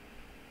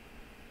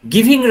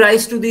giving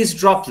rise to these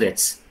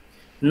droplets.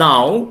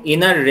 Now,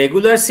 in a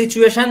regular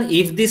situation,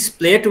 if this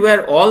plate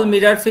were all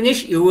mirror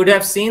finish, you would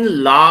have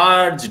seen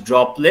large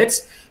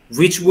droplets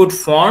which would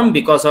form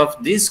because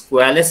of this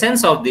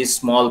coalescence of this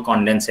small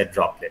condensate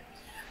droplet.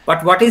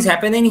 But what is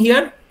happening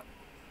here?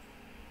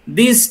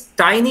 These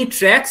tiny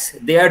tracks,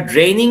 they are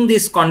draining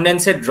this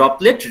condensate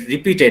droplet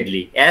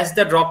repeatedly. As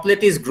the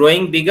droplet is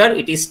growing bigger,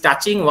 it is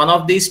touching one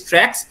of these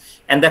tracks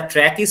and the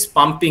track is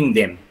pumping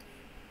them,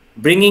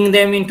 bringing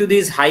them into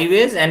these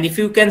highways. And if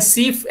you can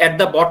see at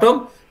the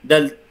bottom,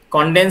 the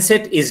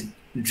condensate is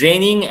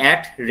draining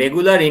at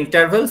regular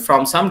interval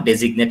from some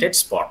designated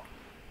spot.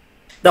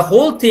 The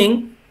whole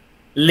thing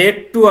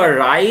led to a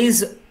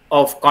rise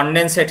of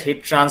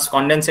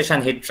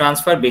condensation heat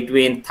transfer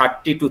between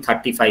 30 to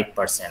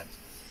 35%.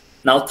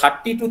 Now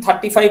 30 to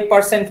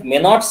 35% may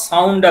not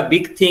sound a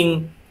big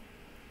thing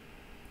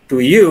to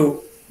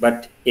you,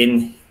 but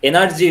in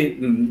energy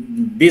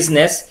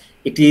business,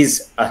 it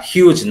is a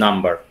huge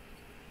number.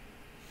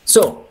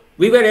 So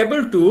we were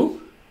able to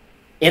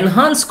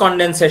enhance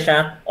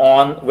condensation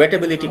on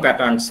wettability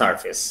pattern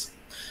surface.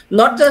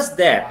 Not just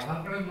that,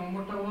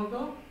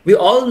 we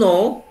all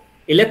know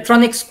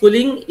electronics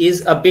cooling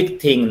is a big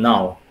thing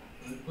now.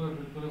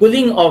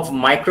 Cooling of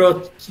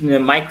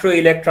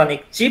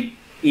microelectronic chip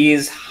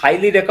is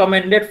highly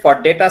recommended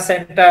for data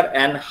center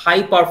and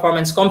high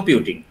performance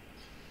computing.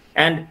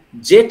 And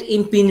jet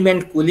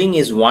impingement cooling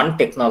is one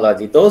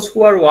technology. Those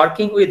who are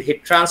working with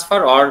heat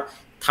transfer or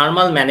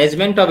thermal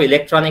management of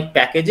electronic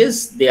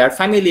packages, they are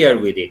familiar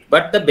with it.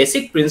 But the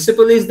basic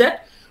principle is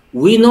that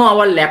we know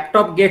our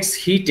laptop gets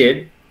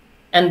heated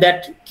and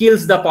that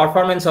kills the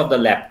performance of the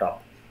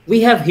laptop.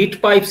 We have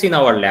heat pipes in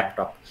our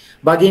laptop.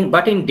 But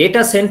in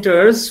data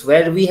centers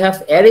where we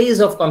have arrays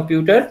of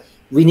computer,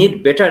 we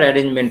need better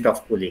arrangement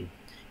of cooling.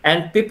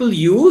 And people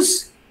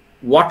use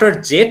water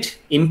jet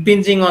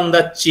impinging on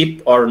the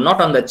chip, or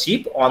not on the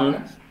chip,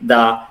 on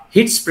the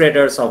heat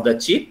spreaders of the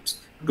chips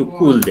to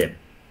cool them.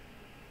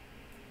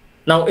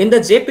 Now, in the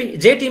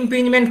jet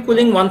impingement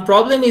cooling, one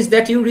problem is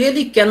that you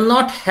really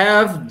cannot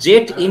have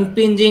jet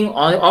impinging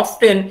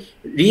often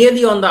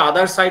really on the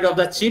other side of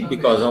the chip,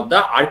 because of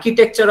the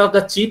architecture of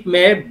the chip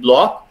may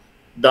block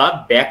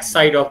the back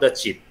side of the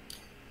chip.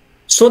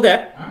 So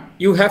that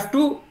you have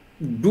to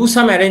do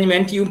some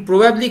arrangement. You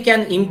probably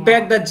can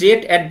impact the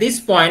jet at this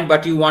point,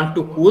 but you want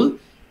to cool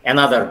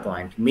another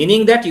point,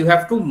 meaning that you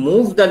have to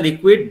move the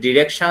liquid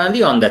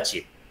directionally on the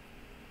chip.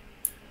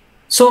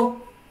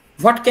 So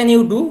what can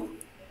you do?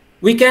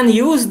 We can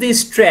use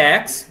these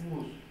tracks,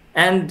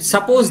 and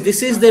suppose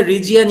this is the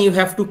region you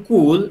have to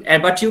cool,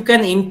 but you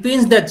can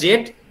impinge the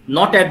jet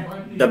not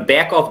at the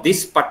back of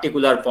this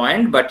particular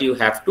point, but you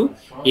have to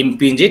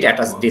impinge it at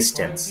a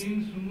distance.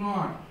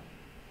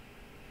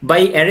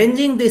 By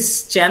arranging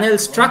this channel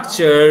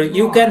structure,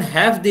 you can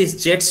have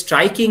this jet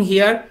striking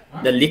here.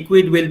 The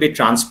liquid will be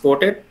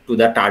transported to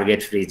the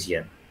target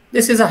region.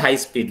 This is a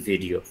high-speed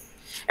video,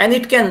 and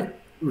it can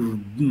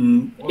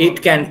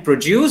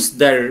produce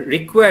the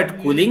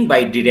required cooling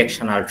by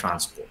directional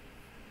transport.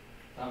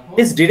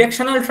 This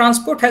directional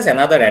transport has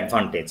another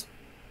advantage.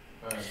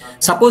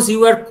 Suppose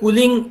you are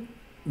cooling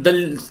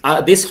this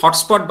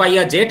hotspot by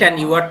a jet, and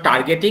you are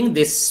targeting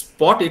this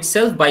spot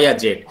itself by a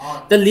jet.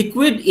 The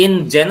liquid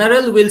in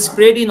general will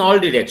spread in all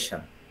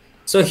directions.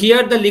 So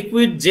here the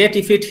liquid jet,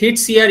 if it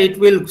hits here, it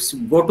will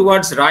go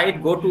towards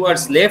right, go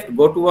towards left,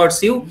 go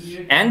towards you,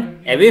 and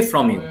away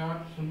from you.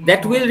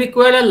 That will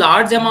require a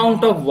large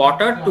amount of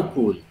water to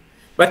cool.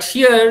 But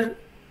here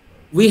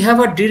we have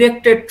a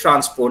directed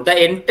transport.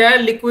 The entire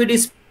liquid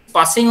is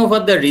passing over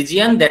the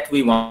region that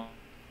we want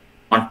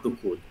to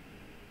cool.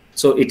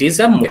 So it is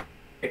a more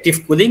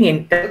effective cooling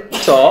in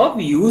terms of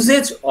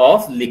usage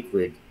of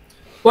liquid.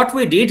 What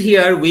we did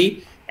here,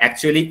 we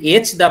actually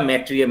etch the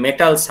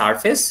metal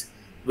surface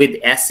with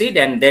acid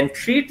and then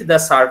treat the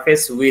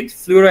surface with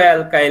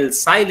fluoroalkyl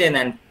silane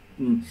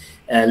and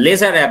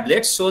laser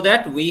ablate, so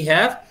that we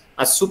have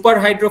a super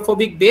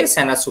hydrophobic base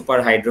and a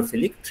super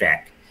hydrophilic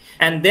track.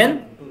 And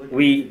then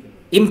we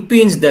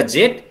impinge the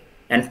jet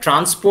and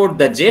transport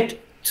the jet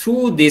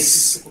through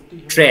this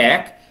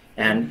track,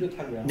 and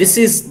this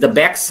is the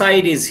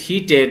backside is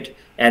heated,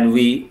 and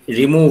we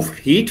remove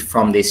heat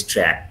from this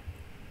track.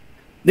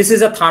 This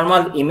is a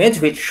thermal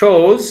image which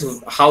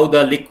shows how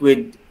the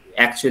liquid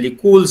actually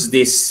cools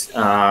this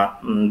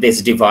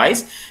this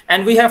device,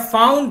 and we have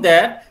found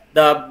that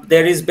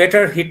there is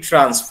better heat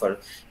transfer,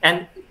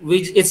 and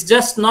it's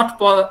just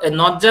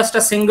not just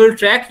a single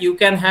track. You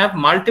can have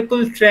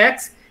multiple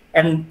tracks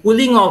and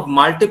cooling of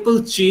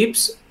multiple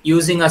chips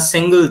using a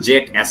single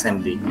jet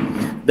assembly.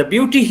 The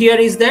beauty here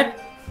is that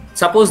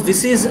suppose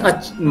this is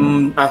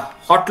a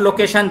hot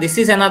location, this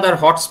is another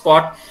hot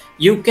spot,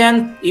 you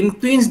can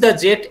impinge the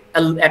jet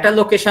at a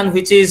location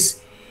which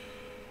is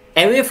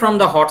away from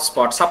the hot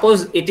spot.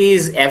 Suppose it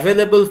is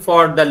available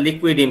for the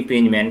liquid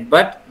impingement,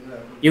 but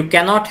you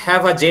cannot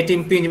have a jet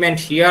impingement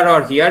here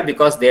or here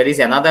because there is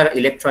another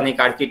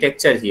electronic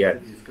architecture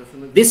here.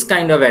 This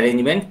kind of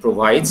arrangement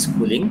provides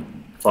cooling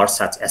for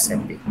such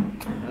assembly.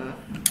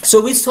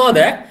 So we saw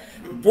that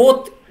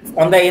both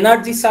on the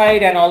energy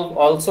side and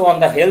also on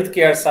the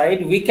healthcare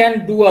side, we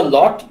can do a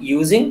lot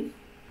using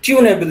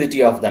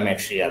tunability of the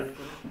material.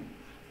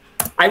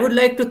 I would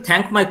like to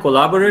thank my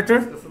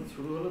collaborator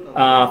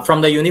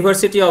from the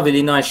University of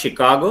Illinois,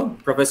 Chicago,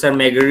 Professor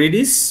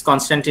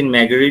Constantine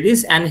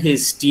Megaridis, and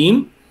his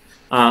team.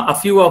 A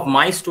few of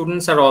my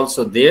students are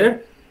also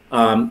there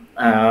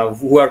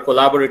who are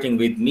collaborating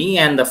with me,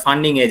 and the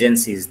funding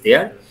agency is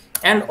there.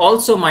 And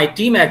also my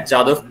team at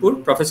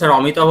Jadavpur, Professor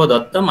Amitava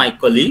Datta, my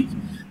colleague,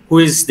 who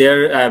is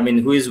there,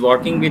 who is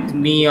working with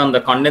me on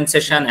the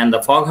condensation and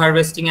the fog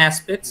harvesting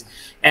aspects,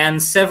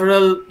 and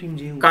several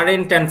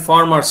current and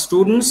former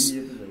students,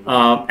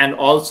 and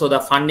also the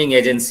funding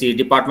agency,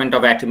 Department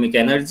of Atomic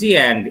Energy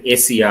and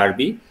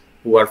ACRB,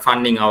 who are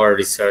funding our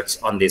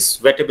research on this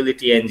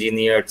wettability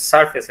engineered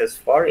surfaces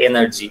for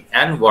energy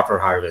and water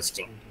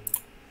harvesting.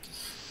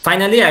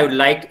 Finally, I would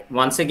like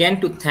once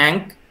again to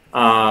thank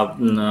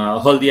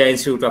Haldia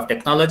Institute of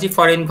Technology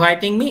for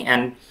inviting me,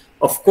 and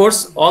of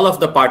course all of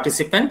the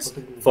participants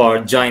for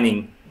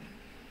joining.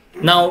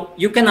 Now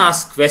you can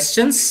ask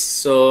questions,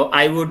 so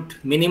I would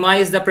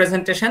minimize the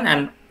presentation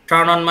and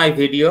turn on my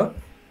video.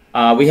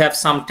 We have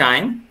some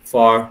time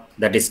for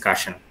the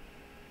discussion.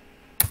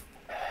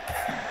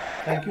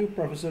 Thank you,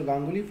 Professor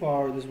Ganguly,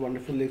 for this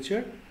wonderful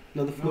lecture.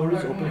 Now the floor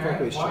is open for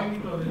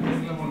questions.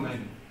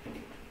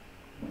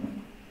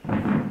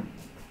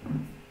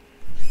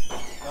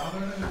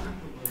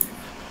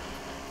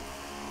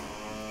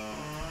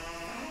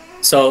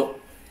 So,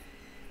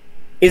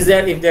 if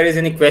there is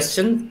any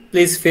question,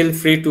 please feel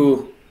free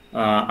to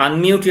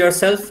unmute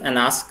yourself and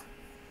ask.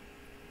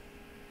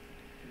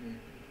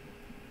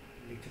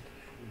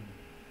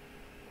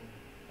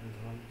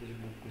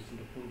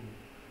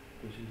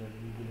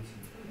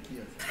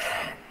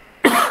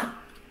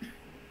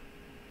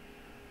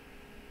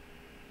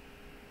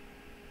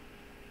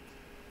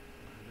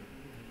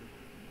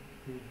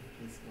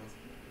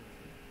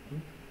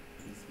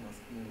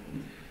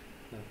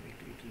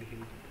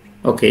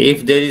 Okay,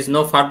 if there is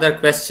no further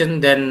question,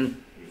 then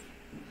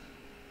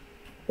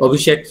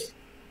Abhishek.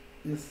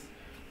 Yes.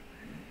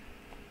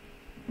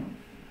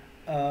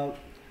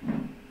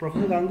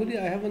 Professor Ganguly,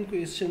 I have one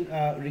question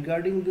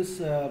regarding this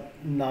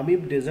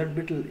Namib desert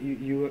beetle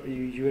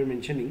you were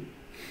mentioning.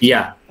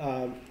 Yeah.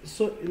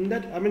 So in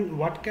that, I mean,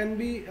 what can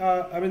be?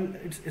 I mean,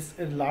 it's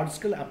a large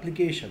scale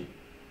application.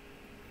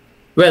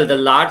 Well, the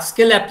large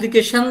scale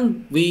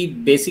application, we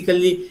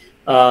basically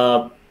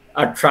are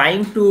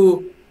trying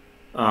to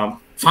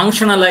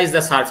functionalize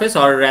the surface,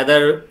 or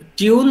rather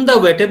tune the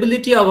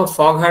wettability of a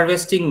fog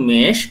harvesting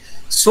mesh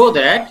so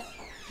that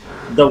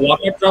the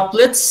water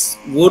droplets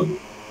would,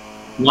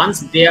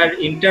 once they are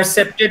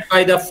intercepted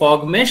by the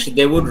fog mesh,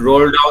 they would roll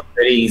down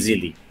very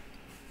easily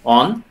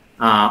on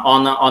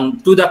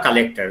to the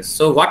collectors.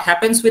 So what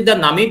happens with the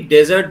Namib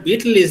desert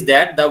beetle is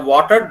that the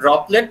water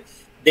droplet,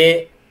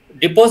 they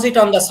deposit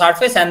on the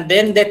surface and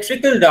then they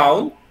trickle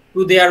down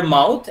to their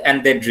mouth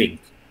and they drink.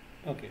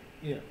 Okay.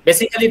 Yeah.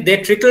 Basically, they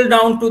trickle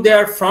down to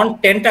their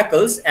front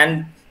tentacles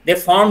and they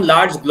form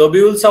large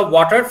globules of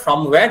water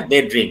from where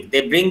they drink.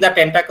 They bring the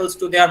tentacles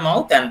to their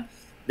mouth and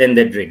then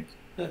they drink.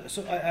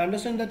 So I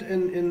understand that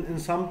in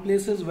some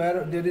places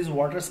where there is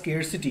water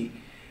scarcity,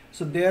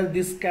 so there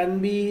this can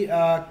be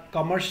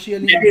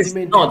commercially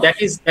implemented. No, that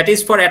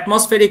is for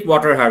atmospheric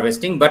water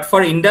harvesting, but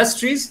for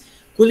industries,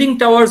 cooling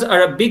towers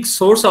are a big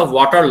source of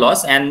water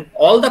loss, and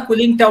all the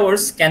cooling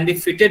towers can be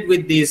fitted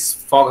with these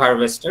fog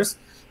harvesters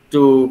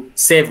to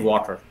save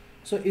water.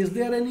 So is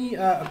there any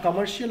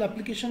commercial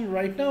application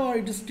right now, or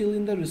it is still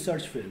in the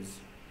research phase?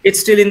 It's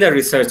still in the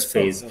research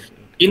phase. Okay.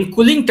 In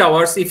cooling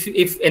towers,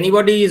 if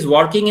anybody is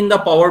working in the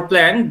power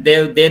plant,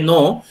 they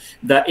know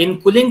that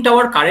in cooling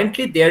tower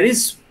currently there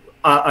is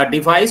a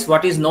device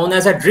what is known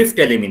as a drift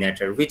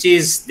eliminator, which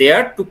is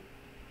there to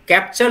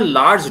capture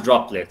large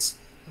droplets.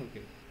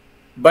 Okay.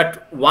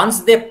 But once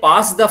they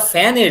pass the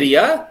fan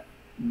area,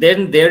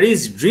 then there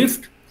is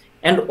drift.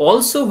 And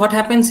also what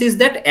happens is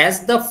that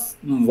as the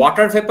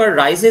water vapor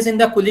rises in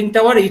the cooling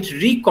tower, it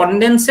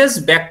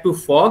recondenses back to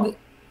fog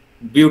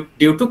due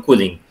to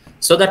cooling.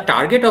 So the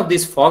target of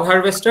this fog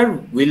harvester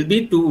will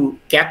be to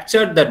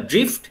capture the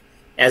drift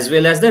as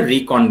well as the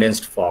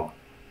recondensed fog.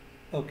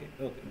 Okay.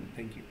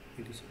 Thank you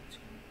so much.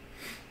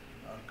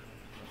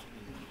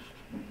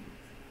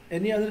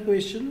 Any other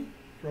question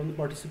from the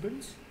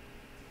participants?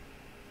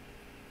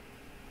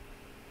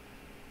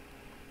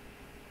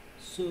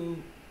 So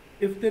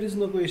if there is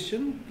no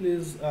question,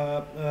 please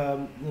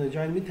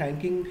join me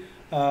thanking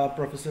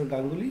Professor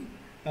Ganguly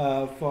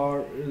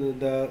for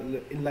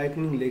the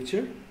enlightening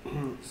lecture.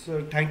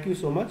 So thank you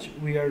so much.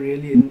 We are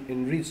really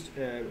enriched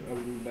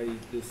by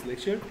this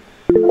lecture.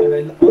 And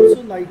I'd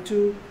also like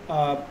to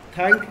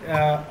thank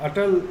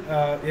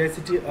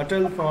AICTE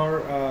Atal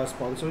for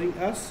sponsoring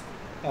us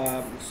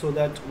so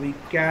that we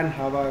can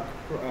have a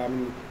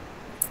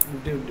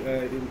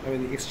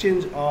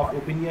exchange of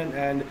opinion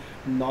and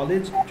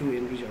knowledge to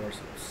enrich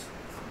ourselves.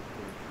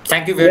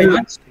 Thank you very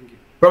much. Thank you.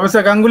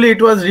 Professor Ganguly,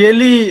 it was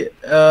really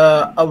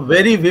a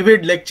very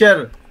vivid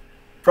lecture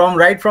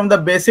right from the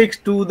basics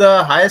to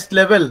the highest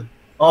level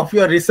of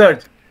your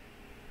research.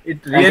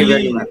 It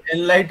really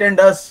enlightened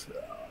us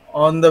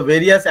on the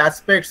various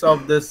aspects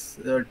of this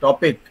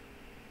topic.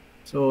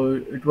 So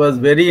it was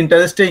very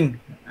interesting,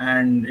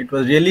 and it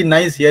was really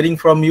nice hearing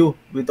from you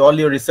with all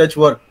your research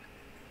work,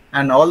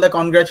 and all the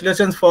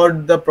congratulations for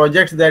the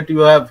projects that you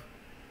have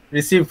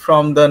received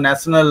from the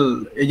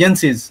national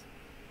agencies.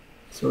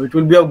 So it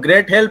will be of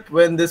great help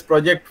when this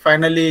project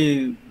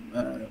finally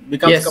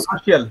becomes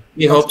commercial.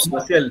 We hope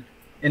commercial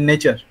in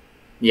nature.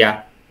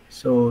 Yeah.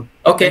 So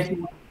okay.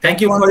 Thank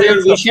you for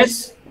your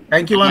wishes.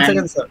 Thank you once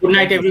again, sir. Good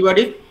night,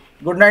 everybody.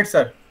 Good night,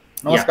 sir.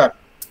 Namaskar. Yeah.